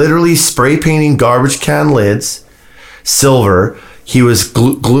was literally spray painting garbage can lids silver. He was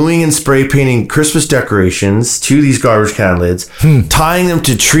gluing and spray painting Christmas decorations to these garbage can lids, tying them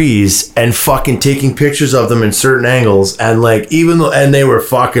to trees, and fucking taking pictures of them in certain angles. And like, and they were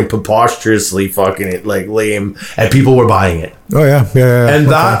fucking preposterously fucking like lame, and people were buying it. Oh yeah. And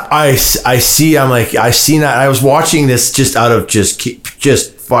that I see. I'm like, I seen that. I was watching this just out of just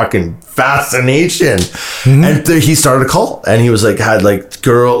fucking fascination, and he started a cult, and he was like, had like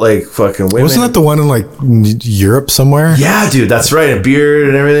fucking women. Wasn't that the one in like Europe somewhere? Yeah, dude, that's right. A beard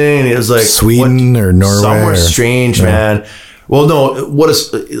and everything, and it was like Sweden or Norway, somewhere strange, man. Well, no,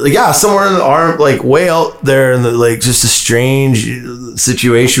 somewhere in the arm, like way out there, in the like just a strange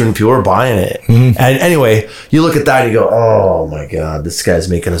situation when people are buying it. And anyway, you look at that and you go, oh my god, this guy's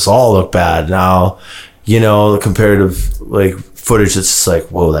making us all look bad now. You know, the comparative like footage, it's just like,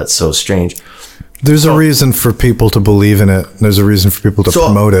 whoa, that's so strange. There's a reason for people to believe in it. There's a reason for people to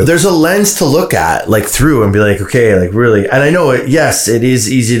promote it. There's a lens to look at, like through, and be like, okay, like really. And I know it. Yes, it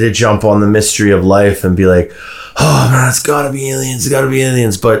is easy to jump on the mystery of life and be like, oh man, it's got to be aliens. It's got to be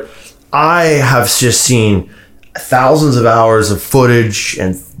aliens. But I have just seen thousands of hours of footage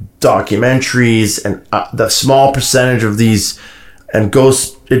and documentaries, and the small percentage of these and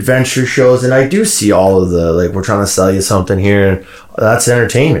ghost adventure shows, and I do see all of the like, we're trying to sell you something here, and that's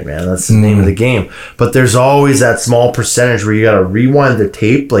entertainment, man. That's the name of the game. But there's always that small percentage where you got to rewind the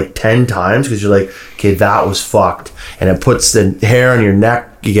tape like 10 times because you're like, okay, that was fucked, and it puts the hair on your neck.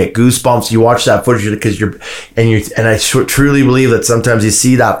 You get goosebumps. You watch that footage because and I truly believe that sometimes you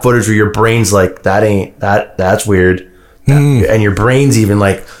see that footage where your brain's like, that's weird, and your brain's even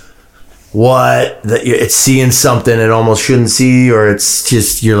like, what, that it's seeing something it almost shouldn't see, or it's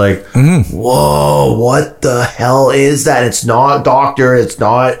just, you're like, whoa, what the hell is that? It's not doctor, it's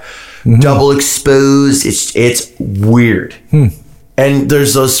not double exposed, it's weird. And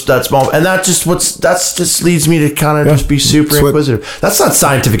there's that small, and that just leads me to kind of just be super inquisitive. That's not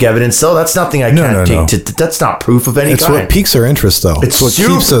scientific evidence, though. That's nothing I can't take to. That's not proof of any kind. It's what piques our interest, though. It's what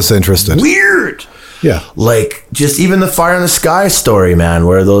keeps us interested. Weird. Yeah, like just even the Fire in the Sky story, man,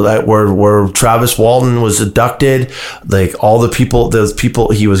 where Travis Walton was abducted, like all those people,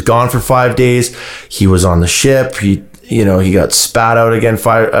 he was gone for 5 days. He was on the ship. He got spat out again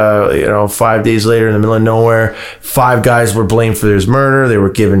 5 days later in the middle of nowhere. 5 guys were blamed for his murder. They were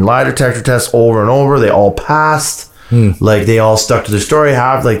given lie detector tests over and over. They all passed. Like they all stuck to their story.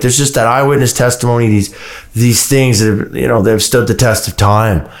 There's just that eyewitness testimony. These things that they've stood the test of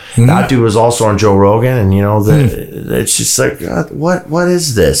time. That dude was also on Joe Rogan, and it's just like, God, what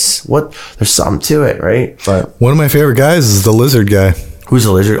is this? There's something to it, right? But one of my favorite guys is the lizard guy. Who's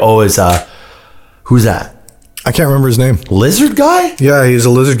the lizard? Oh, who's that? I can't remember his name. Lizard guy? Yeah, he's a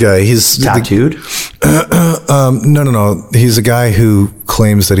lizard guy. He's tattooed. No. He's a guy who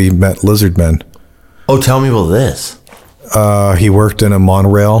claims that he met lizard men. Oh, tell me about this. He worked in a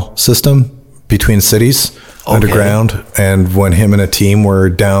monorail system between cities, underground, and when him and a team were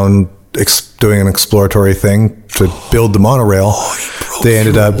down doing an exploratory thing to build the monorail, they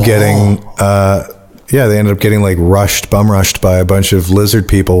ended up getting like bum rushed by a bunch of lizard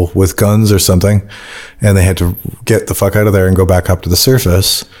people with guns or something, and they had to get the fuck out of there and go back up to the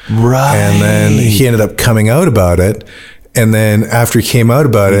surface. Right. And then he ended up coming out about it. And then after he came out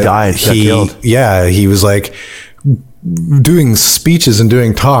about it, got killed. Yeah, he was like doing speeches and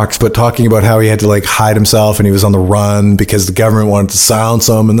doing talks, but talking about how he had to like hide himself and he was on the run because the government wanted to silence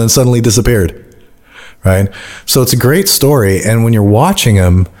him, and then suddenly disappeared. Right. So it's a great story. And when you're watching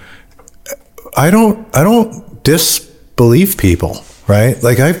him, I don't disbelieve people. Right.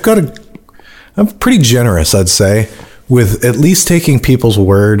 Like I'm pretty generous, I'd say, with at least taking people's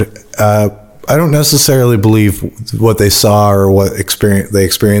word. I don't necessarily believe what they saw or what they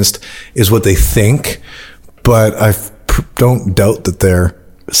experienced is what they think, but I don't doubt that their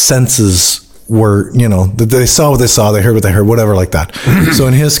senses were, that they saw what they saw, they heard what they heard, whatever like that. So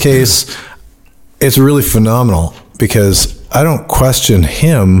in his case, it's really phenomenal because I don't question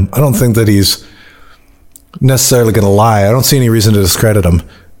him. I don't think that he's necessarily going to lie. I don't see any reason to discredit him.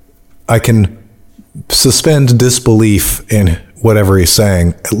 I can suspend disbelief in whatever he's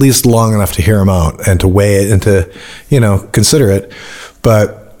saying, at least long enough to hear him out and to weigh it and to, consider it.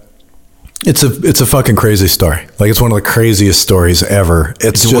 But it's a fucking crazy story. Like, it's one of the craziest stories ever.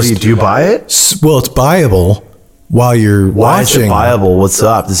 It's do you buy it? Well, it's buyable while you're watching. Why is it buyable? What's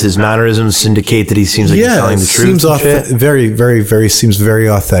up? Does his mannerisms indicate that he seems like he's telling the truth? Seems very, very, very, seems very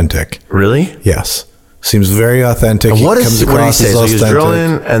authentic. Really? Yes. Seems very authentic. And what do you say? So he was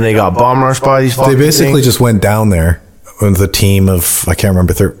drilling and they got bomb rushed by these fucking They basically things? just went down there with a team of, I can't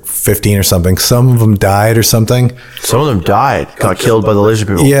remember, 15 or something. Some of them died or something. Some of them died. Got killed by the lizard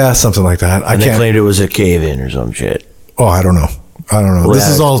people. Yeah, something like that. And they claimed it was a cave-in or some shit. Oh, I don't know. I don't know.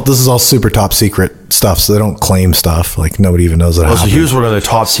 Well, This is all super top secret stuff, so they don't claim stuff. Like nobody even knows that. So he was working on a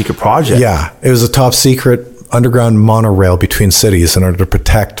top secret project. Yeah, it was a top secret underground monorail between cities in order to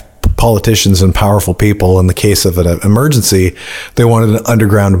protect politicians and powerful people. In the case of an emergency, they wanted an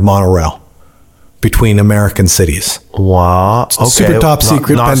underground monorail between American cities. Wow. Okay. Super top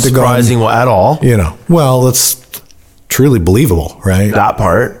secret not Pentagon. Surprising at all. You know, well, that's truly believable, right? That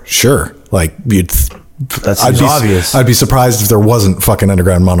part. Sure. Like That seems obvious. I'd be surprised if there wasn't fucking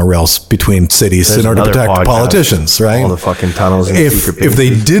underground monorails between cities There's in order to another protect podcast, politicians, right? all the fucking tunnels and secret if they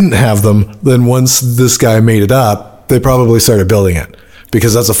bases. didn't have them, then once this guy made it up, they probably started building it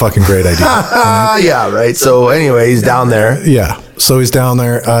because that's a fucking great idea. Yeah, right. So anyway, he's down there. Yeah. So he's down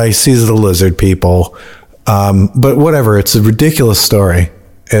there. He sees the lizard people. But whatever. It's a ridiculous story.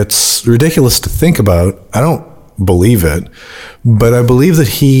 It's ridiculous to think about. I don't believe it, but I believe that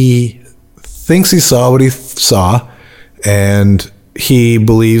he thinks he saw what he saw, and he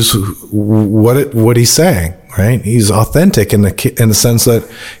believes what he's saying. Right? He's authentic in the sense that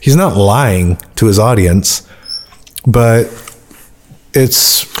he's not lying to his audience, but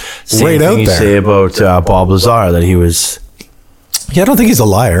it's Same right thing out you there. say about Bob Lazar, that he was. Yeah, I don't think he's a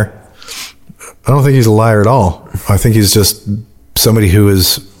liar. I don't think he's a liar at all. I think he's just somebody who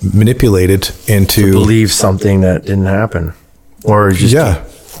is manipulated into Believe something that didn't happen, or just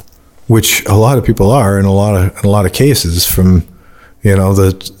which a lot of people are in a lot of cases, from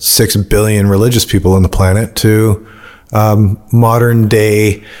the 6 billion religious people on the planet to modern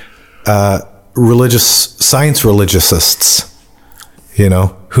day science religiousists,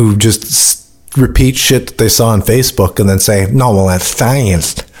 who just repeat shit that they saw on Facebook and then say, no, well, that's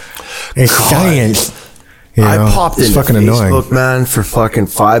science. It's science. I popped it's in fucking Facebook, annoying. man, for fucking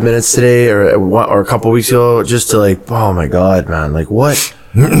 5 minutes today or a couple weeks ago, just to oh my God, man, what?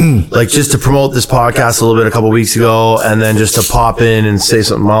 Just to promote this podcast a little bit a couple weeks ago, and then just to pop in and say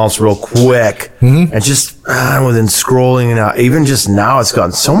something else real quick. And just within scrolling, and even just now, it's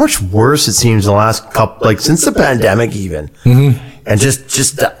gotten so much worse, it seems, in the last couple, since the pandemic even. And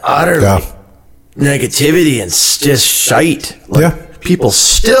just the utter negativity and just shite. People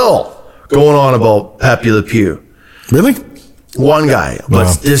still going on about Pepe Le Pew. Really? One guy,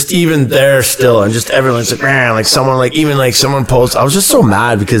 but just even there still, and just everyone's like, man, someone posts. I was just so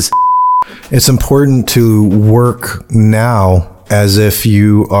mad because it's important to work now as if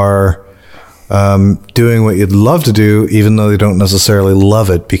you are doing what you'd love to do, even though you don't necessarily love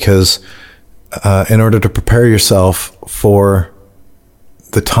it, because in order to prepare yourself for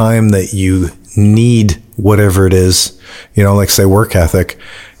the time that you need whatever it is, say work ethic,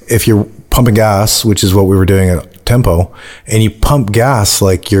 if you're pumping gas, which is what we were doing at Tempo, and you pump gas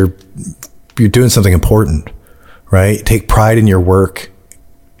like you're doing something important, right? Take pride in your work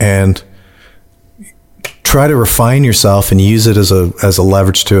and try to refine yourself and use it as a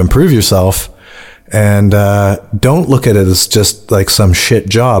leverage to improve yourself. And don't look at it as just like some shit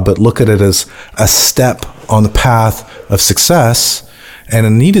job, but look at it as a step on the path of success, and a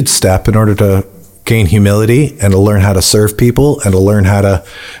needed step in order to gain humility and to learn how to serve people and to learn how to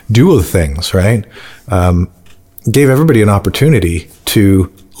do other things, right? Gave everybody an opportunity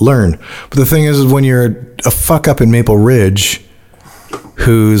to learn. But the thing is when you're a fuck up in Maple Ridge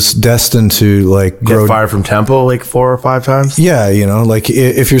who's destined to get fired from Tempo 4 or 5 times. Yeah,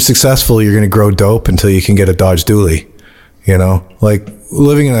 if you're successful, you're going to grow dope until you can get a Dodge Dually.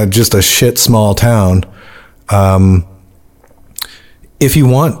 Living in just a shit small town. If you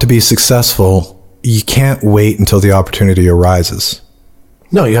want to be successful, you can't wait until the opportunity arises.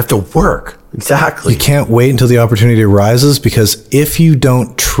 No, you have to work. Exactly. You can't wait until the opportunity arises, because if you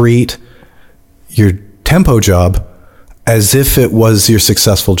don't treat your Tempo job as if it was your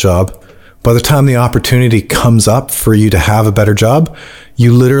successful job, by the time the opportunity comes up for you to have a better job,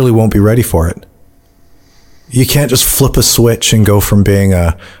 you literally won't be ready for it. You can't just flip a switch and go from being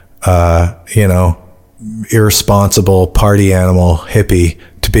a irresponsible party animal hippie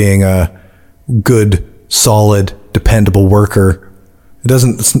to being a good, solid, dependable worker.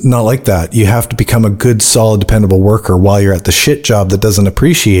 It's not like that. You have to become a good, solid, dependable worker while you're at the shit job that doesn't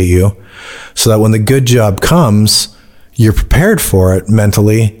appreciate you, so that when the good job comes, you're prepared for it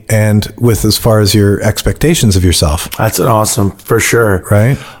mentally and with as far as your expectations of yourself. That's an awesome, for sure.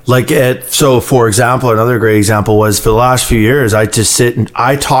 Right? So for example, another great example was for the last few years, I just sit and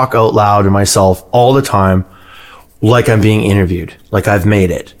I talk out loud to myself all the time, like I'm being interviewed, like I've made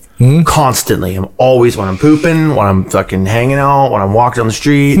it. Constantly. I'm always, when I'm pooping, when I'm fucking hanging out, when I'm walking down the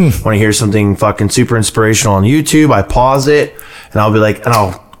street, when I hear something fucking super inspirational on YouTube, I pause it and I'll be like, and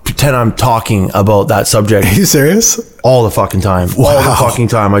I'll pretend I'm talking about that subject. Are you serious? All the fucking time. Wow. All the fucking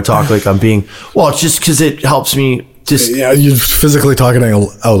time I talk like I'm being, it's just because it helps me just Yeah, you're physically talking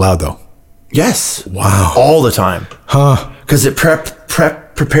out loud though. yes, Wow. all the time. Huh. Because it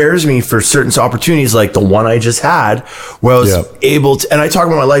prepares me for certain opportunities like the one I just had, where I was Yeah. able to. And I talk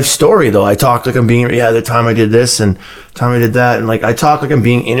about my life story though. I talk like I'm being the time I did this and the time I did that, and like I talk like I'm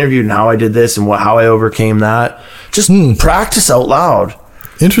being interviewed and how I did this and how I overcame that. Just practice out loud,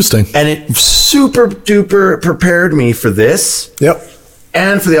 Interesting. and it super duper prepared me for this Yep.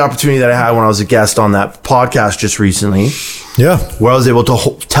 and for the opportunity that I had when I was a guest on that podcast just recently, Yeah. where I was able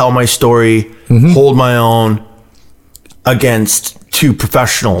to tell my story, hold my own against two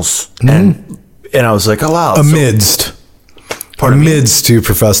professionals, and I was like, oh wow, so- Amidst. Pardon me? Amidst two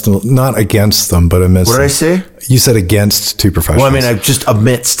professional, not against them, but amidst. what did I them. say? You said against two professionals. Well, I mean, I just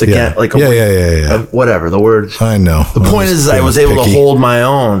amidst again, Yeah. like Yeah. whatever the word. I know. The point is, I was able to picky. hold my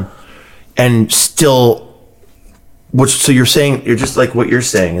own, and still. So you're saying, you're just like what you're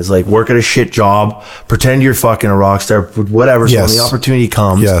saying is like work at a shit job, pretend you're fucking a rock star, whatever. So Yes. when the opportunity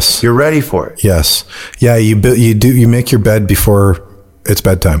comes, Yes. you're ready for it. Yes. Yeah. You make your bed before it's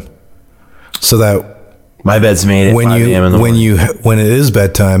bedtime, so that My bed's made at when 5 a.m. in the morning. when it is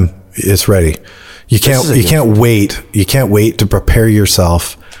bedtime, it's ready. You is a can't good wait. You can't wait to prepare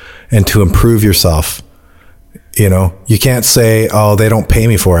yourself and to improve yourself. You know, you can't say, "Oh, they don't pay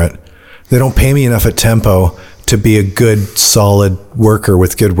me for it. They don't pay me enough at Tempo to be a good, solid worker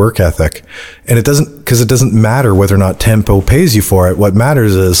with good work ethic." And it doesn't matter whether or not Tempo pays you for it. What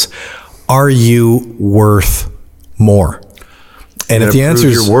matters is, are you worth more? And if the prove answer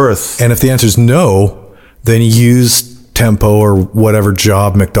is your worth. and if the answer is no, then use Tempo or whatever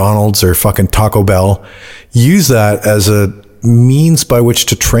job, McDonald's or fucking Taco Bell. Use that as a means by which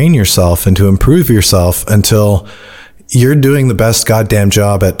to train yourself and to improve yourself until you're doing the best goddamn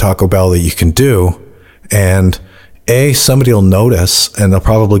job at Taco Bell that you can do. And somebody will notice and they'll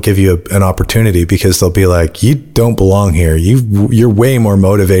probably give you an opportunity because they'll be like, you don't belong here. You're way more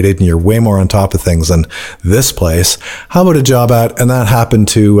motivated and you're way more on top of things than this place. How about a job and that happened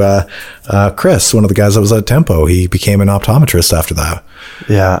to Chris, one of the guys that was at Tempo. He became an optometrist after that.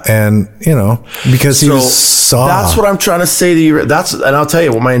 Yeah. And, because he saw. That's what I'm trying to say to you. And I'll tell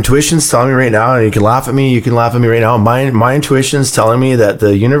you what my intuition's telling me right now. And you can laugh at me. You can laugh at me right now. My intuition's telling me that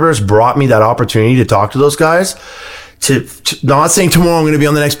the universe brought me that opportunity to talk to those guys. To not saying tomorrow I'm going to be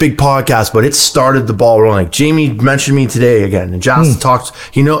on the next big podcast, but it started the ball rolling. Like Jamie mentioned me today again, and Josh talks.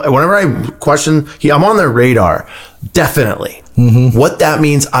 Whenever I question, I'm on their radar. Definitely. What that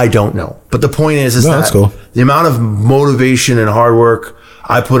means, I don't know. But the point is that's that cool. the amount of motivation and hard work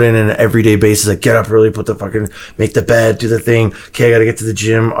I put in an everyday basis. I get up early, make the bed, do the thing. Okay, I got to get to the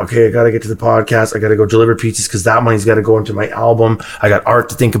gym. Okay, I got to get to the podcast. I got to go deliver pizzas because that money's got to go into my album. I got art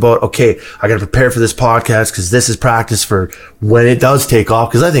to think about. Okay, I got to prepare for this podcast because this is practice for when it does take off,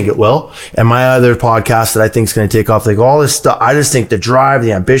 because I think it will. And my other podcast that I think is going to take off, like all this stuff. I just think the drive,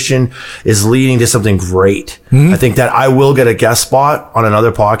 the ambition is leading to something great. I think that I will get a guest spot on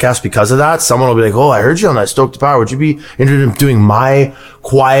another podcast because of that. Someone will be like, oh, I heard you on that Stoke to Power. Would you be interested in doing my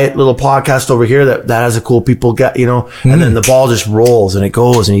quiet little podcast over here that has a cool people get, and then the ball just rolls and it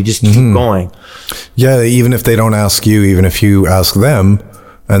goes and you just keep going. Yeah, even if they don't ask you, even if you ask them,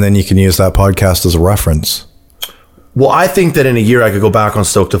 and then you can use that podcast as a reference. Well, I think that in a year I could go back on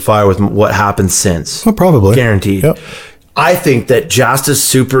Stoke to Fire with what happened since. Oh, probably. Guaranteed. Yep. I think that Jast is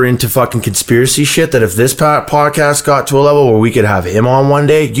super into fucking conspiracy shit, that if this podcast got to a level where we could have him on one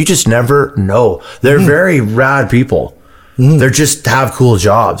day, you just never know. They're very rad people. They just have cool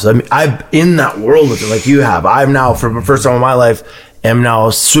jobs. I mean, I'm in that world with them like you have. I'm now, for the first time in my life, am now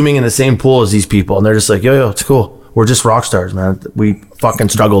swimming in the same pool as these people. And they're just like, yo, it's cool. We're just rock stars, man. We fucking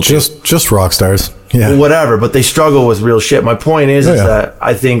struggle. Just rock stars. Yeah. Well, whatever, but they struggle with real shit. My point is that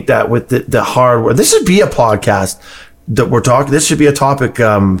I think that with the hard work, this should be a podcast that we're talking. This should be a topic.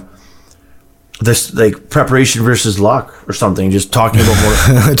 This like preparation versus luck or something. Just talking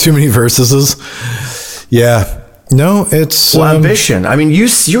about more. Too many versuses. Yeah. No, it's ambition. I mean, you're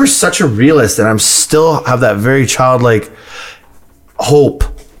such a realist, and I'm still have that very childlike hope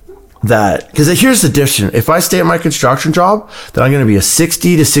that, because here's the difference. If I stay at my construction job, then I'm going to be a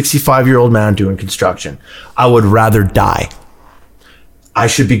 60 to 65-year-old man doing construction. I would rather die. I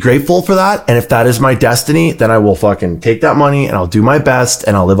should be grateful for that. And if that is my destiny, then I will fucking take that money and I'll do my best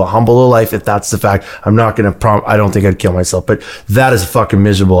and I'll live a humble little life. If that's the fact, I'm not going to I don't think I'd kill myself, but that is a fucking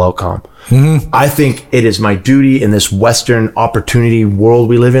miserable outcome. I think it is my duty in this Western opportunity world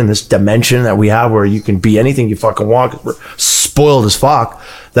we live in, this dimension that we have where you can be anything you fucking want, 'cause we're spoiled as fuck,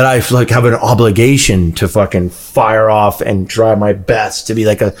 that I have an obligation to fucking fire off and try my best to be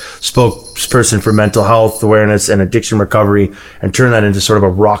like a spokesperson for mental health awareness and addiction recovery and turn that into sort of a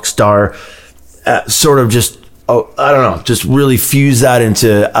rock star, sort of just I don't know, just really fuse that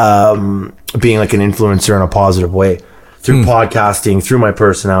into being like an influencer in a positive way through podcasting, through my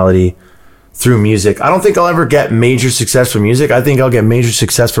personality, through music. I don't think I'll ever get major success from music. I think I'll get major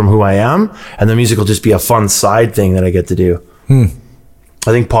success from who I am, and the music will just be a fun side thing that I get to do.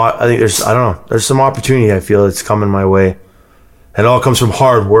 I think there's, I don't know, there's some opportunity I feel it's coming my way. And it all comes from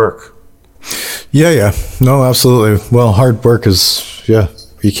hard work. Yeah. No, absolutely. Well, hard work is,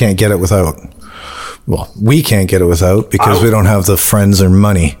 you can't get it without. Well, we can't get it without because we don't have the friends or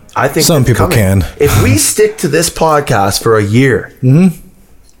money. I think some people can. If we stick to this podcast for a year, then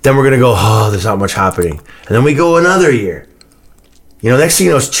we're going to go, oh, there's not much happening. And then we go another year. Next thing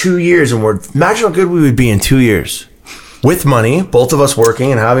you know, it's 2 years, and imagine how good we would be in 2 years. With money, both of us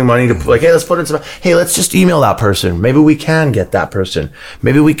working and having money to like, hey, let's put in some, hey, let's just email that person. Maybe we can get that person.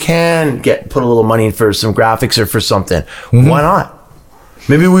 Maybe we can put a little money in for some graphics or for something. Why not?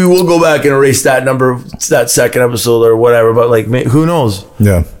 Maybe we will go back and erase that number, that second episode or whatever, but like, who knows?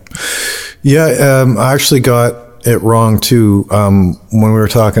 Yeah. I actually got it wrong too. When we were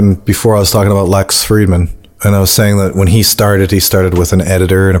talking before, I was talking about Lex Friedman, and I was saying that when he started with an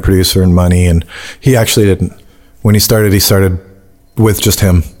editor and a producer and money, and he actually didn't. When he started with just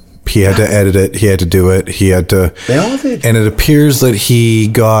him. He had to edit it. He had to do it. He had to. They all did. And it appears that he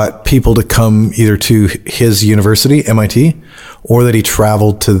got people to come either to his university, MIT, or that he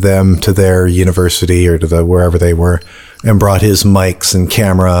traveled to their university or to wherever they were, and brought his mics and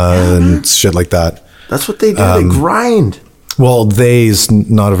camera and shit like that. That's what they do. They grind. Well, they's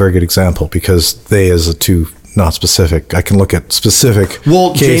not a very good example because they is a too not specific. I can look at specific.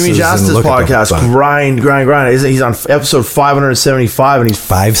 Well, cases Jamie Jasta's podcast, grind. He's on episode 575, and he's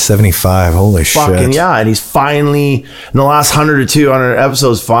 575. Holy fucking shit! Yeah, and he's finally in the last 100 or 200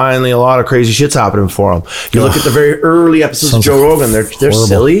 episodes. Finally, a lot of crazy shit's happening for him. You look at the very early episodes of Joe Rogan; they're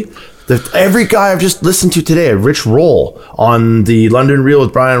silly. Every guy I've just listened to today, Rich Roll on the London Reel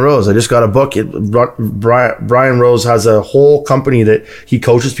with Brian Rose. I just got a book. Brian Rose has a whole company that he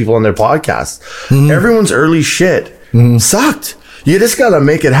coaches people on their podcasts. Everyone's early shit sucked. You just got to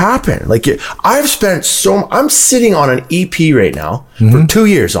make it happen. Like I'm sitting on an EP right now for 2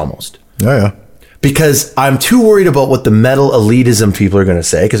 years almost. Yeah. Because I'm too worried about what the metal elitism people are going to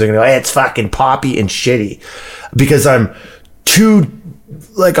say. Because they're going to go, hey, it's fucking poppy and shitty. Because I'm too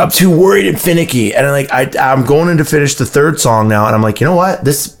worried and finicky, and I'm going in to finish the third song now, and I'm like, you know what?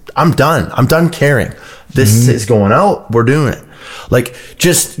 I'm done caring. This is going out. We're doing it. Like,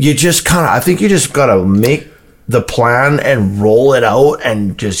 I think you just gotta make the plan and roll it out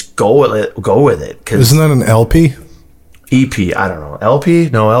and just go with it. Isn't that an LP? EP? I don't know. LP?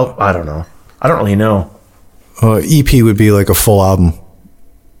 No, I don't know. I don't really know. EP would be like a full album.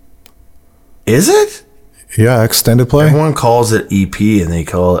 Is it? Yeah, extended play. Everyone calls it EP, and they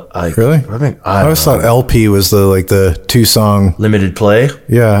call it really. I always thought LP was the 2-song limited play.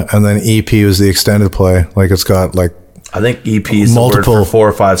 Yeah, and then EP was the extended play. Like it's got like I think EP is multiple the word for 4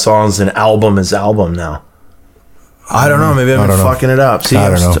 or 5 songs, and album is album now. I don't know. Maybe I'm fucking it up. See,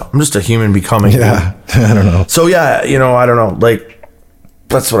 I'm just a human becoming. Yeah, I don't know. So yeah, I don't know. Like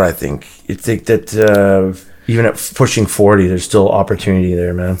that's what I think. You think that even at pushing 40, there's still opportunity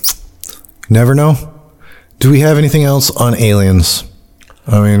there, man. Never know. Do we have anything else on aliens?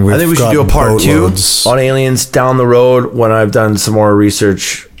 I think we should do a part 2 on aliens down the road when I've done some more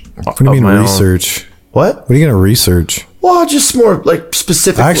research. What do you mean research? What are you going to research? Well, just more like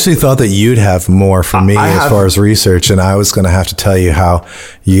specific. I actually thought that you'd have more for me as far as research, and I was going to have to tell you how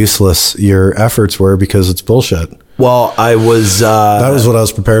useless your efforts were because it's bullshit. Well, I was... that was what I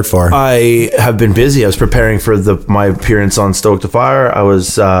was prepared for. I have been busy. I was preparing for my appearance on Stoke to Fire. I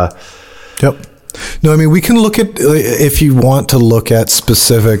was... Yep. No, we can look at, if you want to look at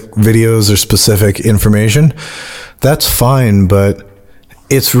specific videos or specific information, that's fine, but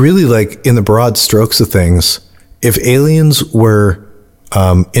it's really like in the broad strokes of things, if aliens were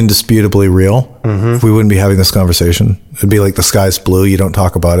indisputably real, we wouldn't be having this conversation. It'd be like the sky's blue, you don't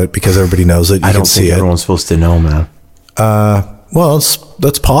talk about it because everybody knows it, I don't think everyone's supposed to know, man. Well,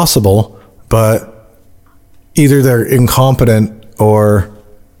 that's possible, but either they're incompetent or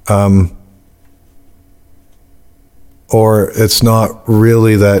it's not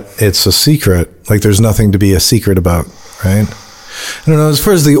really that it's a secret. Like there's nothing to be a secret about, right? I don't know. As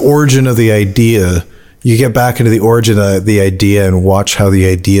far as the origin of the idea, you get back into the origin of the idea and watch how the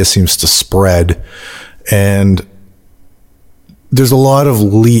idea seems to spread. And there's a lot of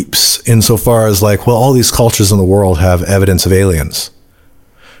leaps insofar as like, well, all these cultures in the world have evidence of aliens.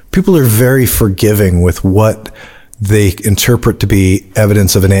 People are very forgiving with what they interpret to be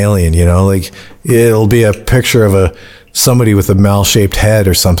evidence of an alien, like it'll be a picture of somebody with a mal-shaped head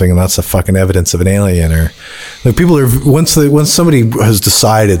or something, and that's a fucking evidence of an alien. Or like people are, once somebody has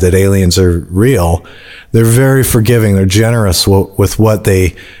decided that aliens are real, they're very forgiving, they're generous with what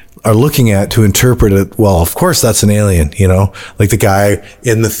they are looking at to interpret it. Well, of course that's an alien, like the guy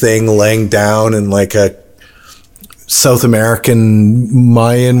in the thing laying down in like a South American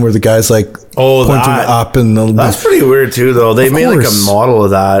Mayan where the guy's like pointing up, and that's pretty weird too, though. They made like a model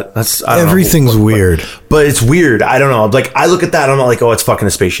of that. Everything's weird, but it's weird. I don't know. Like I look at that, I'm not like, oh, it's fucking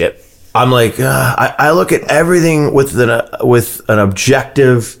a spaceship. I'm like, I look at everything with an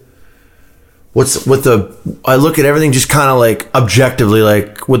objective. I look at everything just kind of like objectively,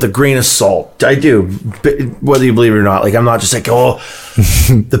 like with a grain of salt. I do, whether you believe it or not. Like I'm not just like, oh,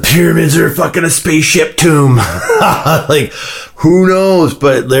 the pyramids are fucking a spaceship tomb. Like who knows?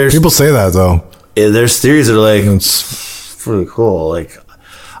 But there's people say that though. There's theories that are like, it's pretty cool. Like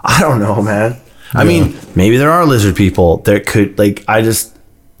I don't know, man. I mean, maybe there are lizard people. There could, like, I just,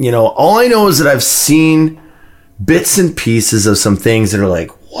 all I know is that I've seen bits and pieces of some things that are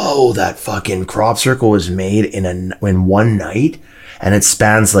like, whoa, that fucking crop circle was made in one night, and it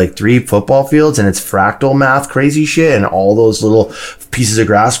spans like 3 football fields, and it's fractal math crazy shit, and all those little pieces of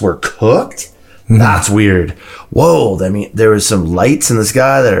grass were cooked. That's weird. Whoa, I mean, there was some lights in the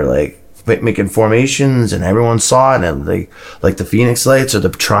sky that are like making formations, and everyone saw it, and like the Phoenix lights or the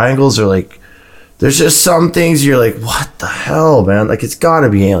triangles are like, there's just some things you're like, what the hell, man? Like it's gotta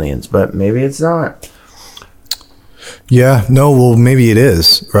be aliens, but maybe it's not. Yeah, no, well, maybe it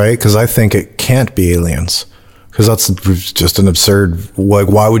is, right? Because I think it can't be aliens. Because that's just an absurd, like,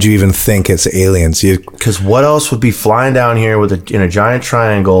 why would you even think it's aliens? Because what else would be flying down here in a giant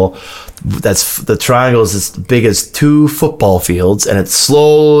triangle? The triangle is as big as 2 football fields, and it's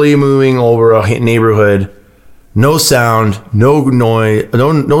slowly moving over a neighborhood. No sound, no noise,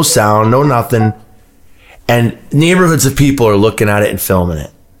 no sound, no nothing. And neighborhoods of people are looking at it and filming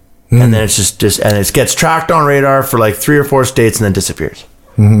it. And then it's just and it gets tracked on radar for like 3 or 4 states and then disappears.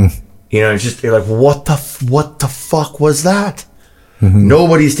 It's just, you're like, what the fuck was that?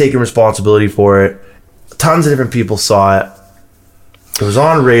 Nobody's taking responsibility for it. Tons of different people saw it. It was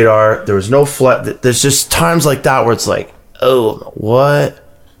on radar. There was no flood. There's just times like that where it's like, oh, what?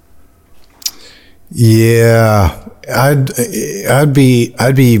 Yeah, I'd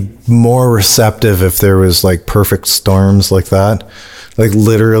be more receptive if there was like perfect storms like that. Like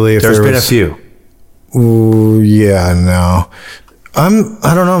literally, if there's been a few. Ooh, yeah, no. I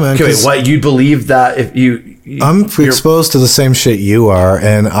don't know, man. Okay, wait, what, you believe that if I'm exposed to the same shit you are,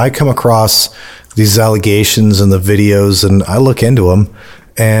 and I come across these allegations and the videos, and I look into them,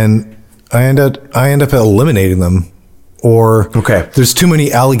 and I end up eliminating them. Or there's too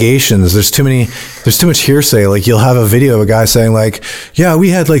many allegations. There's too much hearsay. Like you'll have a video of a guy saying like, yeah, we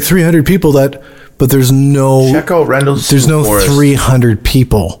had like 300 people but there's no, check out Rendlesham there's no Forest. 300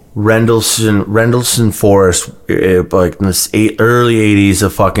 people. Rendlesham Forest, like in the early 80s, a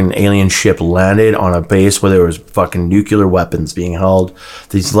fucking alien ship landed on a base where there was fucking nuclear weapons being held.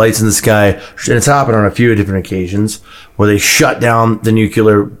 These lights in the sky, and it's happened on a few different occasions, where they shut down the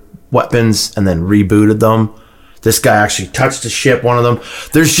nuclear weapons and then rebooted them. This guy actually touched the ship, one of them.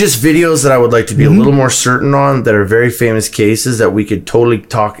 There's just videos that I would like to be a little more certain on that are very famous cases that we could totally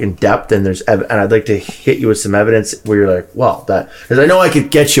talk in depth. And and I'd like to hit you with some evidence where you're like, well, because I know I could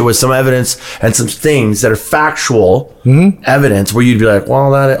get you with some evidence and some things that are factual evidence where you'd be like,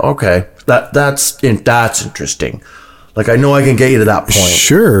 well, that's interesting. Like, I know I can get you to that point.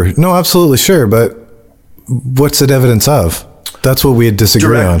 Sure. No, absolutely. Sure. But what's it evidence of? That's what we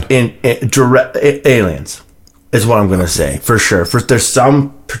disagree on. Direct aliens. Is what I'm going to say, for sure. There's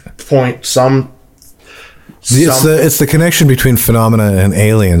some point, it's the connection between phenomena and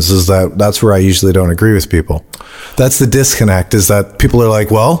aliens that's where I usually don't agree with people. That's the disconnect, is that people are like,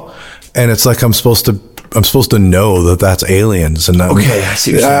 well, and it's like I'm supposed to know that that's aliens, and I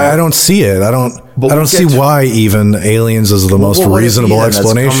see. I don't see it. I don't see why even aliens is the most reasonable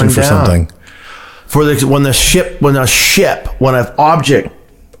explanation for something. When an object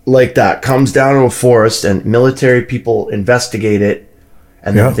like that comes down to a forest and military people investigate it,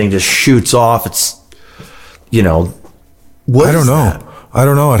 and the thing just shoots off. It's, what I don't know. That? I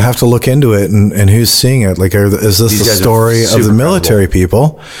don't know. I'd have to look into it and who's seeing it. Like, is this the story of the military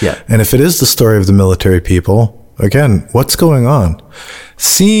people? Yeah. And if it is the story of the military people, again, what's going on?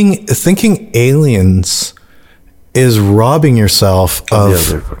 Thinking aliens is robbing yourself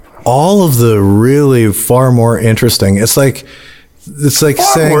of all of the really far more interesting. It's like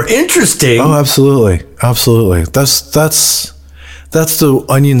saying more interesting. Oh, absolutely. That's That's the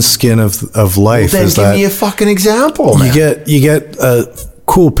onion skin of life. Then is give that me a fucking example, man. you get a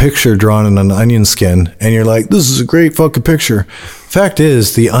cool picture drawn in an onion skin, and you're like, this is a great fucking picture. Fact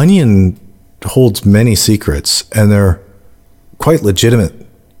is, the onion holds many secrets, and they're quite legitimate.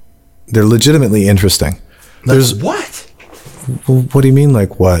 They're legitimately interesting. There's what? What do you mean,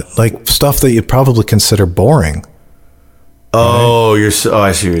 like what? Like stuff that you'd probably consider boring. Oh, I see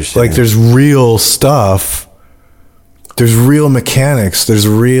what you're saying. Like there's real stuff. There's real mechanics. There's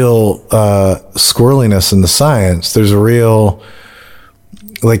real squirreliness in the science. There's a real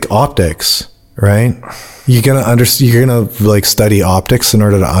like optics, right? You're gonna like study optics in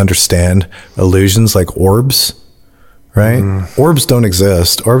order to understand illusions like orbs, right? Orbs don't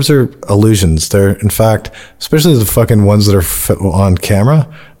exist. Orbs are illusions. They're, in fact, especially the fucking ones that are on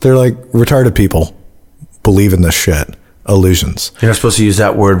camera, they're like retarded people believe in this shit. Illusions. You're not supposed to use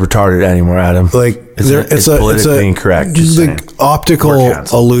that word retarded anymore, Adam. Like it's politically incorrect. Just like saying. optical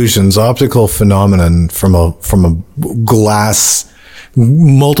illusions, optical phenomenon from a glass,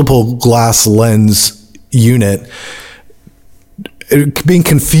 multiple glass lens unit. Being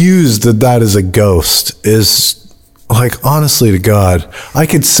confused that is a ghost is like, honestly to God, I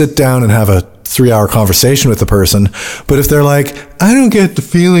could sit down and have a 3-hour conversation with the person, but if they're like, I don't get the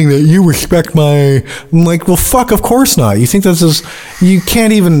feeling that you respect my, I'm like, well, fuck, of course not. You think this is, you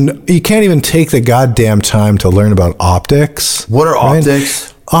can't even take the goddamn time to learn about optics. What are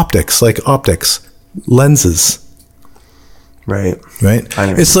optics? Optics, like optics, lenses. Right.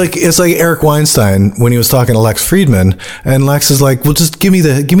 It's like Eric Weinstein when he was talking to Lex Friedman, and Lex is like, well, just give me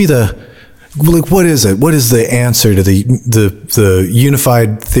the like, what is it? What is the answer to the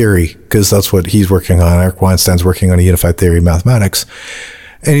unified theory? Because that's what he's working on. Eric Weinstein's working on a unified theory of mathematics.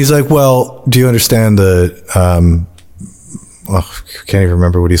 And he's like, well, do you understand the, I can't even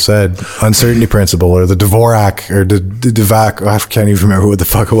remember what he said, uncertainty principle or the Dvorak or the Dvorak, I can't even remember what the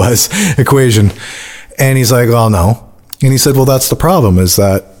fuck it was, equation. And he's like, well, no. And he said, well, that's the problem, is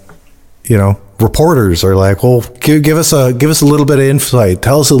that, you know, reporters are like, well, give us a little bit of insight.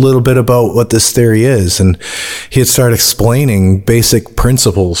 Tell us a little bit about what this theory is. And he'd start explaining basic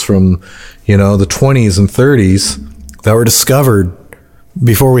principles from, you know, the 20s and 30s that were discovered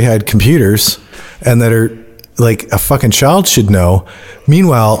before we had computers and that are like a fucking child should know.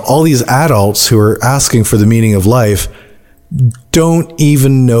 Meanwhile, all these adults who are asking for the meaning of life don't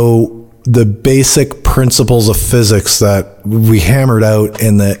even know the basic principles of physics that we hammered out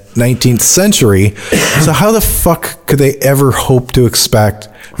in the 19th century. So how the fuck could they ever hope to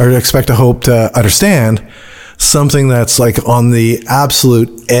understand something that's like on the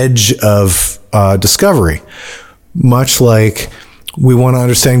absolute edge of discovery? Much like we want to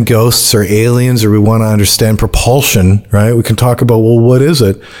understand ghosts or aliens, or we want to understand propulsion, right? We can talk about, well, what is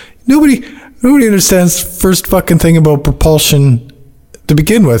it? Nobody understands the first fucking thing about propulsion to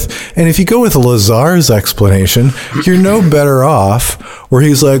begin with. And if you go with Lazar's explanation, you're no better off, where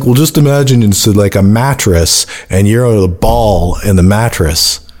he's like, well, just imagine it's like a mattress and you're the ball in the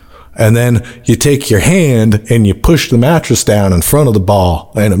mattress. And then you take your hand and you push the mattress down in front of the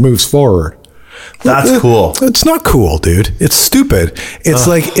ball and it moves forward. That's cool. It's not cool, dude. It's stupid. It's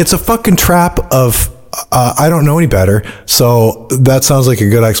like, it's a fucking trap of, I don't know any better. So that sounds like a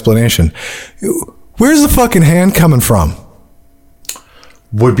good explanation. Where's the fucking hand coming from?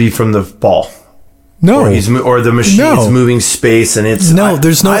 Would be from the ball. No. Or the machine is moving space, and it's... No,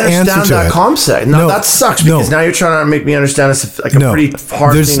 there's no answer to it. I understand that concept. No, that sucks, because now you're trying to make me understand it's like a pretty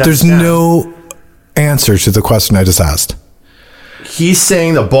hard thing to understand. There's no answer to the question I just asked. He's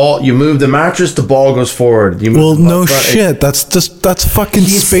saying the ball, you move the mattress, the ball goes forward. You move no shit. That's fucking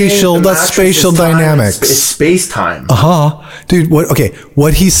spatial. That's spatial dynamics. It's space-time. Dude,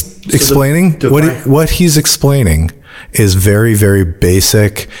 what he's explaining, what he's explaining is very, very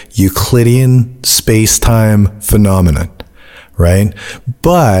basic Euclidean space-time phenomenon, right?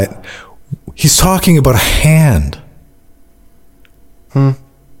 But he's talking about a hand.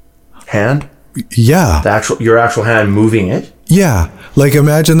 Hand? Yeah. Your actual hand moving it? Yeah. Like,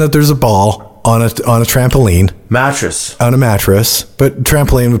 imagine that there's a ball on a trampoline. Mattress. On a mattress. But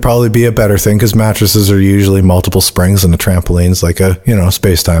trampoline would probably be a better thing, because mattresses are usually multiple springs and a trampoline's like a,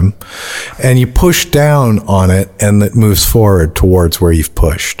 space-time. And you push down on it and it moves forward towards where you've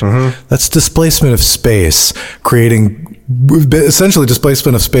pushed. Mm-hmm. That's displacement of space, creating essentially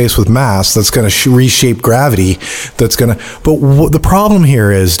displacement of space with mass that's going to reshape gravity. But the problem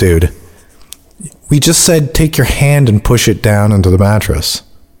here is, dude, we just said take your hand and push it down into the mattress.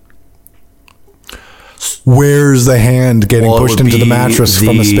 Where's the hand getting Well, it pushed would into the be mattress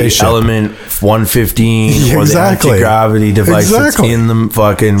from a spaceship? Element 115 or the Exactly. anti-gravity device Exactly. that's in the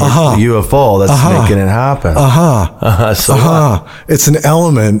fucking UFO that's making it happen. So what? It's an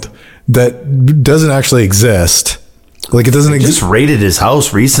element that doesn't actually exist. Like it doesn't exist. Just raided his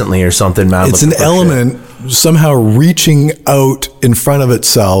house recently or something, man. It's an element somehow reaching out in front of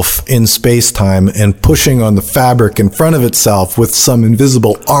itself in space-time and pushing on the fabric in front of itself with some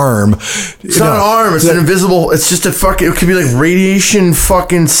invisible arm. It's not an arm. It's an invisible. It's just a fucking. It could be like radiation,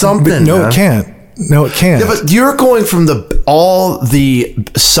 fucking something. No, man. it can't. No, it can't. Yeah, but you're going from all the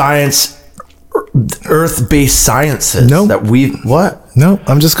science, Earth-based sciences. No. that we what. No,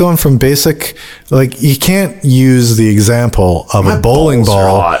 I'm just going from basic. Like you can't use the example of My a bowling balls are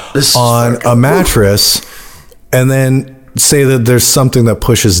ball hot. This is on fucking- a mattress and then say that there's something that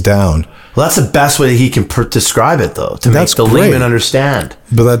pushes down. Well, that's the best way that he can describe it, though, to That's make the great. layman understand.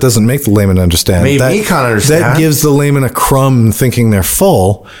 But that doesn't make the layman understand. Made that, me kinda understand. That gives the layman a crumb thinking they're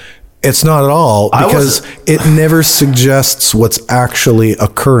full. It's not at all because it never suggests what's actually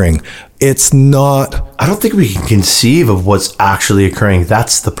occurring. It's not. I don't think we can conceive of what's actually occurring.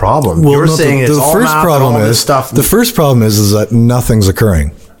 That's the problem. You're no, saying it's all first math problem and all this is stuff. the first problem is that nothing's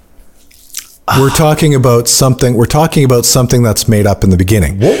occurring. We're talking about something. We're talking about something that's made up in the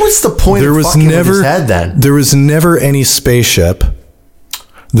beginning. What was the point There of was fucking with never. his head then? There was never any spaceship.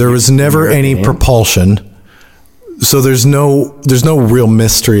 There was never your any opinion? propulsion. So there's no real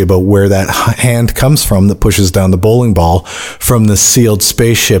mystery about where that hand comes from that pushes down the bowling ball from the sealed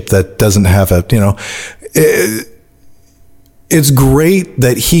spaceship that doesn't have a, it's great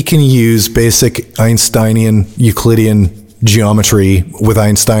that he can use basic Einsteinian Euclidean geometry with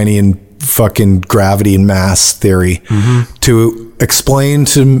Einsteinian fucking gravity and mass theory to explain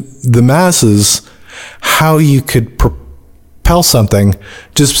to the masses how you could propel something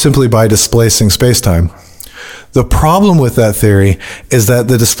just simply by displacing space-time. The problem with that theory is that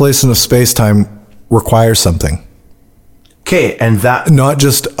the displacement of space-time requires something. Okay, and that Not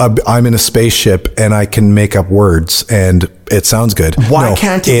just I'm in a spaceship and I can make up words and it sounds good. Why No,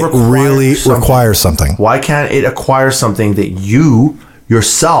 can't it require really something? requires something? why can't it acquire something that you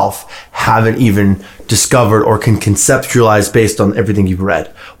yourself haven't even discovered or can conceptualize based on everything you've read?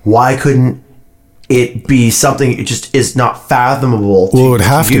 Why couldn't it be something it just is not fathomable Well, it would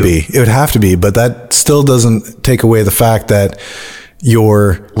have to you? be. It would have to be, but that still doesn't take away the fact that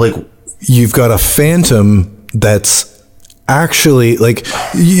you've got a phantom that's actually like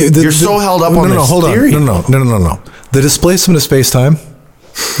You're so held up on this hold theory. on. No. The displacement of space-time,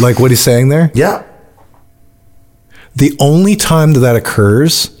 like what he's saying there, Yeah. the only time that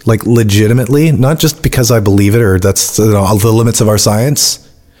occurs, like legitimately, not just because I believe it or that's the limits of our science,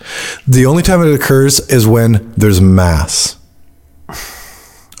 the only time it occurs is when there's mass.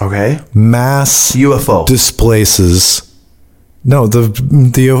 Okay. Mass UFO. displaces. No, a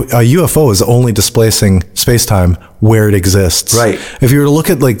UFO is only displacing space-time where it exists. Right. If you were to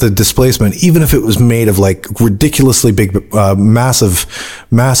look at like the displacement, even if it was made of like ridiculously big, massive,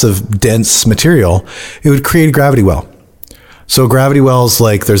 dense material, it would create a gravity well. So a gravity well is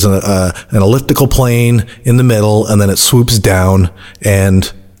like there's an elliptical plane in the middle, and then it swoops down,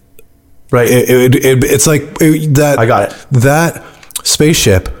 and Right. it's like that. I got it. That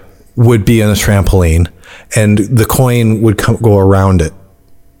spaceship would be on a trampoline, and the coin would go around it,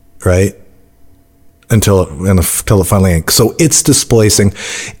 right? Until it finally ends. So it's displacing.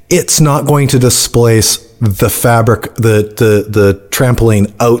 It's not going to displace the fabric, the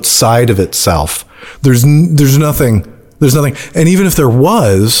trampoline outside of itself. There's nothing. There's nothing. And even if there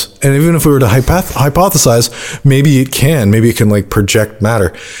was, and even if we were to hypothesize, maybe it can like project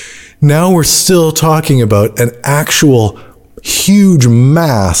matter. Now we're still talking about an actual huge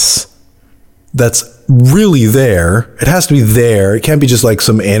mass that's really there. It has to be there. It can't be just like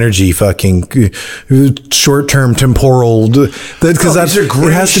some energy fucking short-term temporal. Because these are great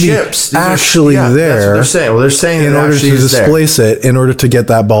it has to be ships. These are- actually yeah, there. That's what they're saying. Well, they're saying in it order to actually is there. displace it, in order to get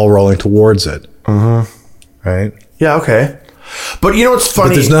that ball rolling towards it. Right? Yeah, okay. But you know what's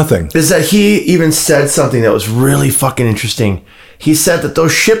funny? there's nothing. Is that he even said something that was really fucking interesting. He said that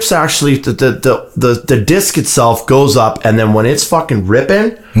those ships actually, the disc itself goes up, and then when it's fucking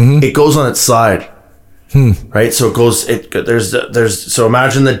ripping, it goes on its side. Right? So it goes, so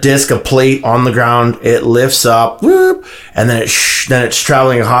imagine the disc, a plate on the ground, it lifts up, whoop, and then it's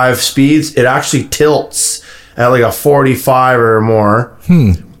traveling at high speeds. It actually tilts at like a 45 or more.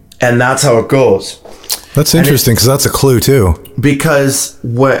 And that's how it goes. That's interesting because that's a clue too. Because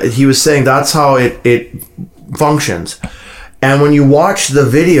what he was saying, that's how it functions. And when you watch the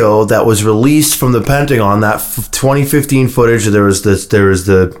video that was released from the Pentagon, that 2015 footage, there was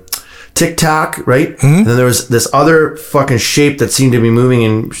the tic tac, right? And then there was this other fucking shape that seemed to be moving,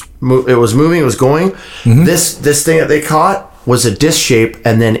 and it was moving, it was going. This thing that they caught was a disc shape,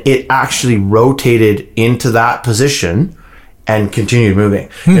 and then it actually rotated into that position and continued moving.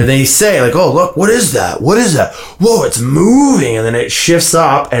 And they say, like, oh, look, what is that? What is that? Whoa, it's moving. And then it shifts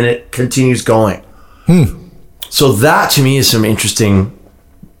up and it continues going. So that to me is some interesting.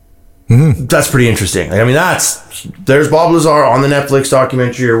 That's pretty interesting. Like, I mean, there's Bob Lazar on the Netflix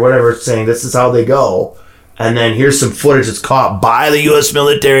documentary or whatever saying this is how they go. And then here's some footage that's caught by the U.S.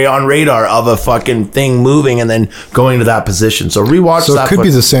 military on radar of a fucking thing moving and then going to that position. So rewatch So that. it could be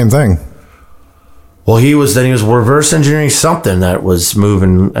the same thing. Well, he was reverse engineering something that was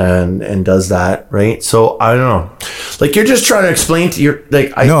moving and does that, right? So I don't know. Like, you're just trying to explain to your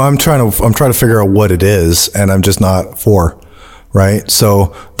No, I'm trying to figure out what it is, and I'm just not for. Right,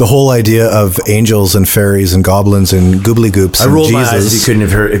 so the whole idea of angels and fairies and goblins and goobly goops and rolled Jesus, my eyes if you couldn't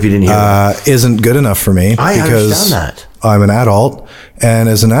have heard, if you didn't hear that. Isn't good enough for me. I because understand that. I'm an adult, and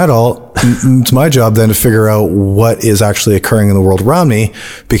as an adult, it's my job then to figure out what is actually occurring in the world around me.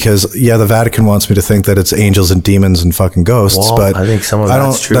 Because the Vatican wants me to think that it's angels and demons and fucking ghosts, Well, but I think some of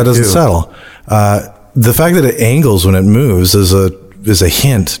that's true, that doesn't too. settle. The fact that it angles when it moves is a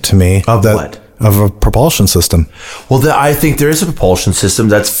hint to me Of that. what? Of a propulsion system. Well, I think there is a propulsion system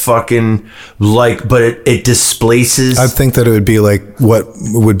that's fucking but it displaces. I think that it would be like what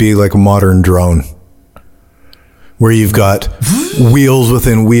would be like a modern drone, where you've got wheels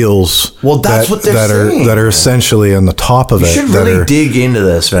within wheels. Well, that's what they're saying. That are essentially on the top of you it. should that really are, dig into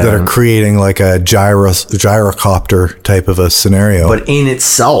this, man. that are creating like a gyrocopter type of a scenario. But in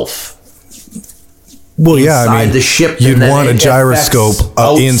itself. Well, yeah, I Inside mean, the ship, you'd and then want a it gyroscope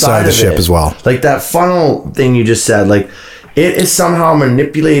affects inside the of ship it. as well. Like that funnel thing you just said, like it is somehow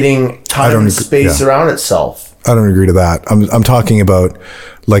manipulating time and space around itself. I don't agree to that. I'm talking about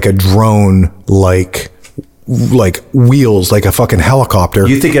like a drone, like wheels, like a fucking helicopter.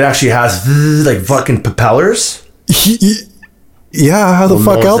 You think it actually has like fucking propellers? Yeah, how the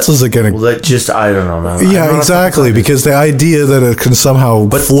fuck else is it gonna? Well, that just I don't know, man. I don't Yeah, know exactly. Because the idea that it can somehow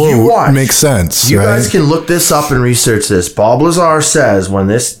you float watch. makes sense. You right? guys can look this up and research this. Bob Lazar says when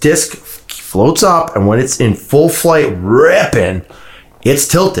this disc floats up and when it's in full flight ripping, it's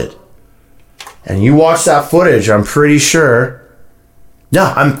tilted. And you watch that footage, I'm pretty sure. No,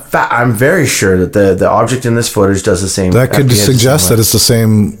 I'm very sure that the object in this footage does the same. That could suggest that it's the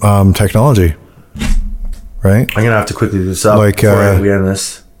same technology, right? I'm gonna have to quickly do this up Like, before we end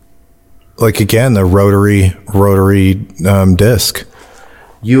this. Like again, the rotary disc.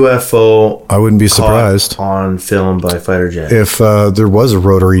 UFO. I wouldn't be caught surprised on film by fighter jet. if there was a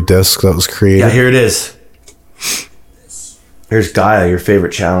rotary disc that was created. Yeah, here it is. Here's Gaia, your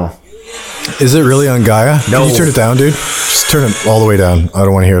favorite channel. Is it really on Gaia? No. Can you turn it down, dude? Just turn it all the way down. I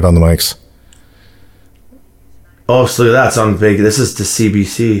don't want to hear it on the mics. Oh, so look at that. It's on big. This is the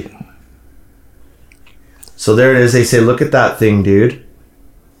CBC. So there it is. They say, look at that thing, dude.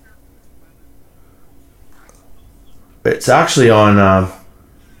 It's actually on...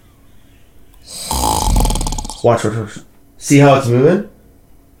 Watch. See how it's moving?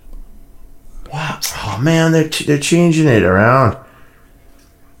 Wow. Oh, man. They're changing it around.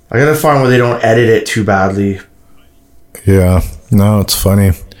 I gotta find where they don't edit it too badly. Yeah. No, it's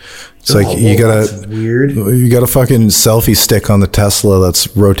funny. It's like you that's got weird. a fucking selfie stick on the Tesla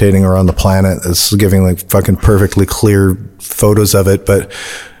that's rotating around the planet. It's giving like fucking perfectly clear photos of it. But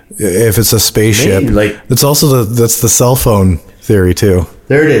if it's a spaceship, Maybe, like- it's also that's the cell phone theory too.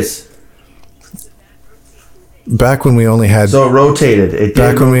 There it is. Back when we only had So it rotated. It did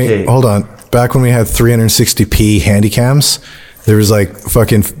back when rotate. back when we had 360p handycams, there was like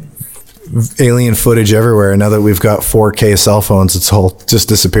fucking alien footage everywhere. And now that we've got 4K cell phones, it's all just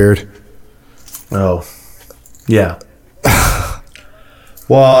disappeared. Oh, yeah.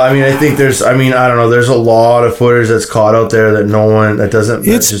 Well, I mean, I think I don't know. There's a lot of footage that's caught out there that doesn't.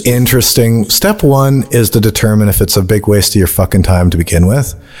 It's interesting. Step one is to determine if it's a big waste of your fucking time to begin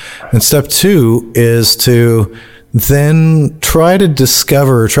with. And step two is to then try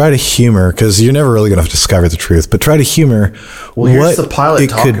to humor, because you're never really going to discover the truth, but try to humor Well, here's what the pilot it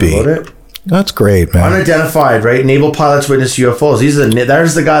talking could be. about it. That's great, man. Unidentified, right? Naval pilots witness UFOs.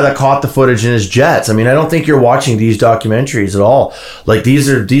 There's the guy that caught the footage in his jets. I mean, I don't think you're watching these documentaries at all. Like this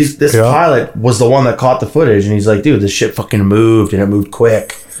pilot was the one that caught the footage, and he's like, dude, this shit fucking moved, and it moved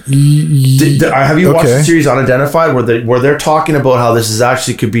quick. Have you watched the series Unidentified, where they're talking about how this is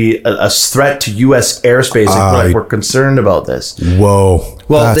actually could be a threat to U.S. airspace? Like, we're concerned about this. Whoa.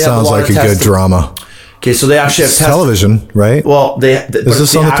 Well, that they have a sounds lot like of a good testing. drama. Okay, so they actually have It's television, right? Well, Is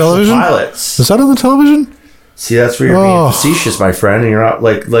this on the television? Pilots. Is that on the television? See, that's where you're being facetious, my friend, and you're not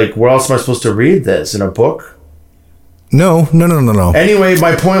like where else am I supposed to read this? In a book? No. Anyway,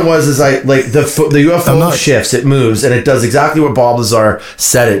 my point was the UFO shifts, it moves, and it does exactly what Bob Lazar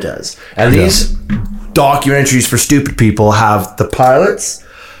said it does. And these documentaries for stupid people have the pilots,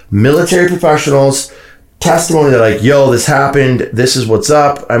 military professionals, testimony. They're like, yo, this happened, this is what's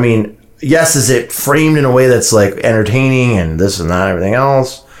up. I mean, yes, is it framed in a way that's like entertaining and this and that, everything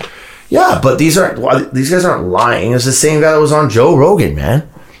else? Yeah, but these guys aren't lying. It's the same guy that was on Joe Rogan, man.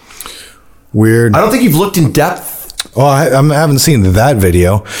 Weird. I don't think you've looked in depth. Well, I haven't seen that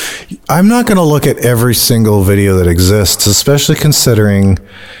video. I'm not going to look at every single video that exists, especially considering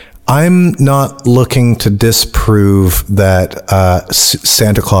I'm not looking to disprove that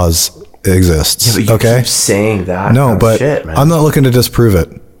Santa Claus exists. Yeah, but you keep saying that. No, but shit, man. I'm not looking to disprove it.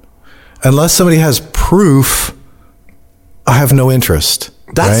 Unless somebody has proof, I have no interest.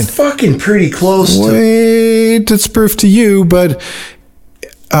 That's fucking pretty close to... Wait, it's proof to you, but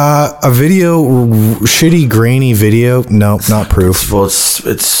a video, shitty, grainy video, no, not proof. Well, it's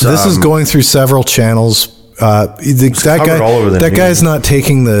this is going through several channels. That guy's not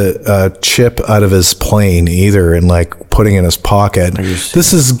taking the chip out of his plane either and like putting it in his pocket.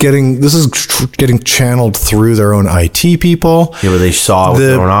 This is getting channeled through their own IT people. Yeah, but they saw it with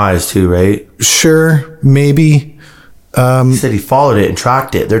their own eyes too, right? Sure, maybe. He said he followed it and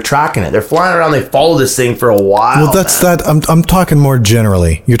tracked it. They're tracking it. They're flying around. They follow this thing for a while. Well, that's that. I'm talking more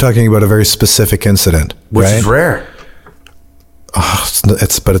generally. You're talking about a very specific incident, which right? is rare.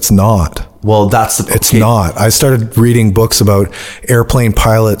 But it's not. Well, that's the. It's not. I started reading books about airplane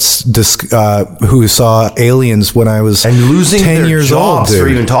pilots who saw aliens when I was and losing 10 years old. For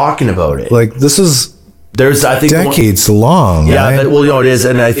even talking about it. Like this is. I think decades long. Yeah, right? It is,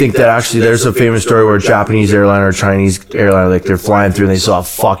 and I think that actually there's a famous story where a Japanese airliner or Chinese airliner, like they're flying through and they saw a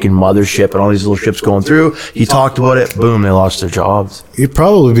fucking mothership and all these little ships going through. He talked about it. Boom, they lost their jobs.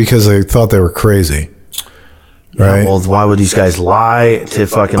 Probably because they thought they were crazy. Right. Yeah, well, why would these guys lie to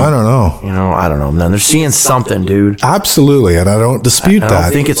fucking? I don't know. I don't know, man. They're seeing something, dude. Absolutely, and I don't dispute that. I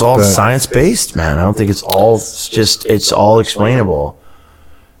don't think it's all science based, man. I don't think it's all it's all explainable.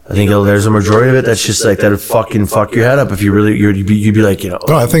 I think there's a majority of it that's just like that'd fucking fuck your head up if you really you'd be like No,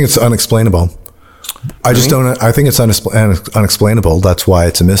 I think it's unexplainable. I just don't. I think it's unexplainable. That's why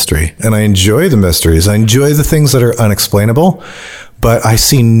it's a mystery, and I enjoy the mysteries. I enjoy the things that are unexplainable, but I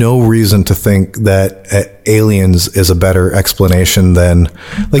see no reason to think that aliens is a better explanation than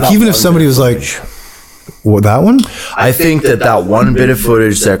like even if somebody was like. What, that one? I think that one bit of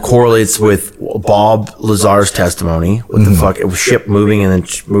footage that correlates with Bob Lazar's testimony with the ship moving and then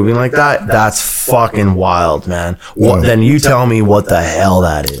moving like that, that's fucking wild, man. Then you tell me what the hell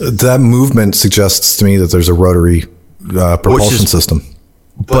that is. That movement suggests to me that there's a rotary propulsion system.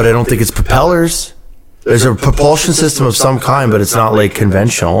 But I don't think it's propellers. There's a propulsion system of some kind, but it's not like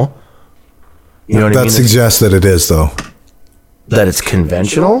conventional. You know what I mean? That suggests that it is, though. That it's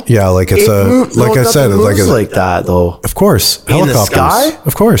conventional? Yeah, like it's like I said, it's like that though. Of course, in the sky.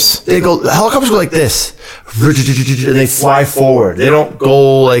 Of course, helicopters go like this, and they fly forward. They don't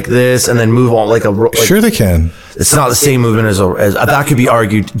go like this and then move on like a. Sure, they can. It's not the same movement as that could be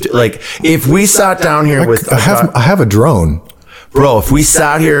argued. Like if we sat down here with, I have a drone. Bro, if we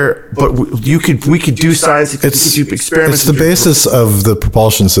sat here, but we could do science. It's experiments. It's the basis of the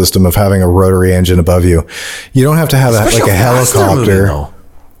propulsion system of having a rotary engine above you. You don't have to have a helicopter.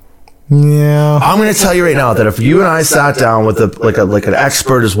 Yeah, I'm going to tell you right now that if you and I sat down with an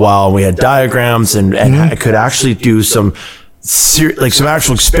expert as well, and we had diagrams and could actually do some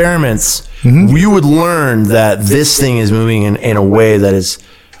actual experiments, we would learn that this thing is moving in a way that is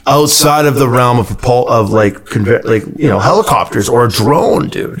outside of the realm of helicopters or a drone,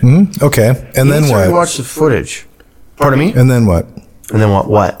 dude. Okay, and then what? Watch the footage. Pardon me. And then what? And then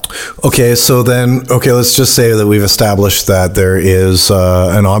what? Okay, so then let's just say that we've established that there is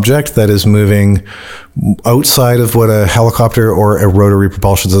an object that is moving outside of what a helicopter or a rotary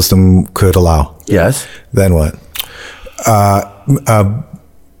propulsion system could allow. Yes. Then what?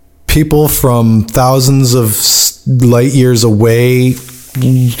 People from thousands of light years away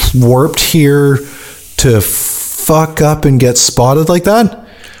warped here to fuck up and get spotted like that?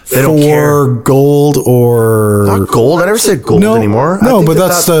 They don't care. Gold or... Not gold. I never said gold anymore. No, but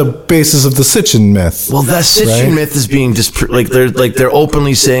that's the basis of the Sitchin myth. Well, that Sitchin myth is being just they're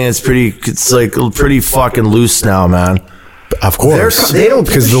openly saying it's pretty fucking loose now, man. Of course. They don't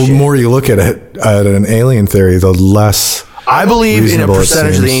because the more you look at it, at an alien theory, the less... I believe in a reasonable, it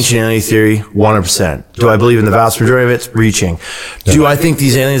percentage of the seems. ancient alien theory, 100%. Do I believe in the vast majority of it? Reaching. Do I think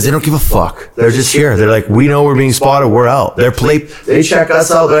these aliens, they don't give a fuck. They're just here. They're like, we know we're being spotted, we're out. They check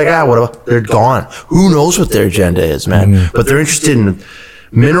us out, they're like, whatever. They're gone. Who knows what their agenda is, man? But they're interested in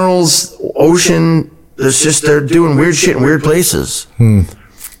minerals, ocean. It's just, they're doing weird shit in weird places.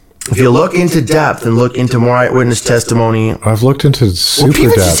 If you look into depth and look into more eyewitness testimony, I've looked into super even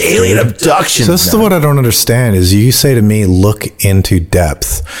depth. just alien dude. abductions. So that's man. what I don't understand is you say to me, look into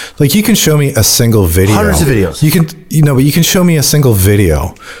depth. Like you can show me a single video. Hundreds of videos. You can, but you can show me a single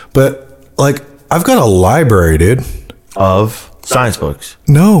video. But like, I've got a library, dude. Of science books.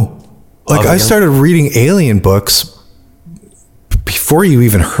 No. Like Of I alien? started reading alien books before you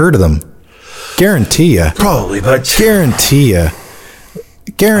even heard of them. Guarantee you. Probably, but Guarantee you.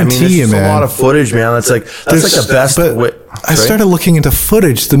 Guarantee you, there's man. a lot of footage, man. That's like the best. But I started looking into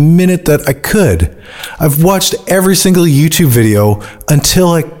footage the minute that I could. I've watched every single YouTube video until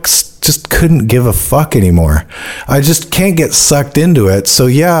I just couldn't give a fuck anymore. I just can't get sucked into it. So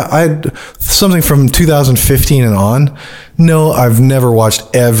yeah, something from 2015 and on. No, I've never watched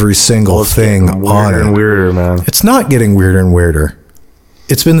every single thing on weirder it. and weirder, man. It's not getting weirder and weirder.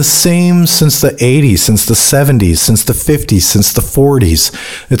 It's been the same since the 80s, since the 70s, since the 50s, since the 40s.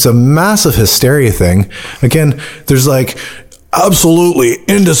 It's a massive hysteria thing. Again, there's like absolutely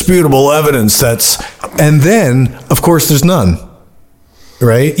indisputable evidence and then, of course, there's none.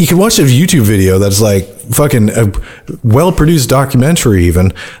 Right? You can watch a YouTube video that's like fucking a well-produced documentary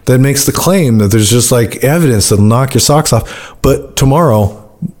even that makes the claim that there's just like evidence that'll knock your socks off. But tomorrow,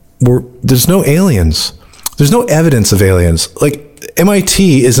 there's no aliens. There's no evidence of aliens. Like,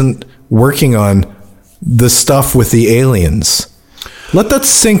 MIT isn't working on the stuff with the aliens. Let that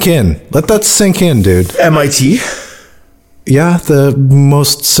sink in. Let that sink in, dude. MIT. Yeah, the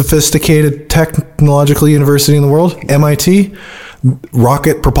most sophisticated technological university in the world, MIT,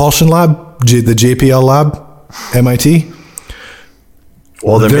 Rocket Propulsion Lab, the JPL lab, MIT.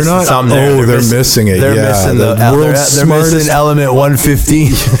 Well, they're missing not. something there. Oh, they're missing it. They're Yeah, missing the world's they're smartest missing element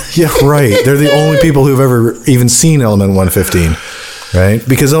 115. Yeah, right. They're the only people who've ever even seen Element 115, right?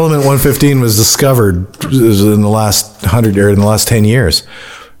 Because Element 115 was discovered in the last 100 or in the last 10 years,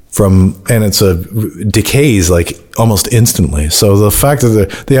 and it's decays like almost instantly. So the fact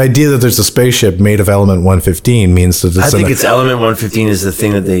that the idea that there's a spaceship made of Element 115 means that I think it's element 115 is the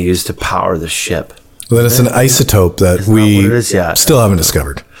thing that they use to power the ship. then it's an isotope that Isn't that we what it is? Yeah. still haven't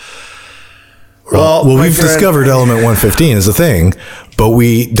discovered. Well, Well, my we've friend- discovered element 115 is a thing, but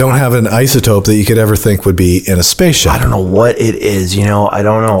we don't have an isotope that you could ever think would be in a spaceship. I don't know what it is. I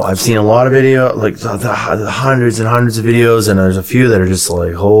don't know. I've seen a lot of video, like the hundreds and hundreds of videos, and there's a few that are just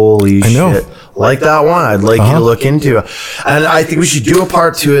like, holy I know. shit. Like that one, I'd like you to look into. And I think we should do a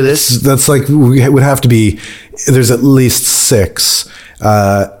part 2 of this. That's like, we would have to be, there's at least 6,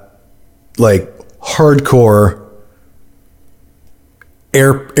 like hardcore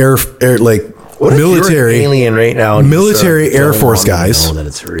air like What if you're an military alien right now? and you military start Air telling Force them guys. know that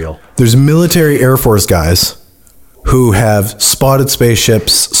it's real. There's military Air Force guys who have spotted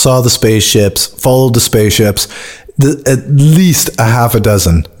spaceships, saw the spaceships, followed the spaceships, at least a half a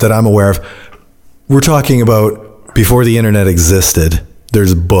dozen that I'm aware of. We're talking about before the internet existed.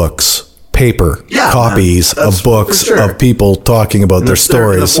 There's books, paper, Yeah, copies man. That's of books for sure. of people talking about their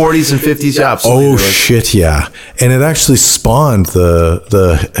stories. In the 40s and 50s, yeah, absolutely. Oh They're like- shit, yeah, and it actually spawned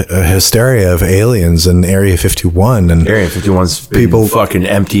the hysteria of aliens in Area 51, and Area 51's been People- fucking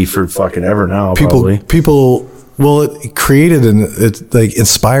empty for fucking ever now. people Probably. well, it created and it like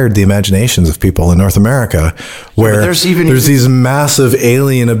inspired the imaginations of people in North America, where there's these massive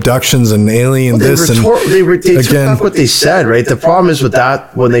alien abductions and alien They this and took back what they said, right? The problem is with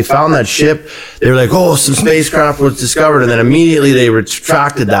that, when they found that ship, they were like, "Oh, some spacecraft was discovered," and then immediately they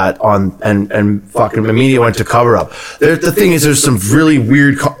retracted that and fucking immediately went to cover up. The thing is, there's some really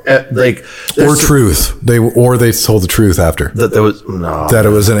weird, like, or truth. They told the truth after that there was no that it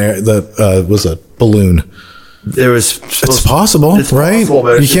was was a balloon. There was. It's possible, right? Possible, but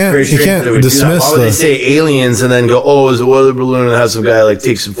You it's just can't- very you strange can't that they would do that. dismiss Why would the- they say aliens and then go, "Oh, it was a weather balloon," and have some guy like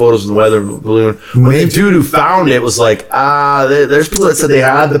take some photos of the weather balloon? When the dude who found it was like, there's people that said they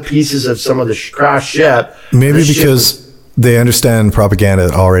had the pieces of some of the crashed ship. Maybe The ship because they understand propaganda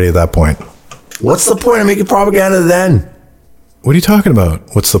already at that point. what's the point of making propaganda then? What are you talking about?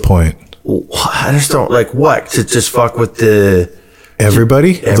 What's the point? I just don't like what to just fuck with the.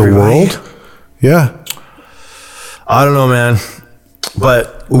 Everybody? The Everybody? world? Yeah. I don't know, man.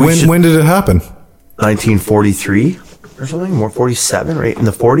 But When did it happen? 1943 or something, more 47, right in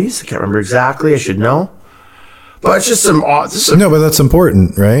the 40s. I can't remember exactly. I should know. But it's just No, but that's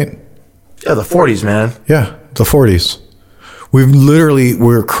important, right? yeah, the 40s, man. Yeah, the 40s.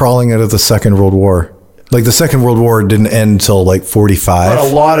 We're crawling out of the Second World War. Like the Second World War didn't end until like 45. But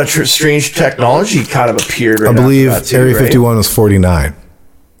a lot of strange technology kind of appeared. Right, I believe after that too, Area right? 51 was 49.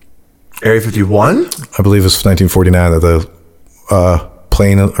 Area 51. I believe it was 1949 that the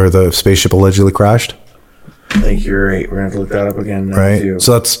plane or the spaceship allegedly crashed. I think you're right. We're gonna have to look that up again. Now Right. too.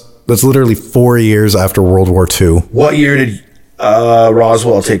 So that's literally 4 years after World War II. What year did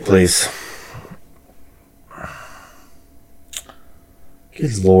Roswell take place?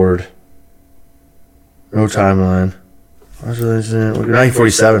 Good Lord. No timeline.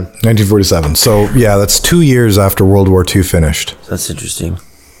 1947. 1947. So yeah, that's 2 years after World War II finished. That's interesting.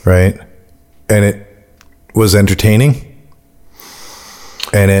 Right. And it was entertaining.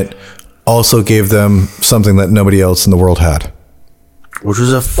 And it also gave them something that nobody else in the world had. Which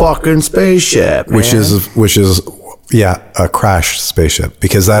was a fucking spaceship, man. Which is a crashed spaceship,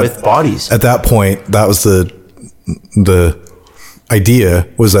 because that With bodies. at that point, that was the idea,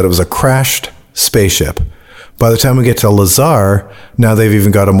 was that it was a crashed spaceship. By the time we get to Lazar, now they've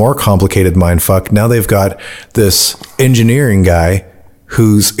even got a more complicated mindfuck. Now they've got this engineering guy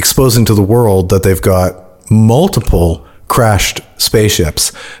who's exposing to the world that they've got multiple crashed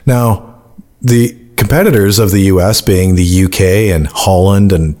spaceships. Now, the competitors of the US, being the UK and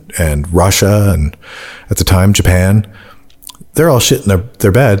Holland and Russia and at the time Japan, they're all shit in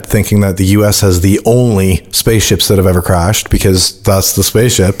their bed thinking that the US has the only spaceships that have ever crashed, because that's the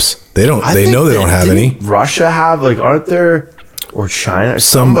spaceships. They don't have any. Russia have, like, aren't there, or China,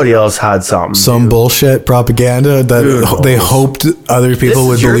 somebody else had something. Some bullshit propaganda that Dude, they hoped other people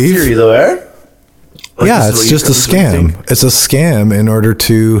would This is your believe. theory, though, eh? Like, Yeah, this is it's what just a this is what you think? scam. It's a scam in order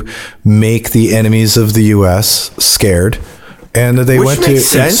to make the enemies of the U.S. scared. And they Which went to makes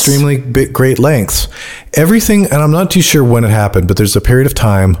sense. extremely great lengths. Everything, and I'm not too sure when it happened, but there's a period of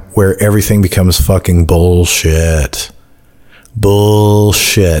time where everything becomes fucking bullshit.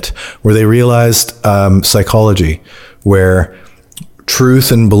 Bullshit. Where they realized psychology, where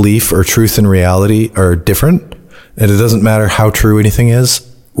truth and belief or truth and reality are different. And it doesn't matter how true anything is.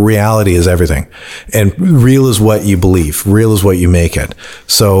 Reality is everything. And real is what you believe. Real is what you make it.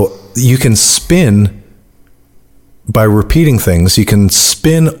 So you can spin, by repeating things, you can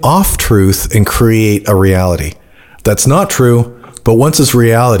spin off truth and create a reality. That's not true, but once it's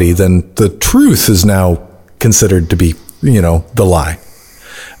reality, then the truth is now considered to be, the lie.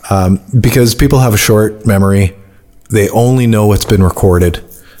 Because people have a short memory. They only know what's been recorded.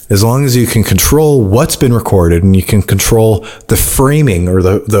 As long as you can control what's been recorded and you can control the framing or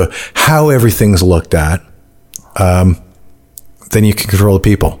the how everything's looked at, then you can control the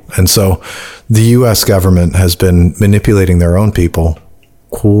people. And so the U.S. government has been manipulating their own people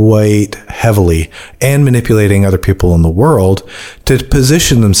quite heavily and manipulating other people in the world to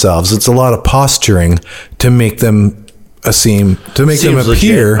position themselves. It's a lot of posturing to make them them Seems appear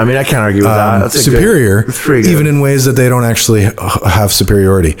legit. I mean, I can't argue with that. That's a superior, that's pretty good. even in ways that they don't actually have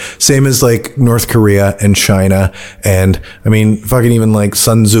superiority. Same as like North Korea and China. And I mean, fucking even like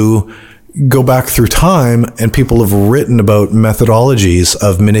Sun Tzu. Go back through time and people have written about methodologies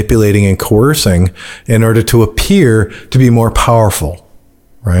of manipulating and coercing in order to appear to be more powerful,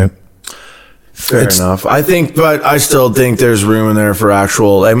 right? Fair enough. But I still think there's room in there for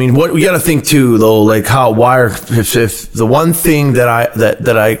actual. I mean, what we got to think too, though, like if the one thing that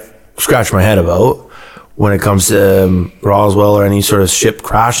I scratch my head about when it comes to Roswell or any sort of ship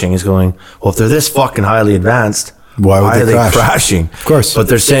crashing is going, well, if they're this fucking highly advanced, Why would are they crash? crashing? Of course. But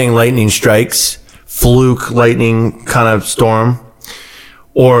they're saying lightning strikes, fluke lightning kind of storm,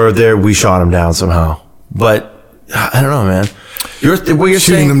 or we shot them down somehow. But I don't know, man. What you're Shooting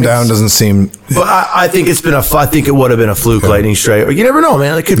saying, them down doesn't seem. but I think I think it would have been a fluke lightning strike. Or you never know,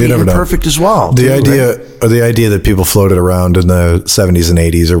 man. It could be never know. imperfect as well. The too, right? idea that people floated around in the 70s and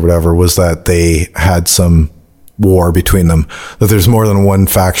 80s or whatever was that they had some war between them, that there's more than one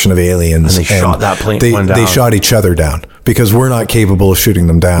faction of aliens, And they shot that plane they one down. They shot each other down because we're not capable of shooting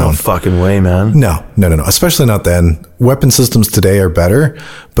them down. No fucking way, man. No. Especially not then. Weapon systems today are better,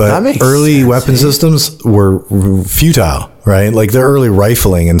 That but makes early sense, weapon systems were futile, right? Like their early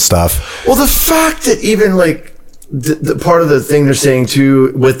rifling and stuff. Well, the fact that even like the part of the thing they're saying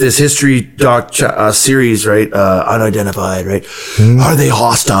too with this history doc series, right? Unidentified, right? Are they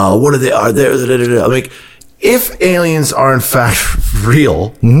hostile? What are they? Are they? Like, if aliens are in fact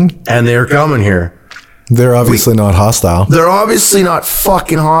real and they're coming here, They're obviously not hostile. they're obviously not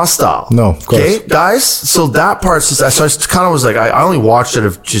fucking hostile. No, of course. Okay, guys. So that part's just, so I kind of was like, I only watched it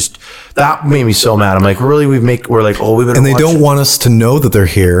of just that made me so mad. I'm like, really? We're like, oh, we've been. And they don't want us to know that they're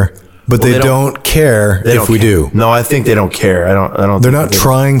here, but they they don't care if we do. No, I think they don't care. I don't. They're not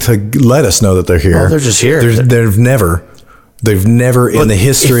trying to let us know that they're here. Well, they're just here. They've never. They've never, in the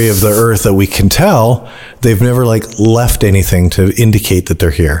history of the Earth that we can tell, they've never like left anything to indicate that they're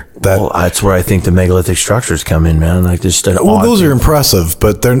here. Well, that's where I think the megalithic structures come in, man. Like just those are impressive,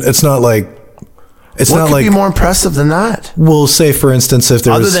 but it's not like it's what not could like be more impressive than that? We'll say, for instance, if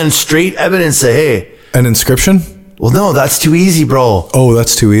there Other was than straight evidence, say, hey, an inscription. well, no, that's too easy, bro. Oh,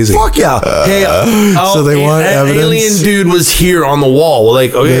 that's too easy. Fuck yeah. Hey, so they want an evidence? alien dude was here on the wall. Well,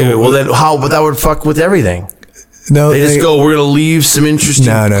 like, okay, well then how? But that would fuck with everything. No, They just go, we're gonna leave some interesting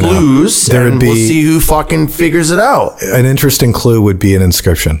clues, There would and be we'll see who fucking figures it out. an interesting clue would be an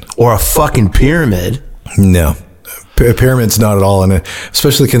inscription. Or a fucking pyramid. No. Pyramid's not at all in it,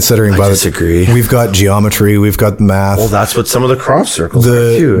 especially considering disagree. We've got geometry, we've got math. Well, that's what some of the crop circles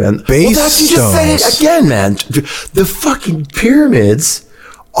The are too. And base well, that's, you just said it stones. again, man. The fucking pyramids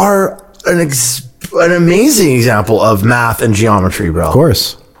are an amazing example of math and geometry, bro. Of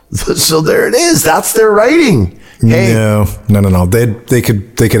course. So there it is. That's their writing. Hey, No. They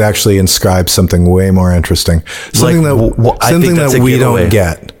could actually inscribe something way more interesting. Something I think that's a we giveaway. don't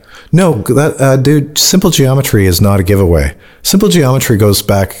get. No, dude, simple geometry is not a giveaway. Simple geometry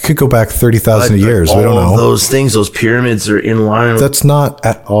could go back 30,000 years. We don't all know. of those things, those pyramids are in line with That's not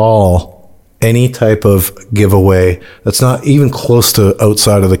at all any type of giveaway. That's not even close to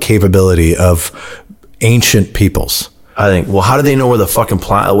outside of the capability of ancient peoples. I think. Well, how do they know where the fucking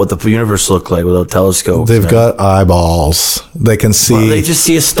planet, what the universe looked like without telescopes? They've man? got eyeballs. They can see. Well, they just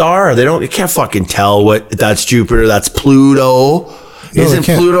see a star. They can't fucking tell what that's Jupiter, that's Pluto. No, Isn't they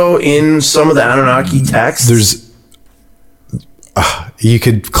can't. Pluto in some of the Anunnaki texts? You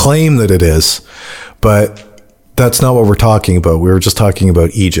could claim that it is, but that's not what we're talking about. We were just talking about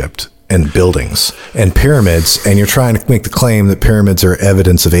Egypt and buildings and pyramids, and you're trying to make the claim that pyramids are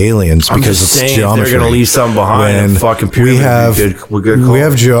evidence of aliens I'm because just it's saying, if geometry. they're going to leave something behind, When a fucking pyramid would be good call. we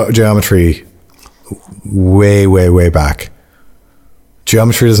have geometry way, way, way back.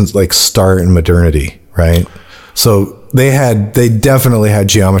 Geometry doesn't like start in modernity, right? So they definitely had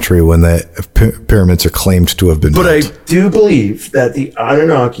geometry when the pyramids are claimed to have been But built. I do believe that the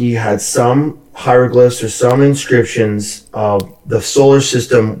Anunnaki had some hieroglyphs or some inscriptions of the solar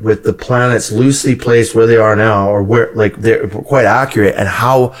system with the planets loosely placed where they are now, or where like they're quite accurate,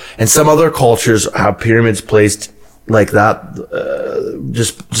 and some other cultures have pyramids placed like that,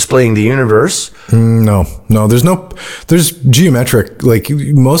 just displaying the universe. No, there's geometric, like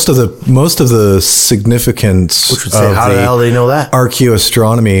most of the significance Which would say, of how the hell do they know that?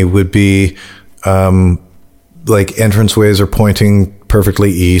 archaeoastronomy would be like entranceways are pointing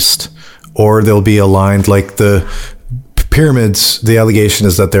perfectly east, or they'll be aligned like the pyramids. The allegation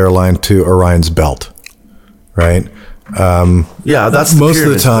is that they're aligned to Orion's belt, right? Yeah, that's the Most of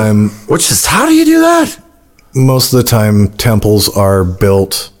the pyramids. time, Which is, how do you do that? most of the time temples are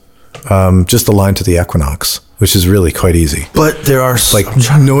built just aligned to the equinox, which is really quite easy. But there are Like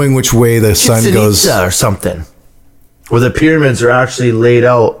knowing which way the sun Chichen goes. Itza or something, where the pyramids are actually laid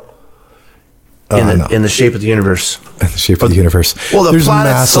out in the shape of the universe. The shape of the universe. Well, the There's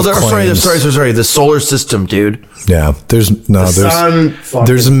planets. massive claims. Sorry. The solar system, dude. Yeah, there's sun fucking-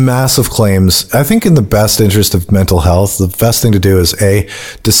 there's massive claims. I think in the best interest of mental health, the best thing to do is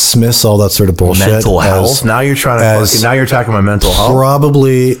dismiss all that sort of bullshit. Mental as- health. Now you're trying to as now you're talking about mental health.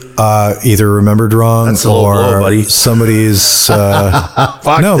 Probably either remembered wrong That's a little or low, buddy. somebody's.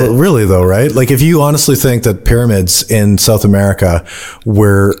 Fuck No, it. but really though, right? Like if you honestly think that pyramids in South America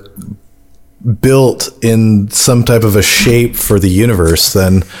were built in some type of a shape for the universe,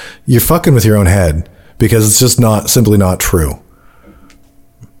 then you're fucking with your own head, because it's just simply not true.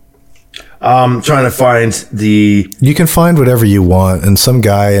 I'm trying to find the You can find whatever you want, and some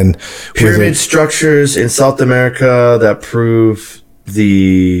guy pyramid structures in South America that prove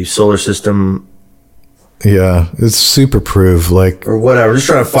the solar system yeah, it's super proof. Like or whatever. Just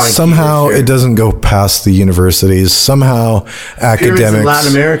trying to find somehow keywords here. it doesn't go past the universities. Somehow Pyramids academics. in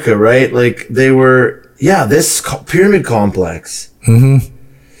Latin America, right? Like they were, this pyramid complex. Mm-hmm.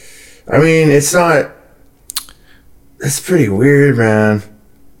 I mean, it's not. It's pretty weird, man.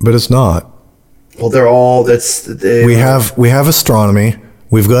 But it's not. Well, they're all. We have astronomy.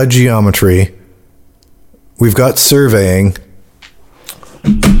 We've got geometry. We've got surveying.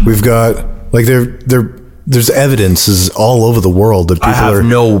 We've got like there's evidences all over the world that people have are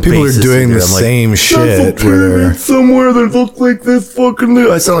no people are basis doing either. the I'm like, same shit. There's a Where pyramid they're, somewhere that look like this fucking.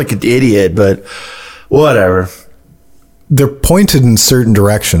 I sound like an idiot, but whatever. they're pointed in certain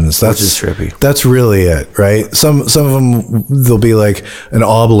directions. That's Which is trippy. That's really it, right? Some of them there'll be like an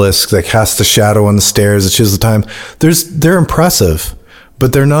obelisk that casts a shadow on the stairs that shows the time. They're impressive,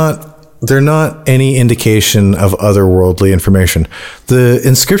 but they're not any indication of otherworldly information. The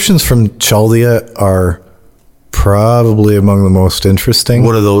inscriptions from Chaldea are probably among the most interesting.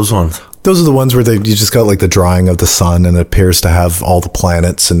 What are those ones? Those are the ones where you just got like the drawing of the sun, and it appears to have all the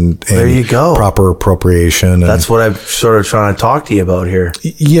planets and There you go. proper appropriation. And, That's what I'm sort of trying to talk to you about here.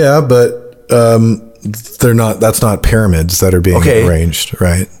 yeah, but they're not. That's not pyramids that are being Okay. arranged,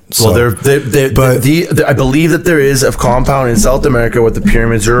 right? Well, So- I believe that there is a compound in South America where the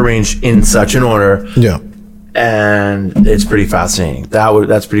pyramids are arranged in such an order, yeah. and it's pretty fascinating.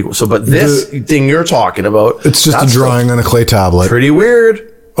 That's pretty cool. So, but this thing you're talking about, It's just a that's drawing on a clay tablet. pretty weird.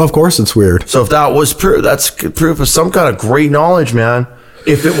 Of course, it's weird. So if that was proof, that's proof of some kind of great knowledge, man.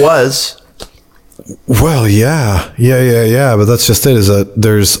 If it was, Well, yeah. But that's just it. Is that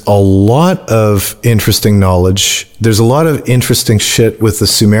there's a lot of interesting knowledge. There's a lot of interesting shit with the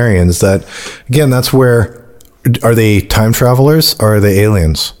Sumerians. That again, that's where are they time travelers or are they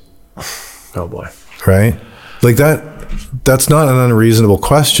aliens? oh boy. Right? Like that. That's not an unreasonable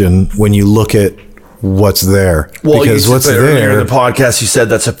question when you look at what's there. Well, because you what's said earlier there. in the podcast, you said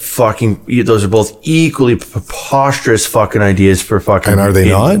that's a fucking. Those are both equally preposterous fucking ideas for fucking. And are they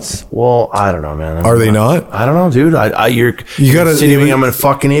not? idiots. Well, I don't know, man. Are they not? I don't know, dude. You gotta- insinuating I'm a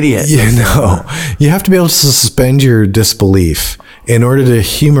fucking idiot. You know, you have to be able to suspend your disbelief in order to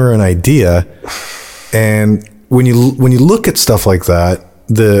humor an idea. And when you look at stuff like that,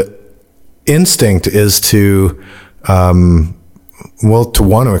 the instinct is to want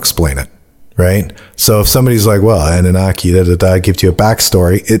to explain it, right? So if somebody's like, well, Anunnaki, gives you a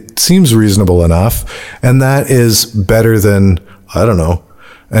backstory, it seems reasonable enough, and that is better than, I don't know.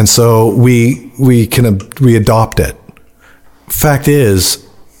 And so we adopt it. Fact is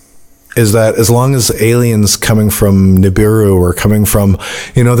that as long as aliens coming from Nibiru or coming from,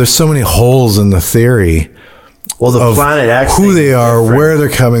 there's so many holes in the theory Well, the of planet X who thing they is are, different. where they're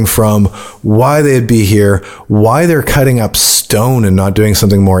coming from, why they'd be here, why they're cutting up stone and not doing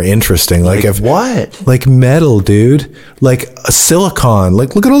something more interesting. Like what? Like metal, dude. Like a silicon.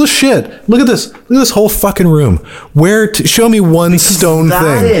 Like look at all the shit. Look at this. Look at this whole fucking room. Show me one stone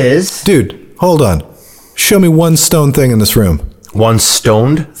that thing. is- Dude, hold on. Show me one stone thing in this room. One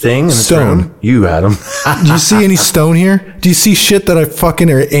stoned thing in the Stone. room? You, Adam. Do you see any stone here? Do you see shit that I fucking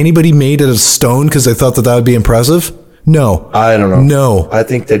or anybody made out of stone because they thought that would be impressive? No. I don't know. No. I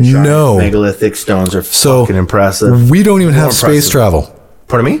think the giant No. megalithic stones are So fucking impressive. we don't even More have space impressive. travel.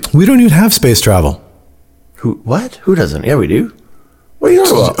 Pardon me? We don't even have space travel. What? Who doesn't? Yeah, we do. What are you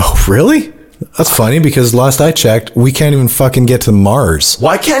talking about? Oh, really? That's funny because last I checked, we can't even fucking get to Mars.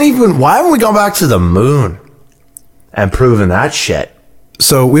 Why haven't we gone back to the moon and proven that shit?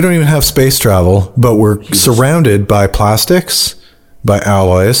 So we don't even have space travel, but we're surrounded by plastics, by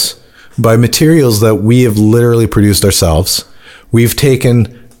alloys, by materials that we have literally produced ourselves. We've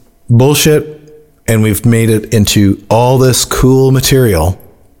taken bullshit and we've made it into all this cool material.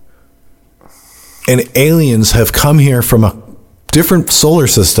 And aliens have come here from a different solar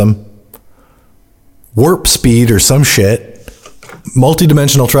system, warp speed or some shit,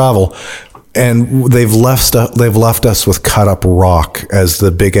 multi-dimensional travel, and they've left us with cut up rock as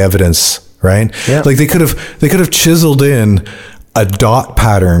the big evidence, right? Yeah. Like they could have chiseled in a dot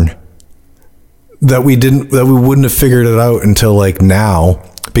pattern that we wouldn't have figured it out until like now,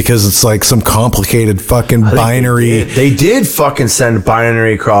 because it's like some complicated fucking binary. They did fucking send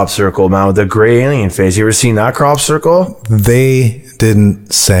binary crop circle, man, with the gray alien face. You ever seen that crop circle? They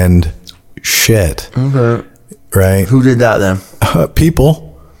didn't send shit, Okay. right? Who did that then?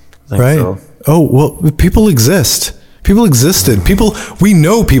 People, Think right? so. Oh, well, people exist. People existed. We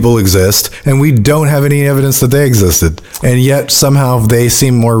know people exist, and we don't have any evidence that they existed, and yet somehow they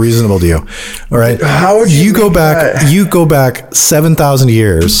seem more reasonable to you. All right. How would you go make back? that? You go back 7,000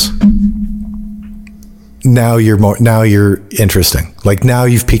 years. Now you're interesting. Like now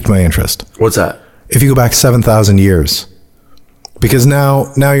you've piqued my interest. What's that? If you go back 7,000 years, because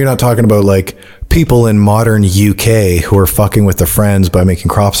now you're not talking about like people in modern UK who are fucking with their friends by making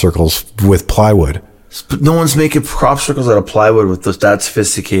crop circles with plywood. But no one's making crop circles out of plywood with that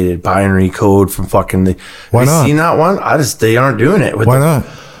sophisticated binary code from fucking the. Why Have you not? seen that one? They aren't doing it with Why the not?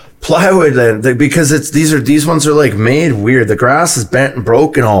 plywood then, because these ones are like made weird. The grass is bent and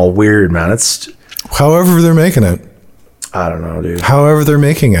broken, all weird, man. It's However they're making it. I don't know, dude. However they're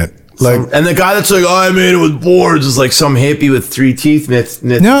making it. Like And the guy that's like, oh, I made it with boards is like some hippie with 3 teeth.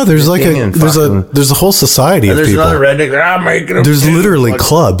 no, there's like there's a whole society And of there's people. another redneck. I'm making them. There's literally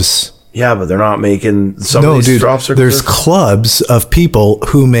clubs. Yeah, but they're not making some No, of these dude. crop circles. There's clubs of people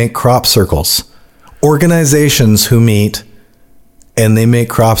who make crop circles. Organizations who meet and they make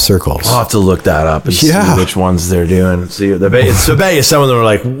crop circles. I'll have to look that up and Yeah. see which ones they're doing. See, I bet you some of them are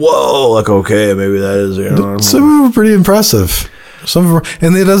like, whoa, like okay, maybe that is. You know, Some of them are pretty impressive.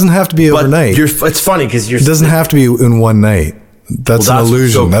 And it doesn't have to be But overnight. it's funny because It doesn't have to be in one night. That's Well, an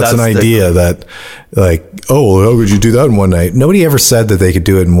illusion. That's an idea that, like, oh, how could you do that in one night? Nobody ever said that they could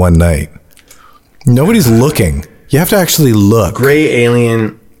do it in one night. Nobody's looking. You have to actually look. Gray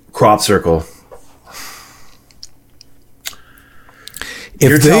alien crop circle.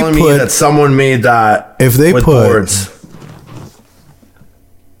 You're telling me that someone made that if they with put boards.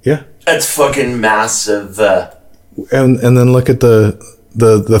 Yeah. That's fucking massive. And then look at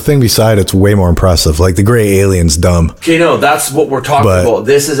the thing beside it's way more impressive. Like the gray alien's dumb. Okay, no, that's what we're talking But about.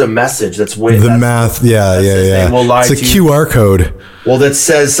 This is a message that's way The math, yeah. They will lie It's a to you. QR code. Well, that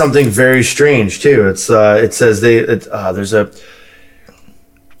says something very strange too. It says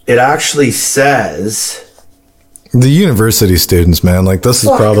it actually says The university students, man, like this is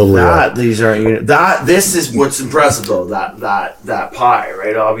probably that these aren't this is what's impressive though, that pie,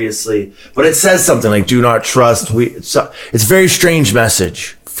 right? Obviously, but it says something like "Do not trust." It's a very strange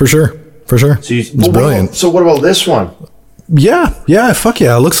message. for sure. So It's brilliant. So what about this one? Yeah, fuck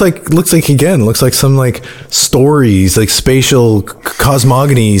yeah. It looks like some like stories, like spatial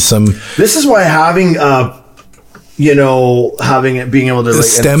cosmogony, some This is why having being able to like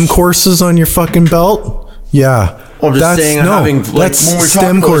STEM courses on your fucking belt. Yeah. I'm just saying, having like that's when we're STEM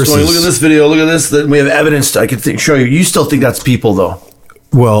talking about this, courses. going, look at this video, look at this. That we have evidence. I could show you. You still think that's people though?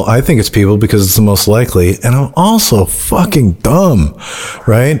 Well, I think it's people because it's the most likely, and I'm also fucking dumb,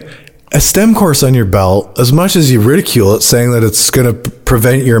 right? A STEM course on your belt, as much as you ridicule it, saying that it's going to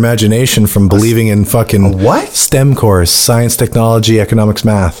prevent your imagination from believing in fucking what? STEM course, science, technology, economics,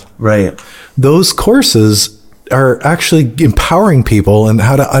 math. Right. Those courses are actually empowering people and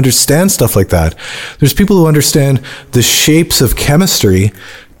how to understand stuff like that. There's people who understand the shapes of chemistry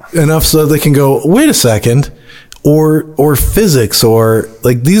enough so they can go, wait a second, or physics, or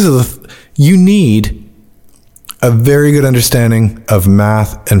like these are you need a very good understanding of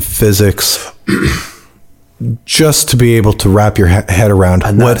math and physics just to be able to wrap your head around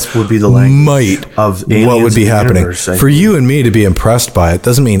that would be the language of aliens what would be in the happening. universe, I For think. you and me to be impressed by it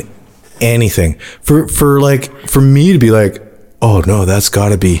doesn't mean anything. For me to be like, oh no, that's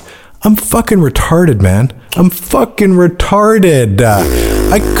gotta be, I'm fucking retarded, man. I'm fucking retarded.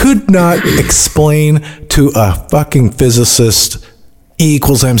 I could not explain to a fucking physicist E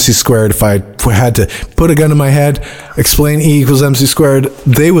equals MC squared if I had to put a gun to my head, explain E equals MC squared.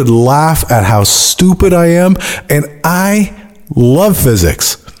 They would laugh at how stupid I am, and I love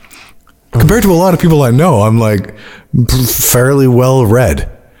physics. Compared to a lot of people I know, I'm like fairly well read.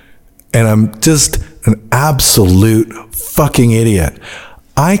 And I'm just an absolute fucking idiot.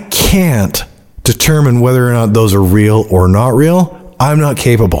 I can't determine whether or not those are real or not real. I'm not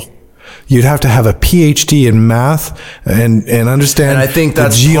capable. You'd have to have a PhD in math and understand And I think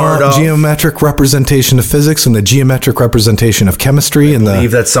that's the part of- geometric representation of physics and the geometric representation of chemistry. I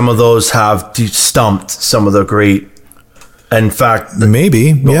believe that some of those have stumped some of the great. In fact,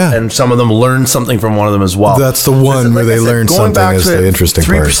 Maybe, yeah. and some of them learned something from one of them as well. That's the one where they learned something is the interesting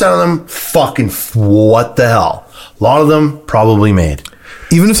part. 3% of them, fucking what the hell? A lot of them probably made.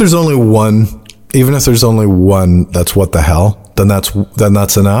 Even if there's only one that's what the hell, then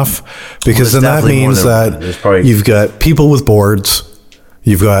that's enough, because Well, then that there's definitely more means than one. that There's probably- you've got people with boards,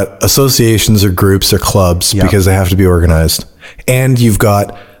 you've got associations or groups or clubs Yep. because they have to be organized, and you've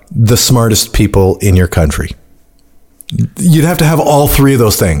got the smartest people in your country. You'd have to have all three of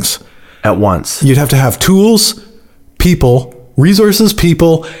those things. At once. You'd have to have tools, people, resources,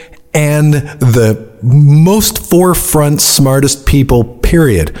 people, and the most forefront, smartest people,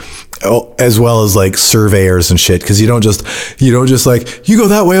 period. Oh, as well as like surveyors and shit. Because you don't just like, you go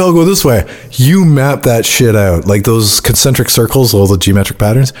that way, I'll go this way. You map that shit out. Like those concentric circles, all the geometric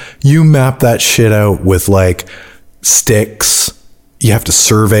patterns, you map that shit out with like sticks. You have to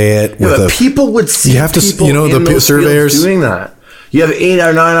survey it with But people would see. you have to, people you know, in the those surveyors fields doing that. You have 8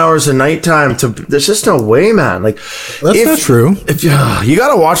 or 9 hours of nighttime to. There's just no way, man. Like That's not true. If you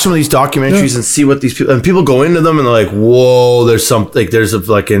got to watch some of these documentaries and see what these people and people go into them and they're like, whoa, there's something. There's a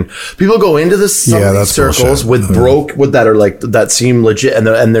fucking people go into this some of these that's circles bullshit. with that are like that seem legit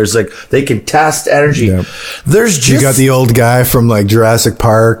and there's like they can test energy. Yeah. There's just You got the old guy from like Jurassic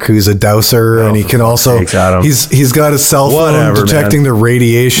Park who's a dowser, and he can also sakes, Adam. he's got a cell phone Whatever, detecting the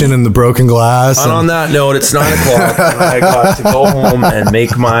radiation in the broken glass. And and- on that note, it's 9 o'clock. And I got to go home and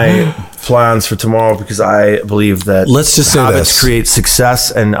make my plans for tomorrow because I believe that Let's just say habits this. create success,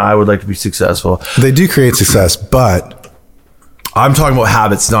 and I would like to be successful. they do create success, but I'm talking about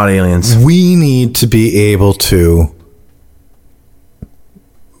habits, not aliens. we need to be able to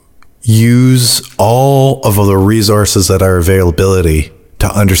use all of the resources at our availability to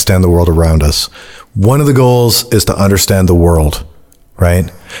understand the world around us. One of the goals is to understand the world. right?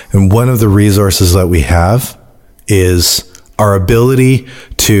 And one of the resources that we have is our ability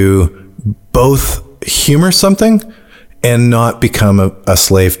to both humor something and not become a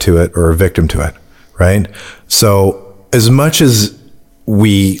slave to it or a victim to it, right? So as much as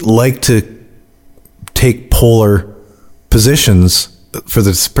we like to take polar positions for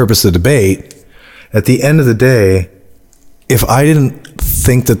the purpose of debate, at the end of the day, if I didn't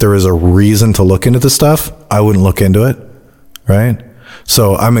think that there was a reason to look into the stuff, I wouldn't look into it, right?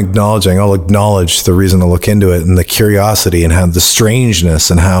 So I'll acknowledge the reason to look into it and the curiosity and how the strangeness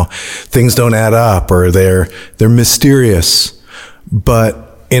and how things don't add up or they're mysterious.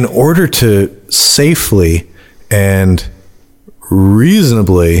 But in order to safely and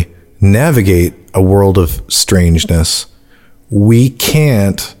reasonably navigate a world of strangeness, we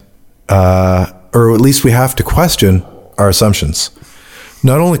can't, or at least we have to question our assumptions.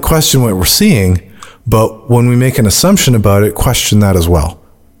 Not only question what we're seeing, but when we make an assumption about it, question that as well,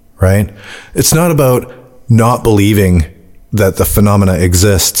 right? It's not about not believing that the phenomena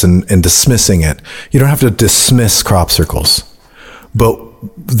exists and dismissing it. You don't have to dismiss crop circles. But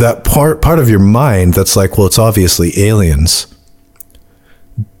that part of your mind that's like, well, it's obviously aliens.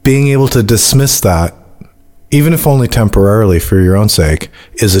 Being able to dismiss that, even if only temporarily for your own sake,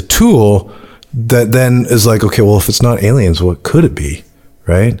 is a tool that then is like, okay, well, if it's not aliens, what could it be,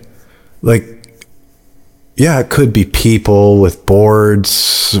 right? Like, yeah, it could be people with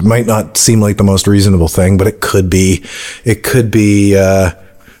boards. It might not seem like the most reasonable thing, but it could be. It could be,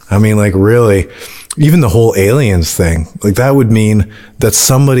 like really, even the whole aliens thing, like that would mean that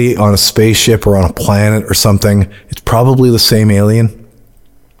somebody on a spaceship or on a planet or something, it's probably the same alien.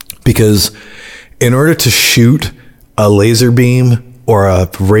 Because in order to shoot a laser beam or a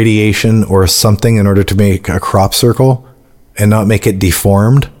radiation or something in order to make a crop circle and not make it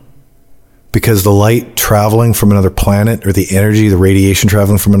deformed, because the light traveling from another planet or the energy, the radiation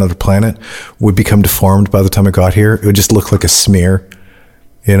traveling from another planet would become deformed by the time it got here. It would just look like a smear.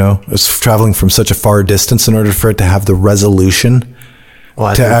 You know, it's traveling from such a far distance in order for it to have the resolution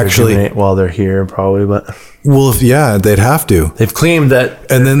to actually, it while they're here probably, but well, they'd have to. They've claimed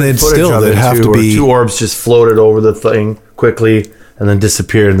that, and then they'd have to be two orbs just floated over the thing quickly and then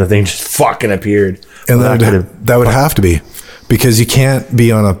disappeared, and the thing just fucking appeared. And that would have to be, because you can't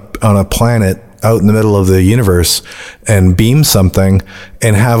be on a planet out in the middle of the universe and beam something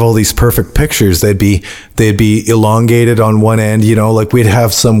and have all these perfect pictures. They'd be elongated on one end, you know, like we'd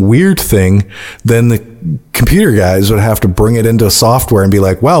have some weird thing. Then the computer guys would have to bring it into software and be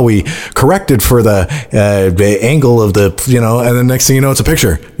like, well, we corrected for the angle of the, you know, and then next thing you know, it's a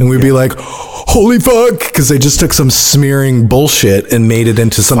picture. And we'd be like, holy fuck, because they just took some smearing bullshit and made it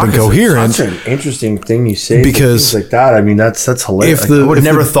into something coherent. That's an interesting thing you say. Because like that, I mean, that's hilarious. I would have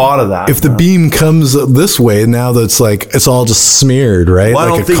never thought of that. If the beam comes this way, now that's like, it's all just smeared, right? Well,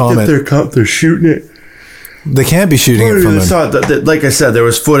 like I don't think that they're shooting it. They can't be shooting it from like I said, there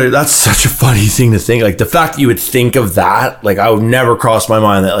was footage. That's such a funny thing to think. Like the fact that you would think of that, like I would never cross my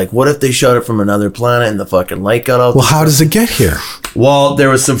mind that like, what if they shot it from another planet and the fucking light got out? Well, how does it get here? Well, there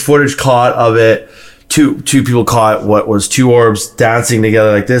was some footage caught of it. Two people caught what was two orbs dancing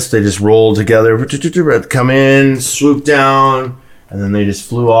together like this. They just rolled together, come in, swoop down, and then they just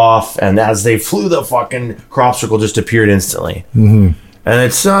flew off. And as they flew, the fucking crop circle just appeared instantly. Mm-hmm. And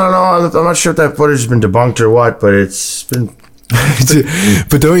it's, I don't know, I'm not sure if that footage has been debunked or what, but it's been...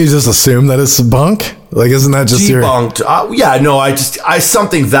 But don't you just assume that it's bunk? Like, isn't that just debunked? I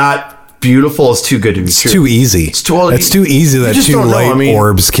something that beautiful is too good to be true. It's too easy. It's too easy that two light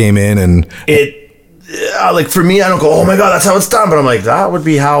orbs came in and... like, for me, I don't go, oh my God, that's how it's done. But I'm like, that would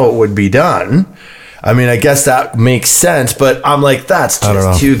be how it would be done. I mean, I guess that makes sense, but I'm like, that's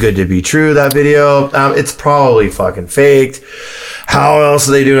just too good to be true, that video. It's probably fucking faked. How else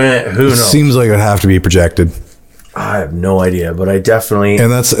are they doing it? Who knows? It seems like it would have to be projected. I have no idea, but I definitely...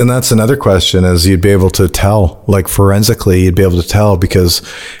 And that's another question, is you'd be able to tell, like forensically, you'd be able to tell, because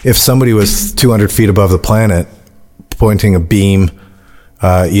if somebody was 200 feet above the planet pointing a beam,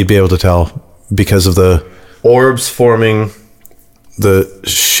 you'd be able to tell because of the... Orbs forming... The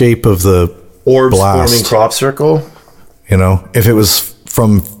shape of the orbs blast. Forming crop circle. You know, if it was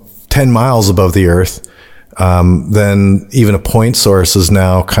from 10 miles above the Earth, then even a point source is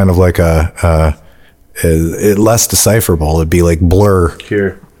now kind of like a less decipherable. It'd be like blur.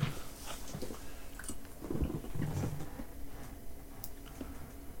 Here.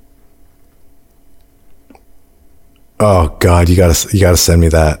 Oh God, you gotta send me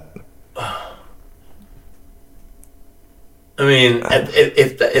that. I mean,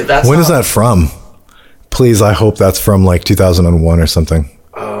 if that's when is that from? Please, I hope that's from like 2001 or something.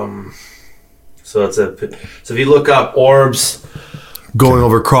 So if you look up orbs going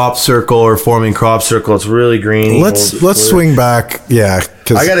over crop circle or forming crop circle. It's really green. Let's swing back. Yeah.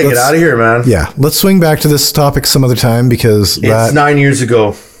 I got to get out of here, man. Yeah. Let's swing back to this topic some other time because it's 9 years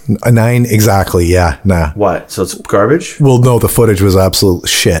ago. 9 exactly. Yeah. Nah. What? So it's garbage? Well, no, the footage was absolute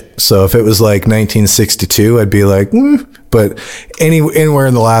shit. So if it was like 1962, I'd be like, but anywhere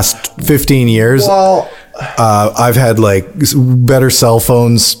in the last 15 years, I've had like better cell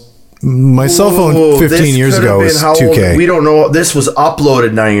phones. My cell phone 15 years ago was 2K. We don't know. This was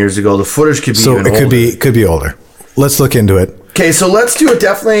uploaded 9 years ago. The footage could be even older. It could be older. Let's look into it. Okay, so let's do it.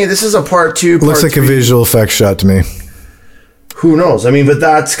 Definitely, this is a part 2. Looks like a visual effects shot to me. Who knows? I mean, but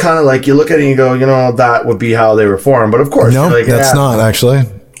that's kind of like you look at it and you go, that would be how they were formed. But of course, no, like, that's not actually.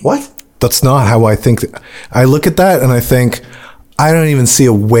 What? That's not how I think. I look at that and I think I don't even see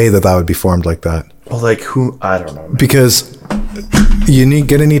a way that would be formed like that. Well, like who? I don't know. Man. Because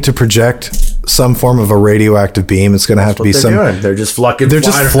gonna need to project some form of a radioactive beam. It's gonna have to be some. They're just flying. They're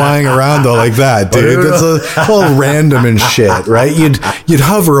just flying around though, like that, dude. That's all random and shit, right? You'd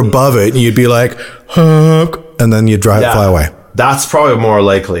hover above it and you'd be like, and then you'd fly away. That's probably more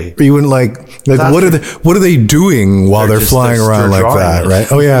likely. You wouldn't like what are they doing while they're flying around like that,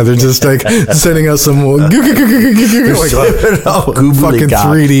 right? Oh yeah, they're just like sending us some fucking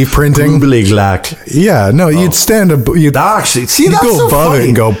 3D printing. Yeah, no, you'd stand up. You'd actually see you'd that's go so above funny. it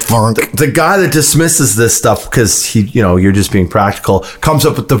and go. The guy that dismisses this stuff because you're just being practical, comes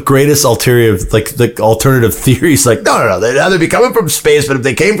up with the greatest alternative theories. Like no, they'd either be coming from space, but if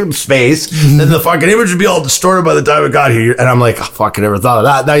they came from space, then the fucking image would be all distorted by the time it got here. And I'm like, fucking never thought of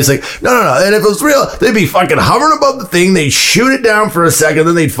that. Now he's like, no. And if it was real, they'd be fucking hovering above the thing. They'd shoot it down for a second,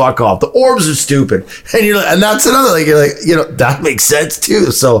 then they'd fuck off. The orbs are stupid. And you're like, and that's another, like, you're like, that makes sense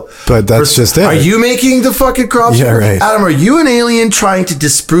too. So, but that's just it. Are you making the fucking crop? Yeah, right. Adam, are you an alien trying to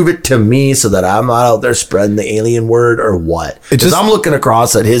disprove it to me so that I'm not out there spreading the alien word or what? Because I'm looking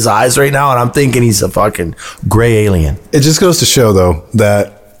across at his eyes right now and I'm thinking he's a fucking gray alien. It just goes to show though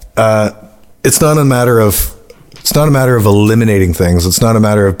that it's not a matter of eliminating things. It's not a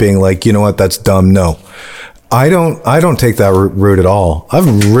matter of being like, you know what, that's dumb. No, I don't take that route at all.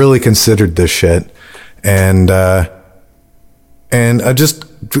 I've really considered this shit, and I just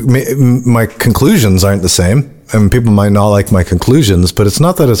my conclusions aren't the same. And people might not like my conclusions, but it's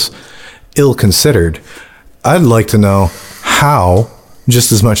not that it's ill considered. I'd like to know how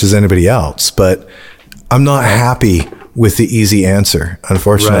just as much as anybody else, but I'm not happy with the easy answer,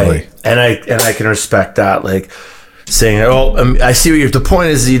 unfortunately. Right. And I can respect that, like saying, I see what the point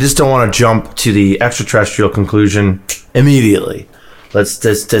is. You just don't want to jump to the extraterrestrial conclusion immediately. Let's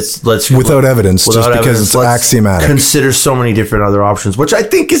without evidence, just because it's axiomatic. Consider so many different other options, which I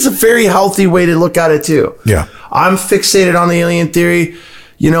think is a very healthy way to look at it too. Yeah, I'm fixated on the alien theory.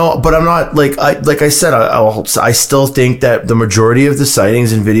 But I'm not like I said, I still think that the majority of the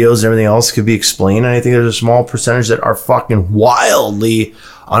sightings and videos and everything else could be explained. And I think there's a small percentage that are fucking wildly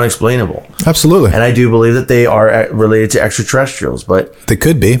unexplainable. Absolutely. And I do believe that they are related to extraterrestrials, but they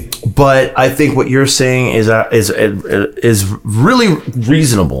could be. But I think what you're saying is really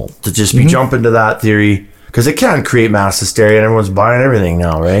reasonable to just be jumping to that theory. Because it can create mass hysteria and everyone's buying everything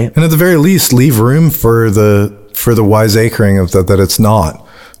now, right? And at the very least, leave room for the wiseacring of that it's not.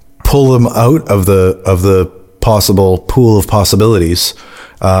 Pull them out of the possible pool of possibilities.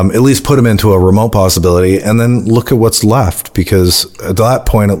 At least put them into a remote possibility, and then look at what's left. Because at that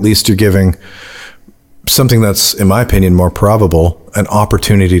point, at least you're giving something that's, in my opinion, more probable an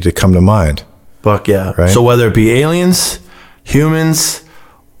opportunity to come to mind. Fuck yeah! Right? So whether it be aliens, humans,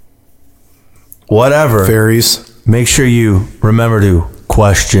 whatever, fairies, make sure you remember to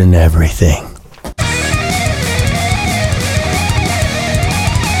question everything.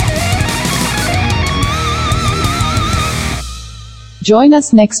 Join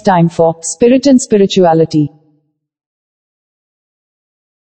us next time for Spirit and Spirituality.